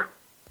 for the mug.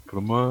 For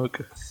the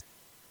mug.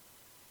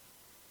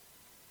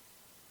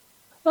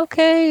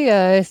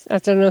 Okay, I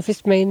don't know if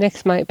it's me.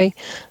 Next might be.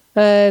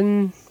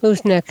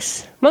 Who's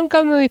next?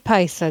 Montgomery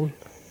Python.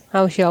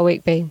 How's your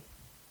week been?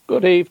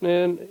 Good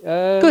evening.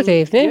 Good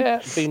evening.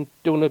 Yeah, been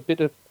doing a bit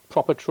of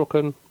proper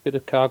trucking, bit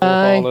of cargo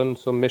hauling,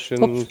 some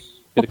missions.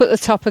 Up at the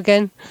top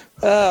again.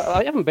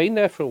 I haven't been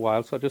there for a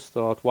while, so I just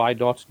thought, why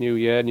not? New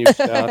year, new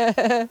start.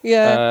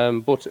 Yeah.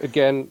 But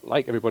again,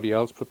 like everybody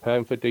else,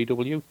 preparing for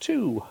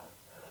DW2.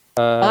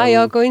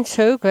 You're going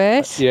too,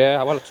 great.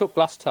 Yeah, well,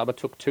 last time I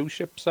took 2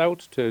 ships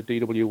out to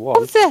DW1.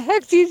 What the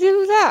heck do you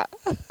do that?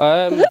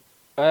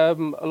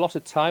 A lot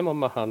of time on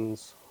my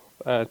hands.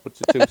 But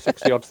to do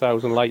 60-odd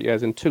thousand light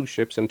years in 2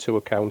 ships and 2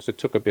 accounts, it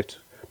took a bit.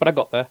 But I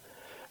got there.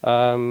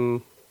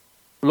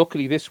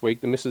 Luckily this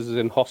week, the missus is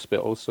in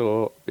hospital,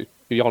 so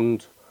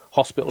beyond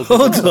hospital...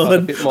 Hold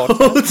on.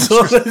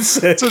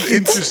 It's an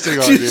interesting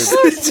idea.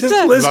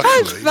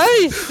 I'm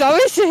very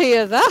sorry to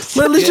hear that.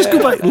 Let's just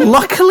go back.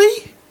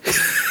 Luckily?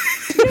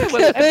 Yeah,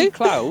 well, every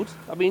cloud,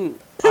 I mean,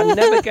 I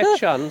never get a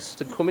chance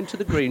to come into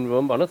the green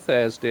room on a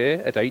Thursday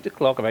at 8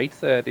 o'clock or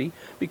 8:30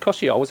 because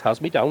she always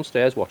has me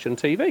downstairs watching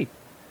TV.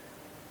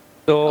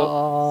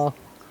 So,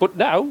 but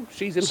now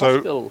she's in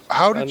hospital.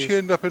 How did and- she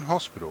end up in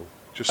hospital?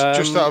 Just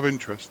out of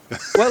interest.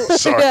 Well,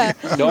 Sorry.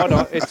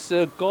 no, it's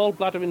a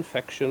gallbladder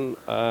infection.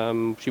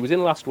 She was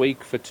in last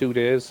week for 2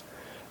 days,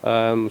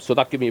 so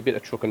that gave me a bit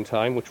of trucking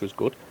time, which was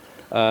good.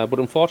 But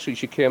unfortunately,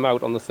 she came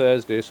out on the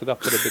Thursday, so that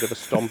put a bit of a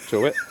stomp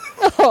to it.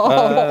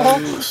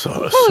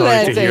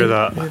 Sorry to hear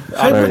that.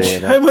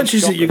 How much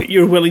is it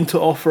you're willing to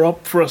offer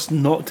up for us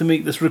not to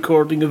make this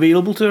recording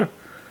available to her?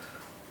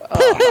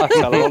 I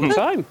tell her all the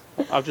time.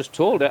 I've just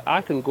told her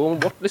I can go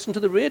and listen to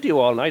the radio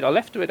all night. I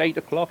left her at 8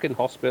 o'clock in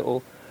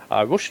hospital.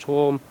 I rushed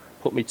home,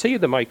 put my tea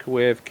in the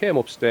microwave, came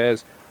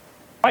upstairs,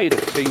 fired up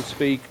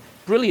TeamSpeak.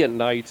 Brilliant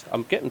night.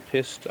 I'm getting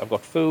pissed. I've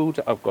got food.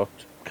 I've got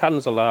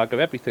cans of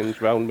lager.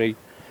 Everything's round me.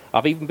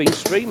 I've even been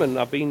streaming.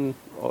 I've been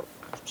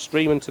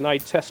streaming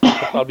tonight. Testing.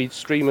 I'll be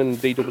streaming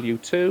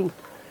DW2.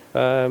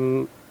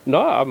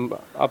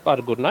 I've had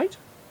a good night.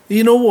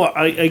 You know what?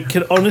 I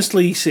can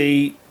honestly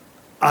say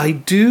I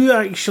do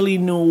actually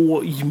know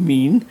what you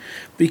mean,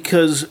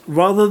 because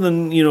rather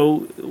than,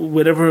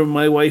 whenever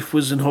my wife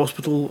was in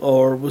hospital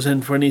or was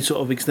in for any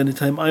sort of extended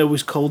time, I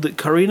always called it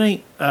curry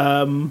night.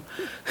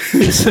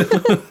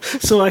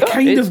 So I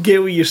kind of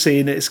get what you're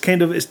saying. It's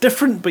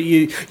different, but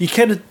you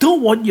kind of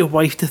don't want your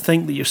wife to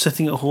think that you're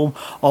sitting at home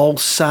all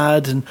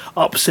sad and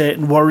upset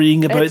and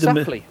worrying about them.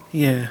 Exactly.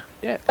 Yeah.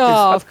 Yeah.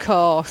 Oh, of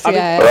course, We've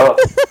yeah. got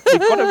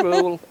a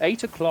rule,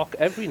 8 o'clock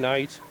every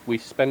night, we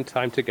spend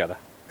time together.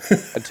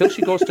 Until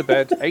she goes to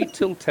bed, 8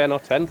 till 10 or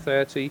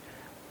 10:30.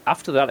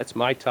 After that, it's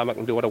my time. I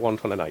can do what I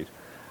want on a night.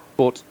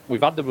 But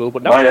we've had the rule,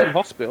 but now she's in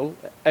hospital,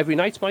 every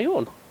night's my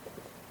own.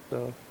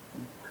 So,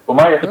 well,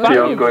 my the bad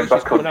FTO news going is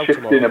she's back on coming out shift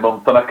tomorrow. in a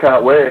month, and I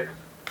can't wait.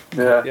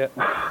 Yeah.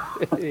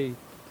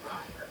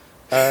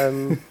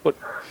 But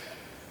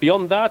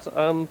beyond that,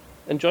 I'm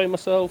enjoying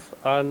myself,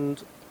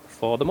 and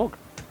for the mug.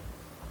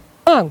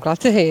 Oh, I'm glad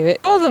to hear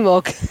it. Oh, the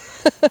mug.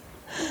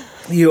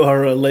 You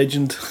are a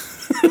legend.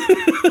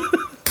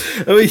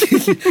 I mean,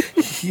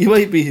 you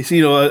might be,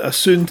 a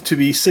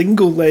soon-to-be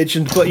single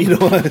legend, but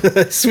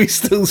we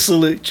still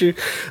salute you. Did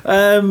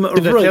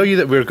I tell you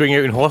that we're going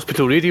out in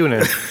hospital radio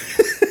now?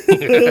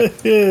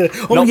 Yeah.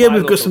 Oh, yeah,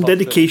 we've got some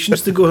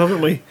dedications to go,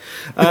 haven't we?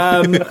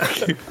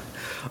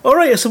 All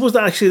right, I suppose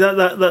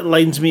that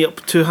lines me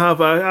up to have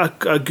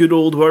a good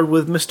old word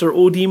with Mr.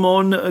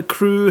 Odimon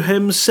Crew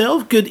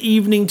himself. Good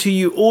evening to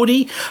you,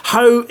 Odie.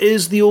 How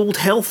is the old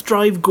health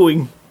drive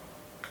going?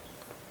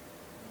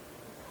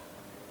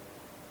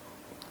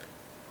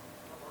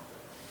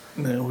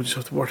 No, we'll just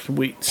have to work and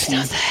wait. See.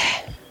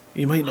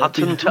 You might not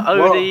Hutton to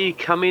Odie,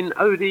 come in,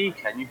 Odie.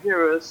 Can you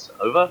hear us?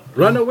 Over.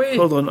 Run away!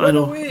 Hold on, I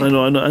know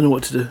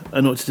what to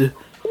do.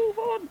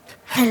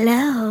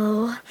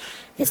 Hello,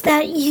 is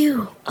that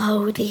you,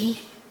 Odie?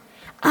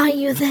 Are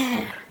you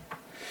there?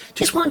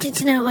 Just wanted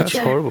to know what That's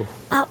you're horrible.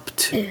 up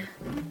to.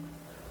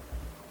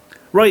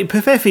 Right,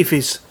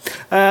 Pefefifis.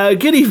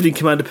 Good evening,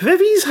 Commander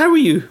Pefefis. How are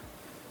you?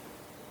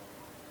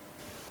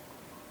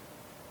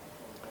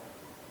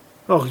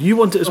 Oh, you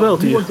want it as well,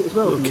 do you?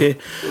 Okay.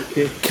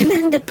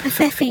 Commander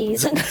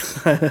Pefefis.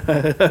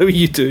 How are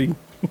you doing?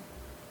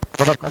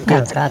 I'm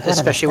good,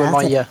 especially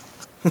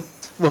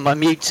when my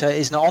mute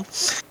is not on.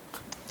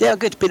 Yeah,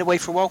 good. Been away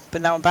for a while,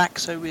 but now I'm back,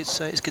 so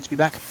it's good to be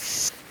back.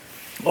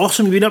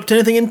 Awesome. You been up to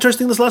anything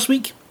interesting this last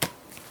week?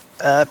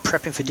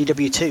 Prepping for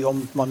DW2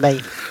 on my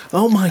main.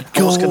 Oh my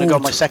god! I was going to go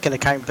on my second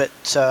account, but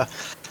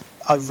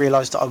I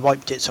realised that I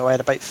wiped it, so I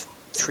had about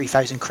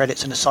 3,000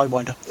 credits and a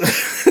sidewinder.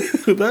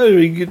 That would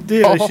be good.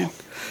 Yeah,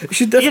 you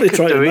should definitely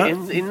try do that.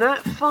 it in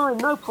that. Fine,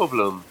 no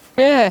problem.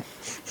 Yeah.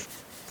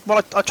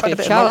 Well, I tried a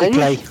bit challenge.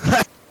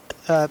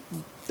 of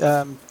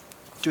multiplay,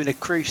 doing a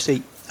crew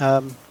seat,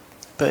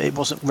 but it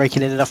wasn't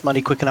raking in enough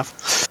money quick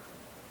enough.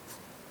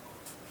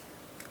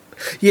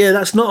 Yeah,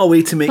 that's not a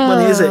way to make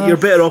money, is it? You're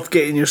better off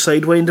getting your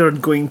Sidewinder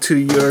and going to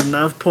your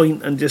nav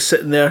point and just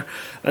sitting there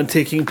and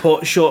taking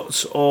pot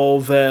shots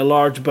of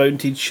large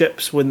bountied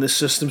ships when the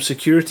system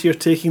security are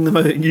taking them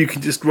out, and you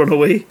can just run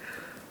away.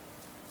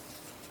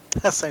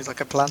 That sounds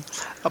like a plan.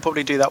 I'll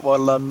probably do that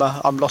while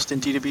I'm lost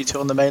in DW2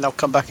 on the main. I'll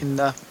come back and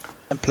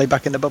play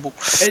back in the bubble.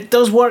 It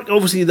does work.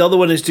 Obviously, the other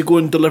one is to go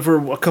and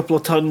deliver a couple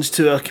of tons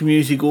to a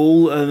community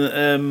goal,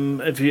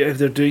 and if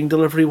they're doing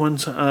delivery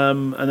ones,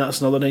 and that's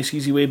another nice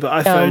easy way. But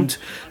I found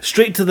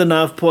straight to the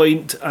nav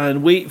point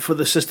and wait for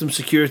the system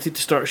security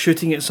to start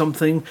shooting at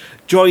something,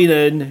 join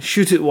in,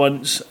 shoot it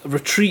once,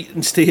 retreat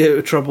and stay out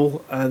of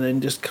trouble, and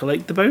then just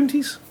collect the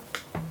bounties.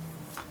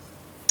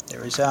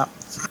 There is that.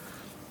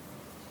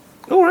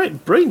 All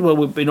right, brilliant.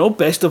 Well,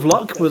 best of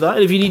luck with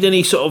that. If you need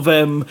any sort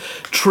of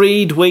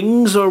trade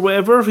wings or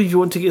whatever, if you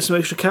want to get some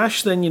extra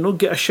cash, then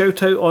get a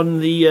shout out on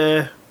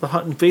the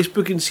Hutton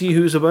Facebook and see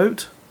who's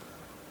about.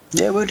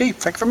 Yeah, will do.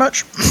 Thank you very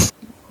much.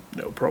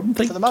 No problem.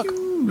 Thank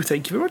you.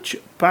 Thank you very much.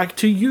 Back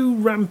to you,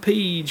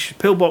 Rampage.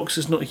 Pillbox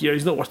is not here.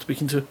 He's not worth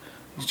speaking to.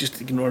 He's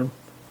just ignoring him.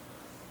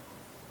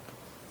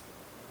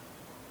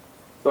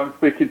 So I'm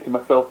speaking to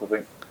myself, I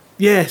think.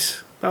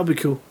 Yes. That'll be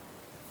cool.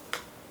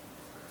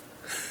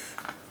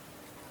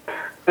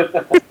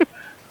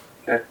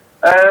 Okay.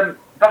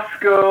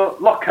 Vasco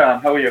Lockham,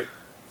 how are you?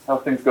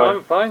 How's things going?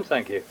 I'm fine,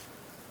 thank you.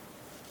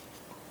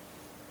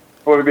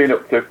 What have you been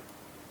up to?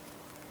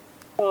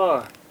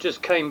 Oh,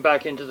 just came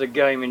back into the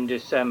game in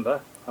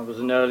December. I was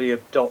an early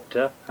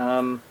adopter.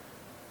 And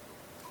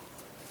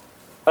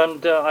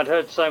I'd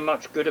heard so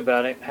much good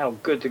about it, how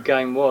good the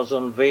game was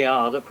on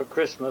VR, that for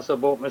Christmas I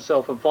bought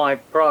myself a Vive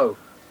Pro.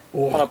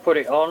 Oh. And I put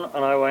it on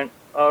and I went,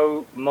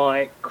 oh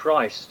my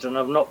Christ, and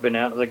I've not been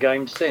out of the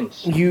game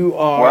since. You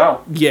are.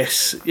 Wow.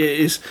 Yes, it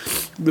is.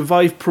 The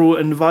Vive Pro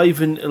and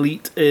Vive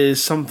Elite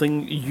is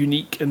something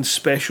unique and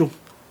special.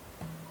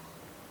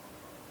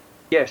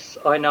 Yes,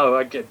 I know.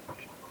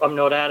 I'm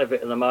not out of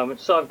it at the moment,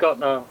 so I've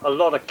got a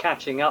lot of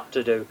catching up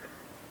to do.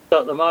 So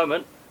at the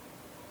moment,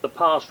 the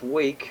past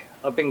week,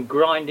 I've been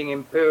grinding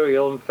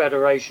Imperial and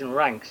Federation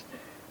ranks.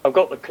 I've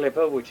got the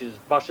Clipper, which is as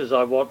much as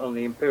I want on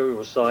the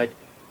Imperial side.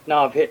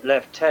 Now I've hit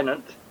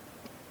Lieutenant.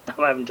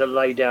 I'm having to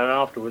lay down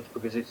afterwards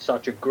because it's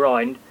such a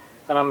grind.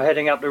 And I'm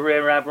heading up to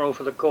Rear Admiral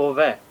for the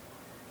Corvette.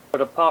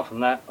 But apart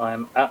from that, I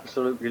am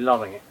absolutely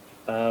loving it.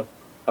 I've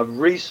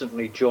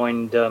recently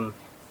joined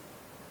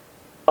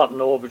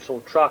Hutton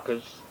Orbital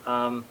Truckers,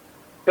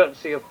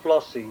 courtesy of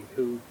Flossie,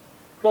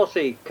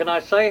 Flossie, can I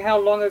say how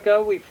long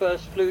ago we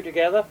first flew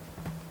together?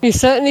 You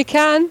certainly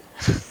can.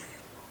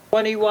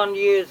 21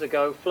 years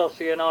ago,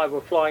 Flossie and I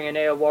were flying in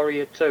Air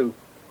Warrior 2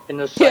 in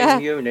the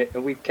same unit,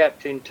 and we've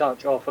kept in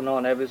touch off and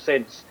on ever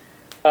since.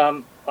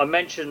 I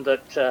mentioned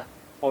that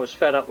I was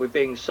fed up with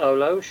being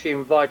solo. She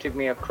invited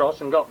me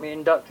across and got me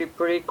inducted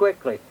pretty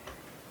quickly.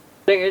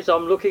 Thing is,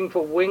 I'm looking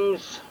for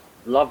wings,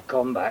 love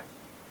combat.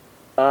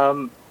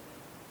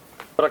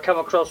 But I come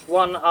across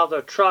one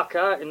other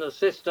trucker in the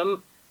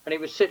system, and he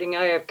was sitting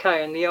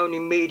AFK in the only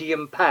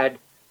medium pad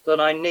that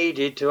I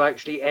needed to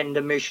actually end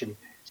a mission.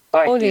 So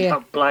I ended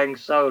up playing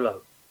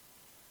solo.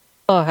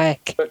 Oh,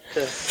 heck. But,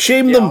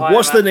 Shame them.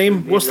 What's the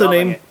name? What's the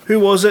name? Who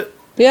was it?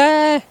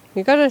 Yeah,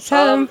 you got to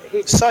tell him.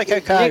 His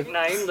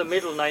nickname, the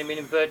middle name in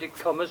inverted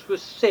commas,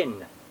 was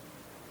Sin.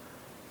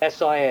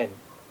 S-I-N.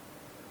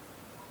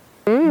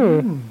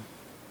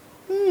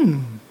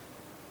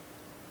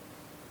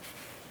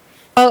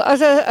 Well,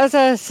 as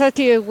I said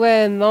to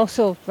you,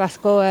 also,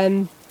 Vasco,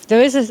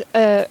 there is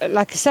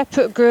like a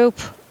separate group,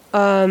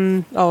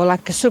 or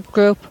like a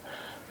subgroup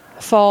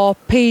for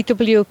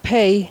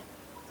PWP,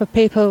 for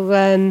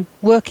people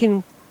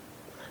working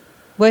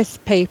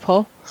with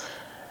people,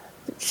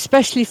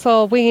 especially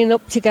for winging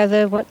up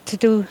together, what to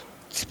do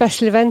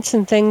special events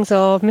and things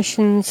or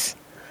missions.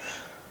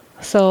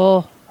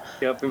 So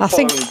Yeah, I've been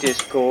following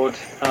Discord,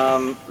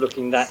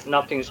 looking that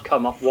nothing's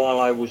come up while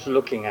I was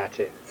looking at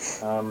it.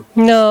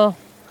 No.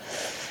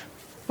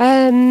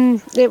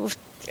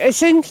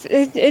 It's in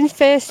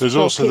Facebook. There's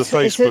also the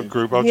Facebook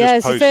group. I've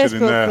just posted in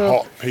there,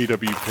 Hot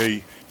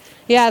PWP.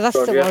 Yeah,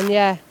 that's the one,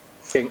 yeah.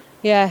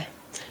 Yeah.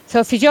 So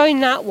if you join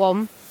that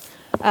one,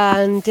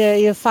 and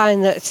you'll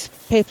find that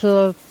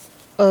people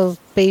will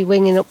be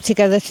winging up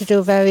together to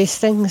do various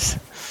things.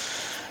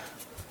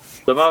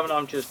 At the moment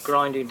I'm just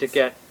grinding to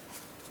get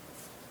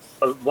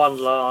one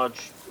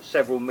large,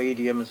 several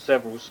medium and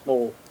several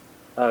small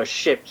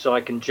ships so I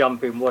can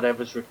jump in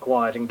whatever's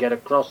required and get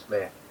across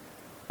there.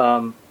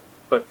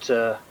 But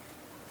the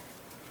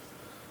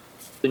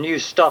new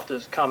stuff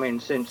that's come in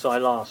since I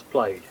last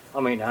played, I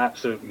mean, I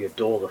absolutely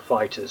adore the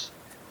fighters.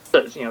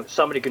 So, you know,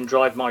 somebody can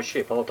drive my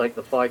ship, I'll take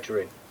the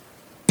fighter in.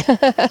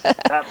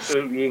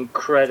 Absolutely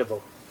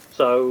incredible.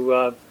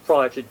 So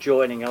prior to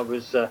joining, I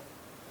was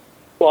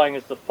flying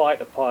as the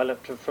fighter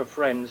pilot for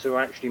friends who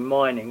are actually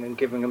mining and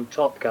giving them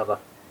top cover,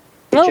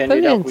 which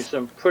ended up with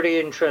some pretty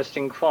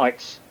interesting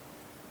fights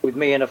with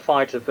me and a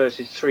fighter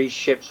versus 3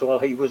 ships while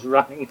he was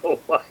running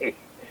away.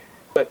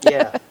 But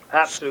yeah,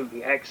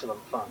 absolutely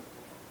excellent fun.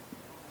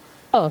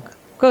 Oh,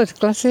 good.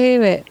 Glad to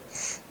hear it.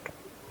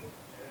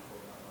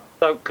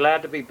 So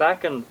glad to be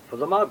back and for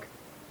the mug.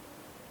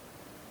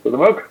 For the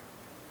mug?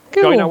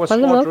 Cool. Join our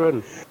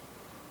squadron.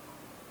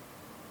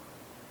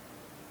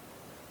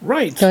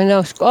 Right. Join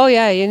our oh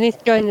yeah, you need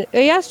to join.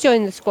 He has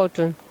joined the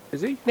squadron. Is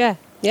he? Yeah.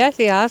 Yes,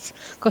 he has.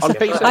 On Because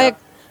PC?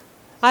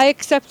 I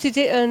accepted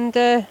it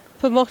and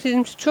promoted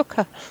him to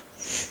trucker.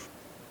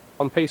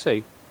 On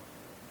PC?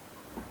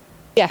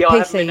 Yeah, I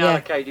haven't PC, been yeah.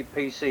 allocated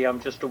PC.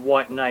 I'm just a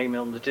white name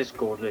on the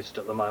Discord list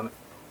at the moment.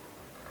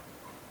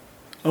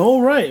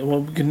 All right.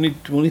 Well,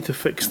 we'll need to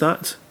fix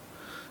that.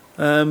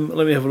 Let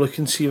me have a look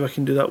and see if I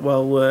can do that.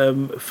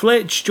 Well,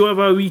 Fletch, do you want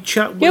to have a wee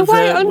chat with? You're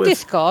white on with...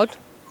 Discord.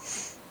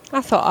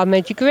 I thought I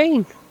made you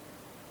green.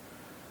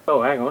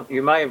 Oh, hang on.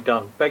 You may have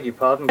done. Beg your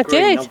pardon. I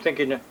green. did. I'm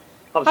thinking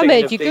I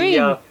made of you the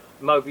green.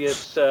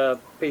 Mobius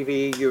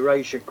PvE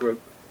Eurasia group.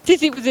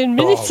 Did it within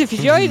minutes if you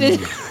joined it.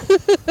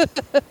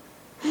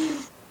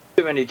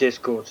 Too many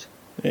Discords.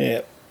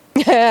 Yeah.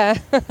 Yeah.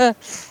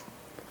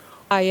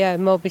 Yeah,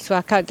 Moby, so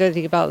I can't do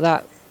anything about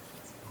that.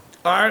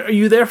 Are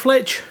you there,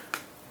 Fletch?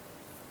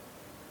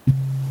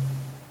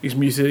 He's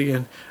muted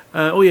again.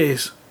 Oh,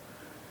 yes.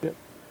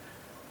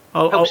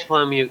 Helps if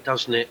I mute,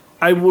 doesn't it?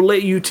 I will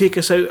let you take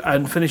us out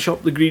and finish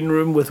up the green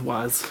room with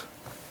Waz.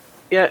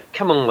 Yeah,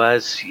 come on,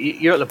 Waz.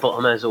 You're at the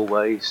bottom as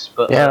always.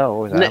 But Yeah, I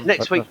always am,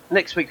 next but-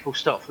 week, we'll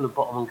start from the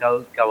bottom and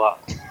go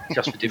up,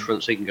 just for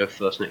difference. So you can go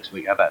first next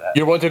week. How about that?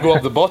 You want to go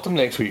up the bottom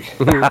next week?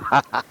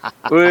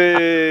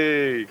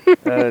 Whee!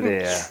 Oh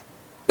dear.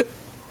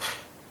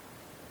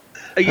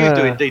 Are you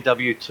doing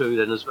DW2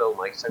 then as well,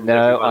 mate? Same as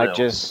No, everyone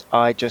else?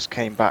 I just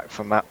came back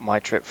from my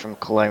trip from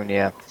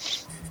Colonia.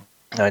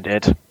 I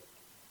did.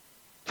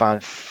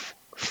 Found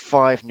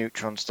 5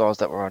 neutron stars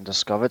that were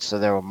undiscovered, so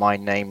they're on my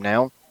name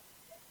now.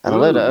 And a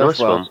load of nice Earth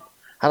one. worlds.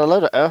 Had a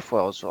load of Earth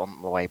worlds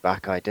on the way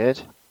back. I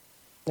did.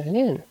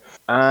 Brilliant.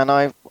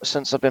 And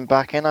since I've been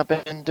back in, I've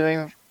been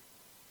doing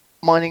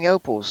mining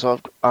opals. So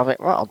I think,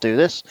 right, I'll do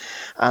this.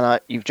 And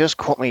you've just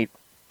caught me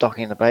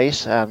docking the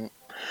base. I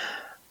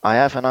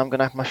have, and I'm going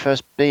to have my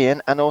first bee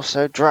in. And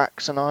also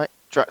Drax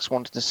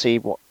wanted to see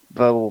what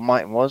Verbal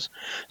Might was.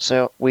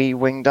 So we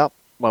winged up.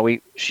 Well,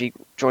 she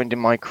joined in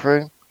my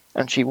crew,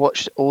 and she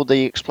watched all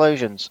the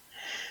explosions.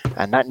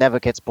 And that never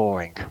gets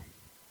boring.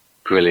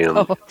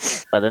 Brilliant.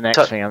 But the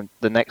next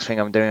thing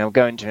I'm doing, I'm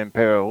going to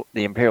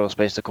the Imperial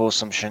space to cause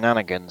some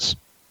shenanigans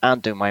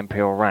and do my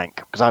Imperial rank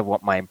because I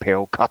want my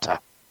Imperial cutter.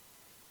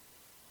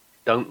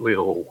 Don't we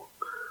all?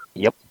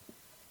 Yep.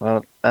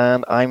 Well,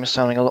 and I'm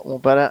sounding a lot more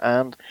better.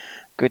 And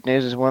good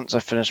news is, once I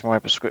finish my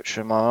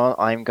prescription,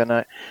 I'm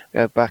gonna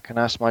go back and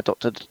ask my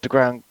doctor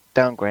to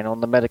downgrade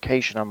on the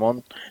medication I'm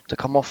on to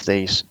come off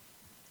these.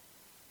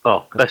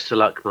 Oh, best of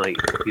luck, mate.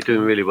 You're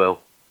doing really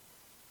well.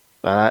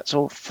 But that's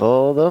all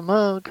for the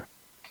mug.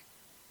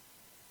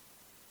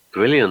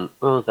 Brilliant.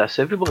 Well, that's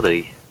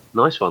everybody.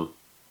 Nice one.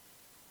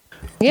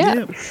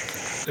 Yeah.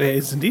 It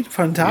is indeed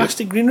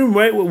fantastic. Green Room,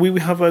 right? We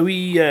have a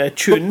wee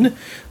tune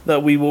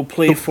that we will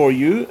play for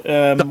you.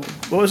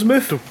 What was the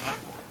move?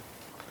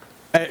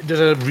 There's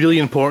a really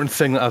important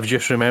thing that I've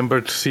just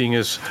remembered, seeing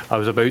as I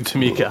was about to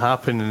make it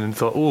happen and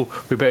thought, oh,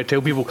 we better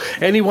tell people.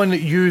 Anyone that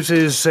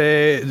uses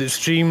that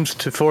streams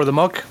for the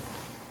mug,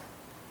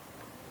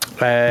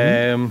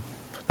 that's on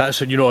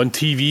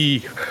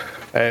TV,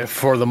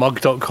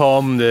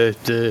 forthemug.com,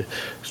 the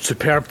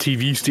superb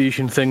TV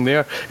station thing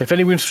there. If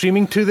anyone's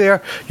streaming to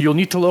there, you'll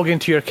need to log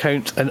into your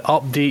account and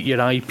update your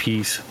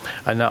IPs,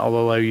 and that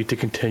will allow you to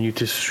continue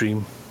to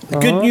stream. The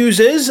good news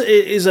is, it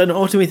is an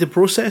automated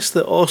process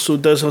that also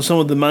does some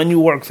of the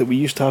manual work that we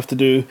used to have to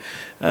do,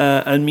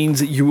 and means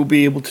that you will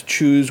be able to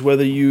choose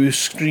whether you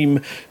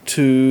stream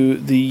to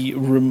the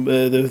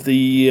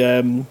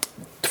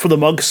for the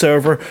mug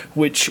server,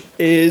 which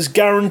is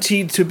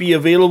guaranteed to be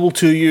available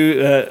to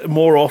you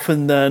more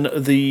often than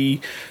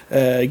the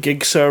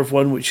gig serve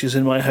one, which is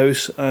in my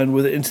house. And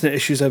with the internet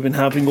issues I've been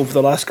having over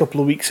the last couple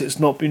of weeks, it's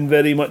not been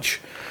very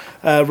much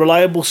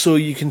reliable. So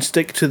you can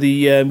stick to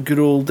the good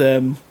old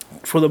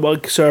for the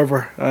mug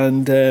server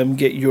and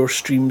get your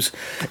streams.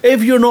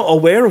 If you're not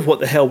aware of what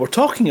the hell we're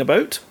talking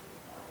about,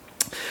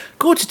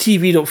 go to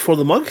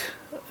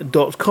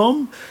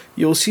tv.forthemug.com.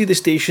 You'll see the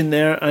station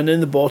there, and in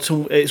the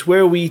bottom it's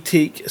where we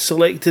take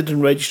selected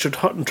and registered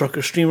Hut and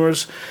Trucker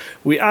streamers.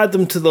 We add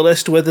them to the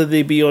list, whether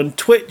they be on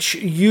Twitch,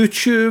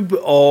 YouTube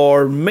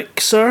or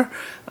Mixer,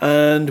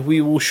 and we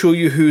will show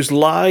you who's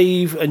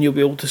live, and you'll be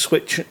able to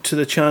switch to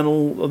the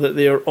channel that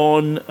they are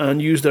on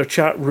and use their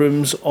chat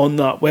rooms on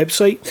that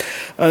website.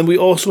 And we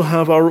also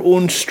have our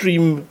own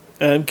stream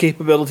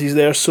capabilities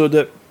there, so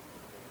that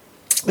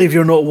if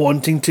you're not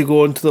wanting to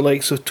go onto the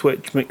likes of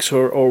Twitch,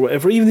 Mixer or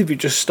whatever, even if you're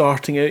just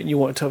starting out and you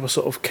want to have a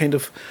sort of kind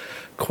of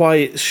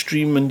quiet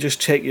stream and just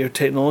check your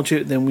technology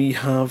out, then we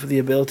have the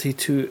ability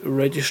to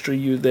register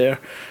you there.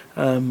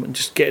 And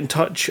just get in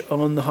touch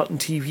on the Hutton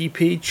TV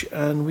page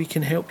and we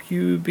can help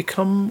you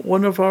become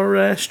one of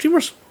our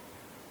streamers.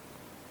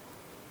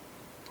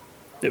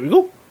 There we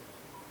go.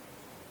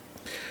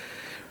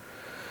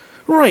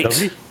 Right.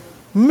 Lovely.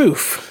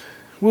 Moof.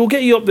 We'll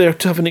get you up there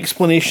to have an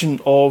explanation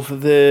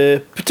of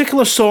the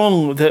particular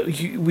song that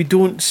we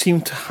don't seem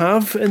to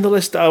have in the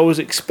list that I was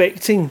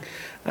expecting,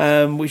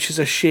 which is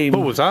a shame.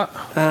 What was that?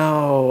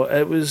 Oh,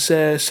 it was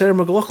Sarah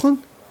McLachlan.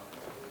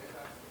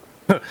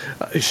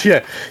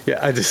 yeah,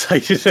 I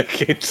decided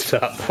against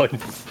that one.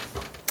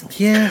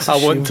 Yes, I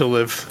want to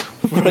live.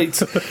 Right.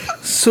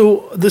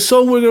 So the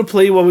song we're going to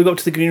play while we go up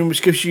to the green room,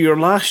 which gives you your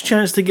last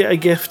chance to get a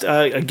gift,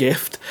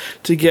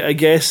 to get a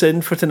guess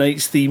in for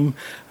tonight's theme,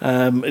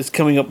 is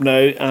coming up now,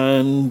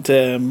 and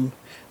I'm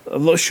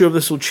not sure if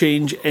this will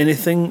change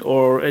anything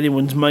or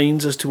anyone's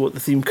minds as to what the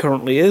theme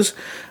currently is,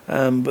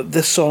 but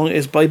this song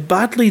is by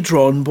Badly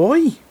Drawn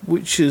Boy,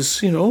 which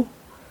is, a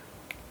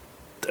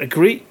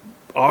great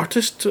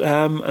artist,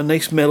 a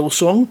nice mellow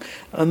song,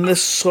 and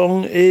this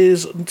song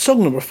is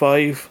song number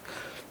 5,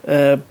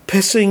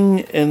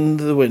 Pissing in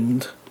the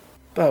Wind.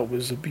 That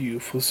was a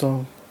beautiful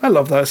song. I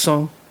love that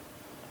song.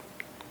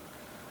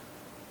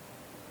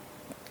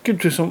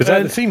 Good song. Is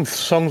that the theme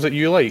songs that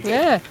you like?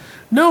 Yeah.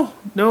 No,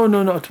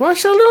 not. Well,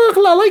 actually,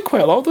 I like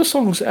quite a lot of the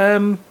songs.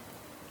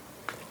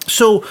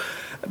 So,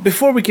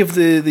 before we give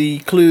the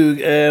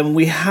clue,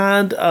 we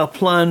had a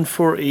plan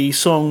for a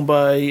song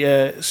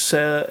by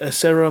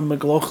Sarah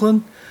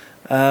McLachlan,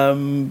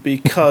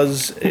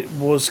 because it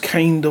was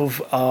kind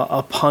of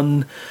a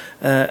pun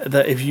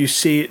that if you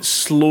say it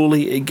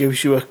slowly, it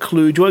gives you a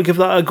clue. Do you want to give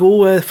that a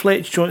go,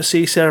 Fletch? Do you want to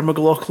say Sarah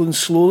McLachlan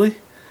slowly?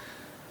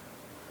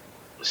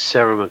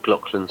 Sarah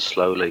McLachlan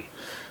slowly.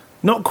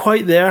 Not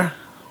quite there.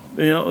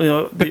 You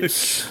know,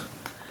 it's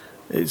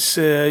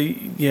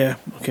yeah,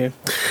 okay.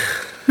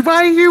 Why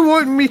are you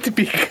wanting me to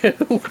be killed?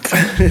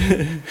 I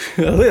think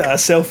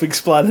that's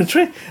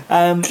self-explanatory.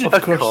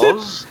 Of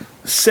course.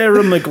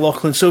 Sarah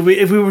McLachlan. So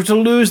if we were to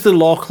lose the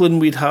Lachlan,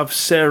 we'd have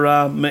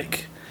Sarah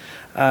Mick.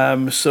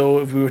 So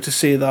if we were to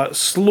say that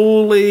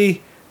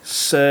slowly,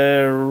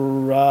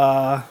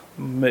 Sarah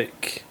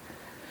Mick.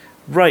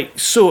 Right,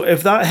 so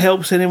if that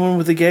helps anyone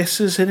with the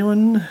guesses,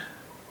 anyone?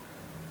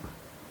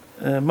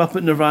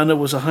 Muppet Nirvana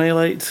was a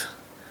highlight.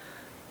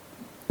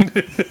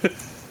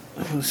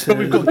 So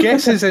we've got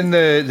guesses in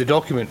the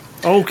document.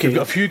 Okay. We've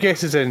got a few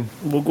guesses in.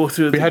 We'll go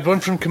through. We had one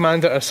from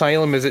Commander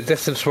Asylum, is it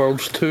Distance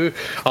Worlds 2?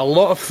 A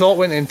lot of thought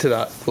went into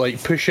that.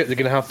 Like, Push It, they're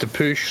going to have to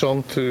push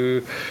Song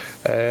 2.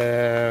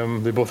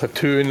 They both had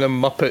 2 in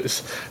them.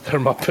 Muppets, they're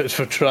Muppets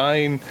for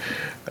trying.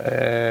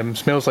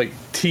 Smells like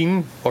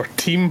team, or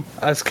team,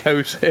 as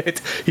Cow said.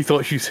 He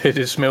thought she said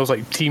it smells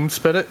like team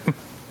spirit.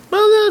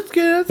 Well, that's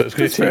good. So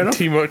it's going to take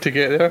teamwork to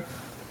get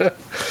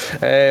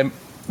there.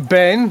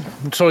 Ben,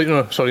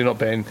 not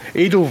Ben.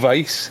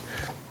 Edelweiss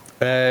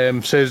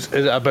says, "Is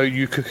it about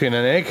you cooking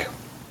an egg?"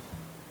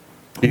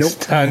 He's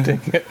standing.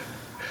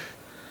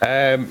 Kind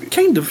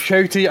of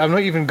shouty. I'm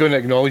not even going to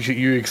acknowledge that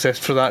you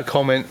exist for that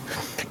comment.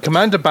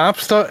 Commander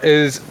Babster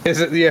is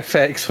it the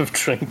effects of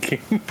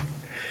drinking?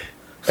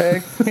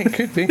 It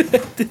could be.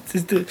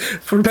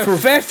 For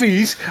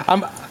Peffies,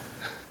 I'm.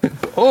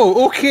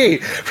 Oh, okay,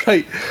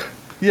 right.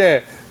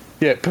 Yeah.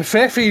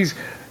 Peffies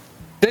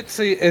did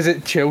say, is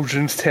it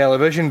children's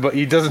television, but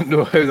he doesn't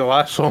know how the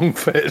last song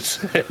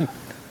fits in.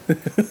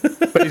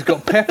 But he's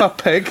got Peppa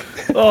Pig.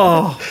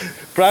 Oh,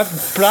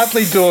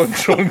 Bradley Drone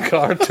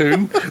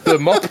cartoon, The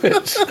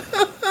Muppets.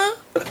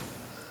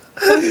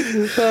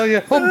 Oh yeah,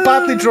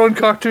 badly drawn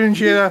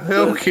cartoons, yeah.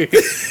 Okay.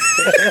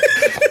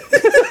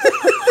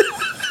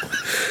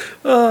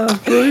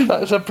 Brilliant.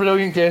 That's a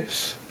brilliant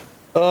guess.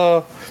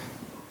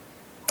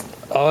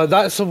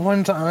 That's the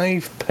ones that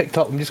I've picked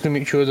up. I'm just going to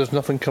make sure there's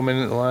nothing coming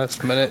in at the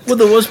last minute. Well,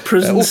 there was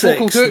Prison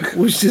Sex, Cook,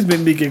 which just made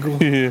me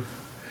giggle.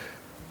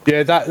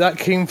 Yeah, that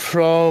came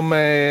from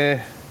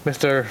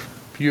Mr.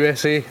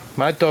 USA,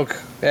 Mad Dog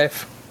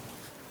F.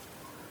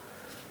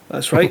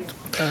 That's right.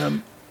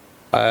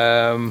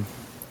 Yeah.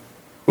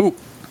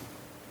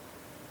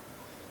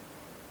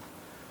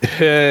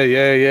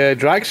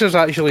 Draxer's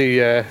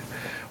actually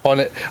on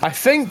it. I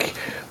think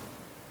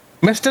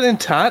Mr.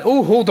 Intat.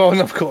 Oh, hold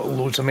on, I've got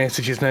loads of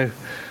messages now.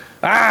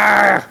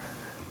 I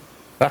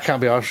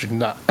can't be arsed reading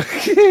that.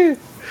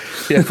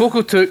 Yeah,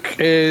 Focal Took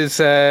is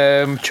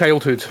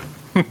childhood.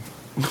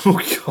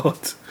 Oh God.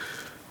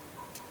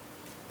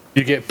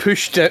 You get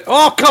pushed out.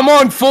 Oh, come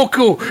on,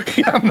 Focal!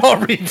 I'm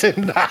not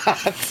reading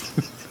that.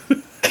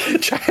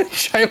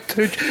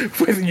 Childhood,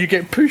 when you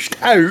get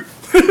pushed out.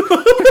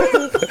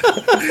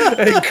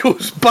 It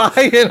goes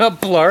by in a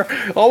blur.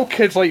 All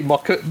kids like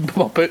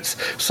Muppets.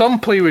 Some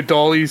play with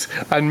dollies,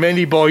 and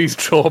many boys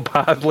draw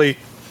badly.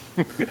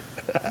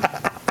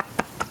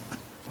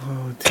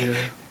 Oh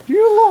dear.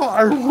 You lot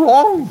are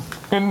wrong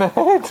in the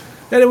head.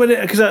 Anyway,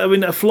 because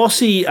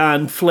Flossie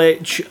and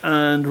Fletch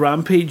and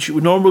Rampage,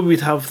 normally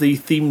we'd have the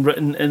theme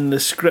written in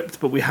the script,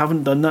 but we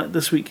haven't done that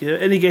this week.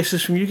 Any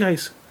guesses from you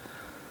guys?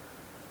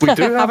 We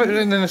do have it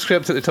written in the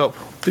script at the top.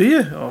 Do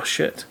you? Oh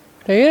shit.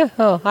 Do you?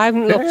 Oh, I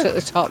haven't looked at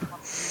the top.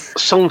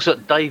 Songs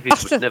that David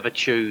would never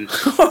choose.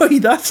 Oh,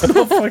 that's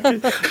not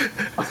fucking.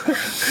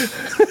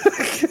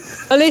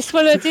 At least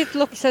when I did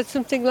look, it said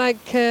something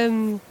like,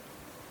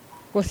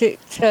 was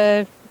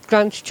it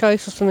Grant's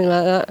Choice or something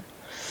like that?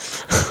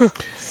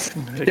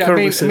 Yeah, I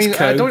mean,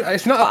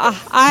 it's not.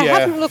 I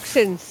haven't looked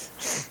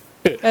since,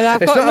 and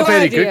I've It's got not no a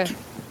very idea.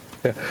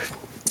 good.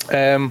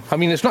 Yeah. I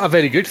mean, it's not a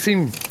very good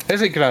theme,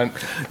 is it, Grant?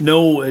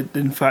 No,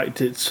 in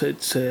fact, it's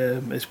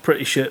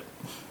pretty shit.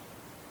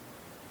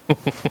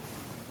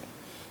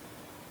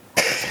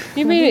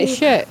 You mean it's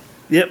shit?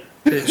 Yep,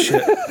 it's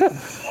shit.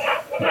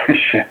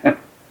 Shit.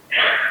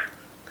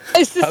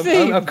 It's the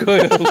theme. I'm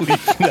going to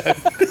leave now.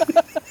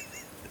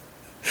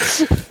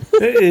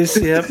 It is,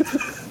 yep.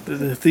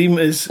 The theme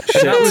is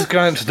shit. That was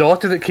Grant's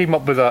daughter that came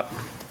up with that.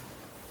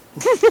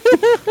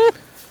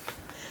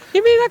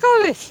 You mean I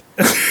got this?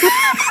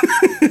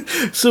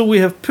 So we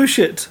have Push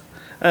It,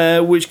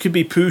 which could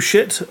be Push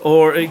It,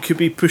 or it could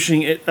be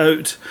Pushing It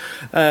Out.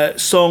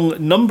 Song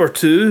number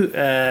 2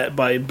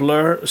 by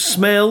Blur.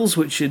 Smells,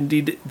 which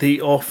indeed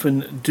they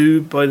often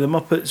do by the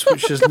Muppets,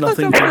 which has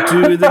nothing to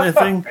do with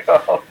anything.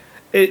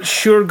 It's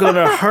Sure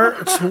Gonna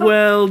Hurt.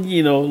 Well,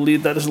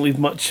 that doesn't leave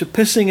much.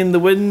 Pissing in the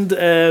Wind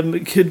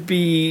could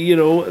be,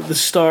 the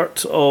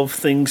start of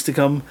things to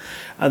come.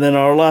 And then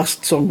our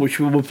last song, which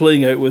we were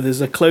playing out with, is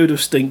A Cloud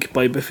of Stink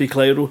by Biffy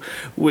Clyro,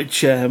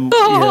 which,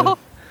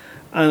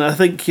 And I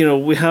think,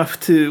 we have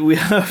to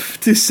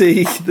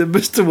say that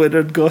Mr.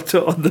 Winard got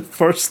it on the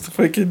first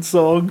fucking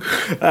song.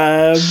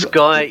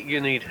 Sky,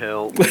 you need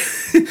help.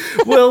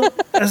 Well,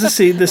 as I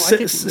say,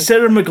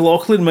 Sarah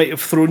McLaughlin might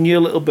have thrown you a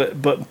little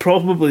bit, but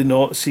probably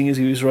not, seeing as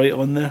he was right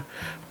on there.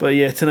 But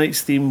yeah, tonight's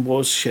theme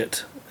was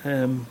shit.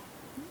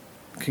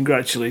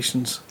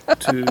 Congratulations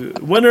to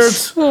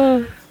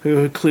Winard,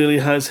 who clearly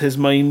has his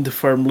mind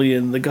firmly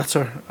in the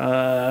gutter.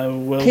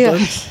 Well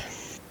done.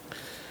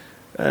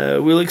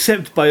 We'll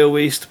accept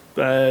bio-waste,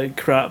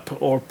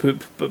 crap or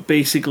poop, but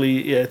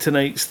basically,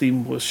 tonight's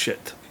theme was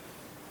shit.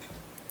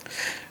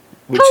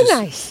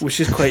 Which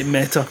is quite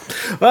meta.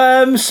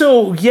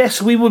 So,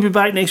 yes, we will be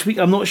back next week.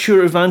 I'm not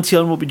sure if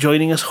Vantion will be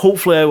joining us.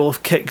 Hopefully I will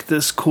have kicked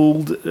this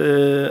cold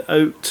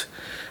out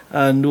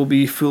and we'll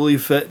be fully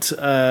fit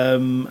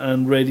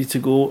and ready to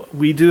go.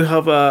 We do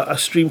have a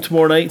stream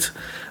tomorrow night,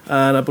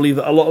 and I believe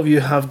that a lot of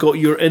you have got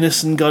your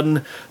Innocent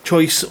Gun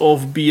choice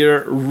of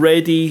beer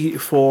ready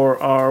for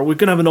we're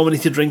going to have a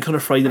nominated drink on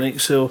a Friday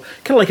night, so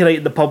kind of like a night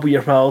at the pub with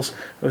your pals.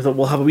 I thought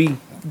we'll have a wee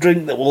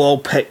drink that we'll all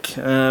pick.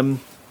 I'm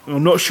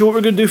not sure what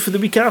we're going to do for the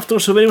week after,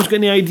 so if anyone's got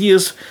any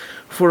ideas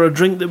for a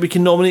drink that we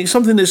can nominate,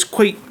 something that's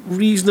quite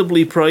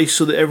reasonably priced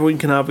so that everyone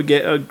can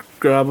get a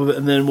grab of it,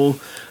 and then we'll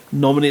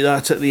nominate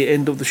that at the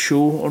end of the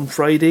show on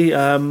Friday.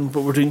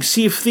 But we're doing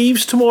Sea of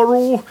Thieves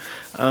tomorrow,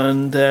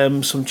 and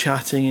some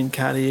chatting and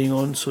carrying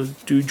on, so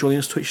do join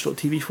us,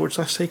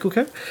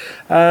 twitch.tv/PsychoCow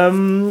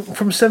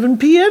from 7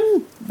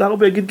 p.m. That'll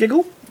be a good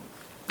giggle,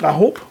 I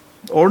hope,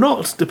 or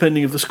not,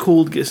 depending if this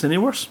cold gets any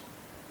worse.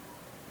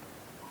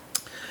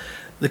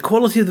 The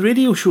quality of the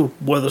radio show,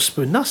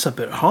 Witherspoon, that's a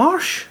bit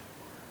harsh.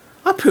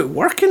 I put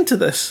work into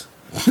this.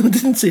 I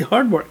didn't say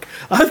hard work.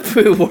 I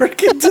put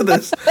work into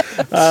this.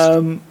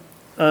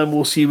 And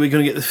we'll see. We're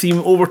going to get the theme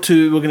we're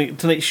going to get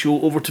tonight's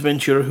show over to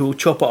Ventura, who will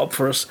chop it up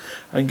for us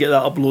and get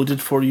that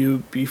uploaded for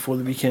you before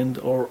the weekend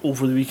or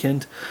over the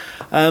weekend.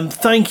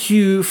 Thank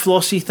you,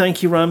 Flossie.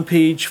 Thank you,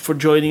 Rampage, for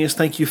joining us.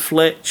 Thank you,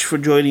 Fletch, for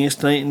joining us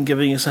tonight and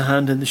giving us a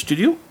hand in the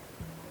studio.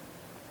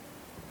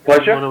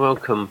 Pleasure.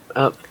 Welcome.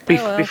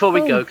 Before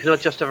we go, can I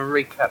just have a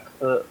recap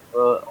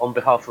on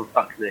behalf of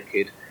Buck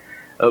Naked?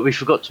 We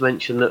forgot to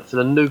mention that for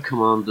the new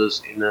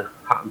commanders in the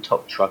Hutton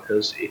Top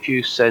Truckers, if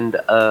you send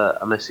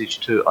a message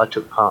to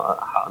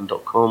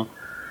itookpart@hutton.com,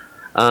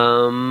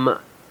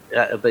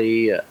 that'll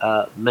be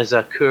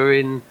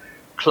Mezakurin,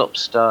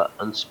 Klopster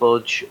and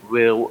Spodge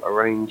will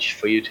arrange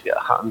for you to get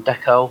a Hutton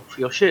decal for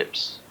your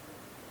ships.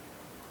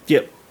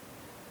 Yep.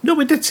 No,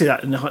 we did say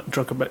that in the Hutton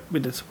Trucker bit. We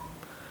did.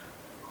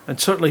 And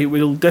certainly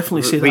we'll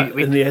definitely say that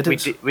in the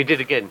edits. We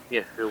did again,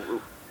 yeah.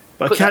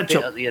 But catch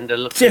up.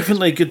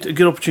 Definitely a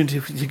good opportunity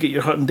to get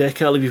your Hutton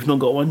decal if you've not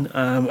got one,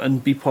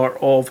 and be part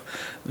of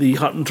the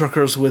Hutton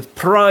Truckers with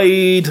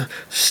pride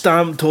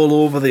stamped all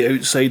over the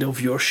outside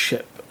of your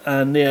ship.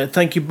 And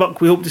thank you,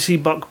 Buck. We hope to see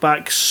Buck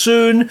back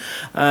soon.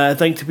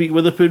 Thank you to Pete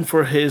Witherspoon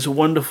for his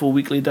wonderful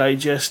weekly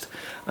digest.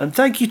 And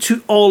thank you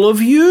to all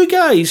of you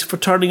guys for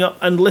turning up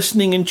and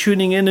listening and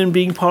tuning in and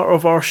being part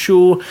of our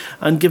show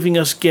and giving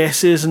us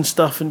guesses and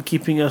stuff and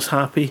keeping us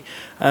happy.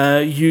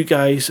 You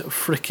guys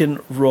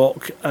frickin'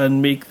 rock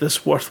and make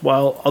this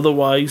worthwhile.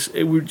 Otherwise,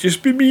 it would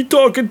just be me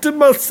talking to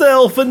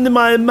myself and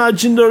my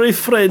imaginary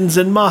friends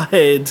in my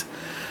head,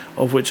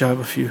 of which I have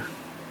a few.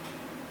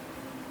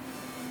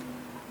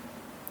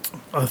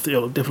 I've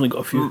definitely got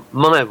a few.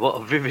 Man, what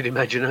a vivid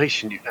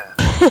imagination you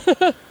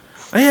have.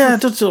 Yeah, I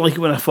don't like it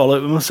when I fall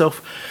out with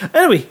myself.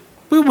 Anyway,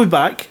 we'll be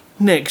back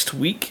next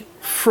week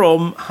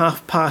from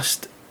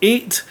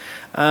 8:30.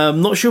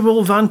 Not sure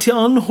we'll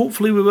Vantion.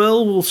 Hopefully we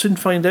will. We'll soon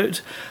find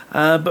out.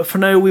 But for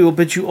now, we will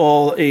bid you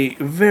all a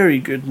very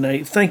good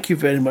night. Thank you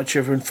very much,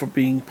 everyone, for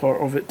being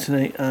part of it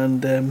tonight.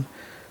 And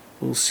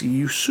we'll see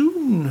you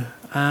soon.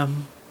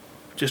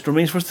 Just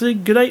remains for us to say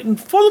good night and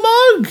for the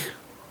mug!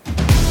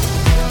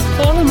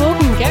 For the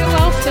mug and get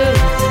well soon.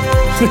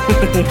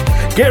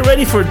 Get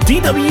ready for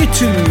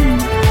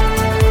DW2.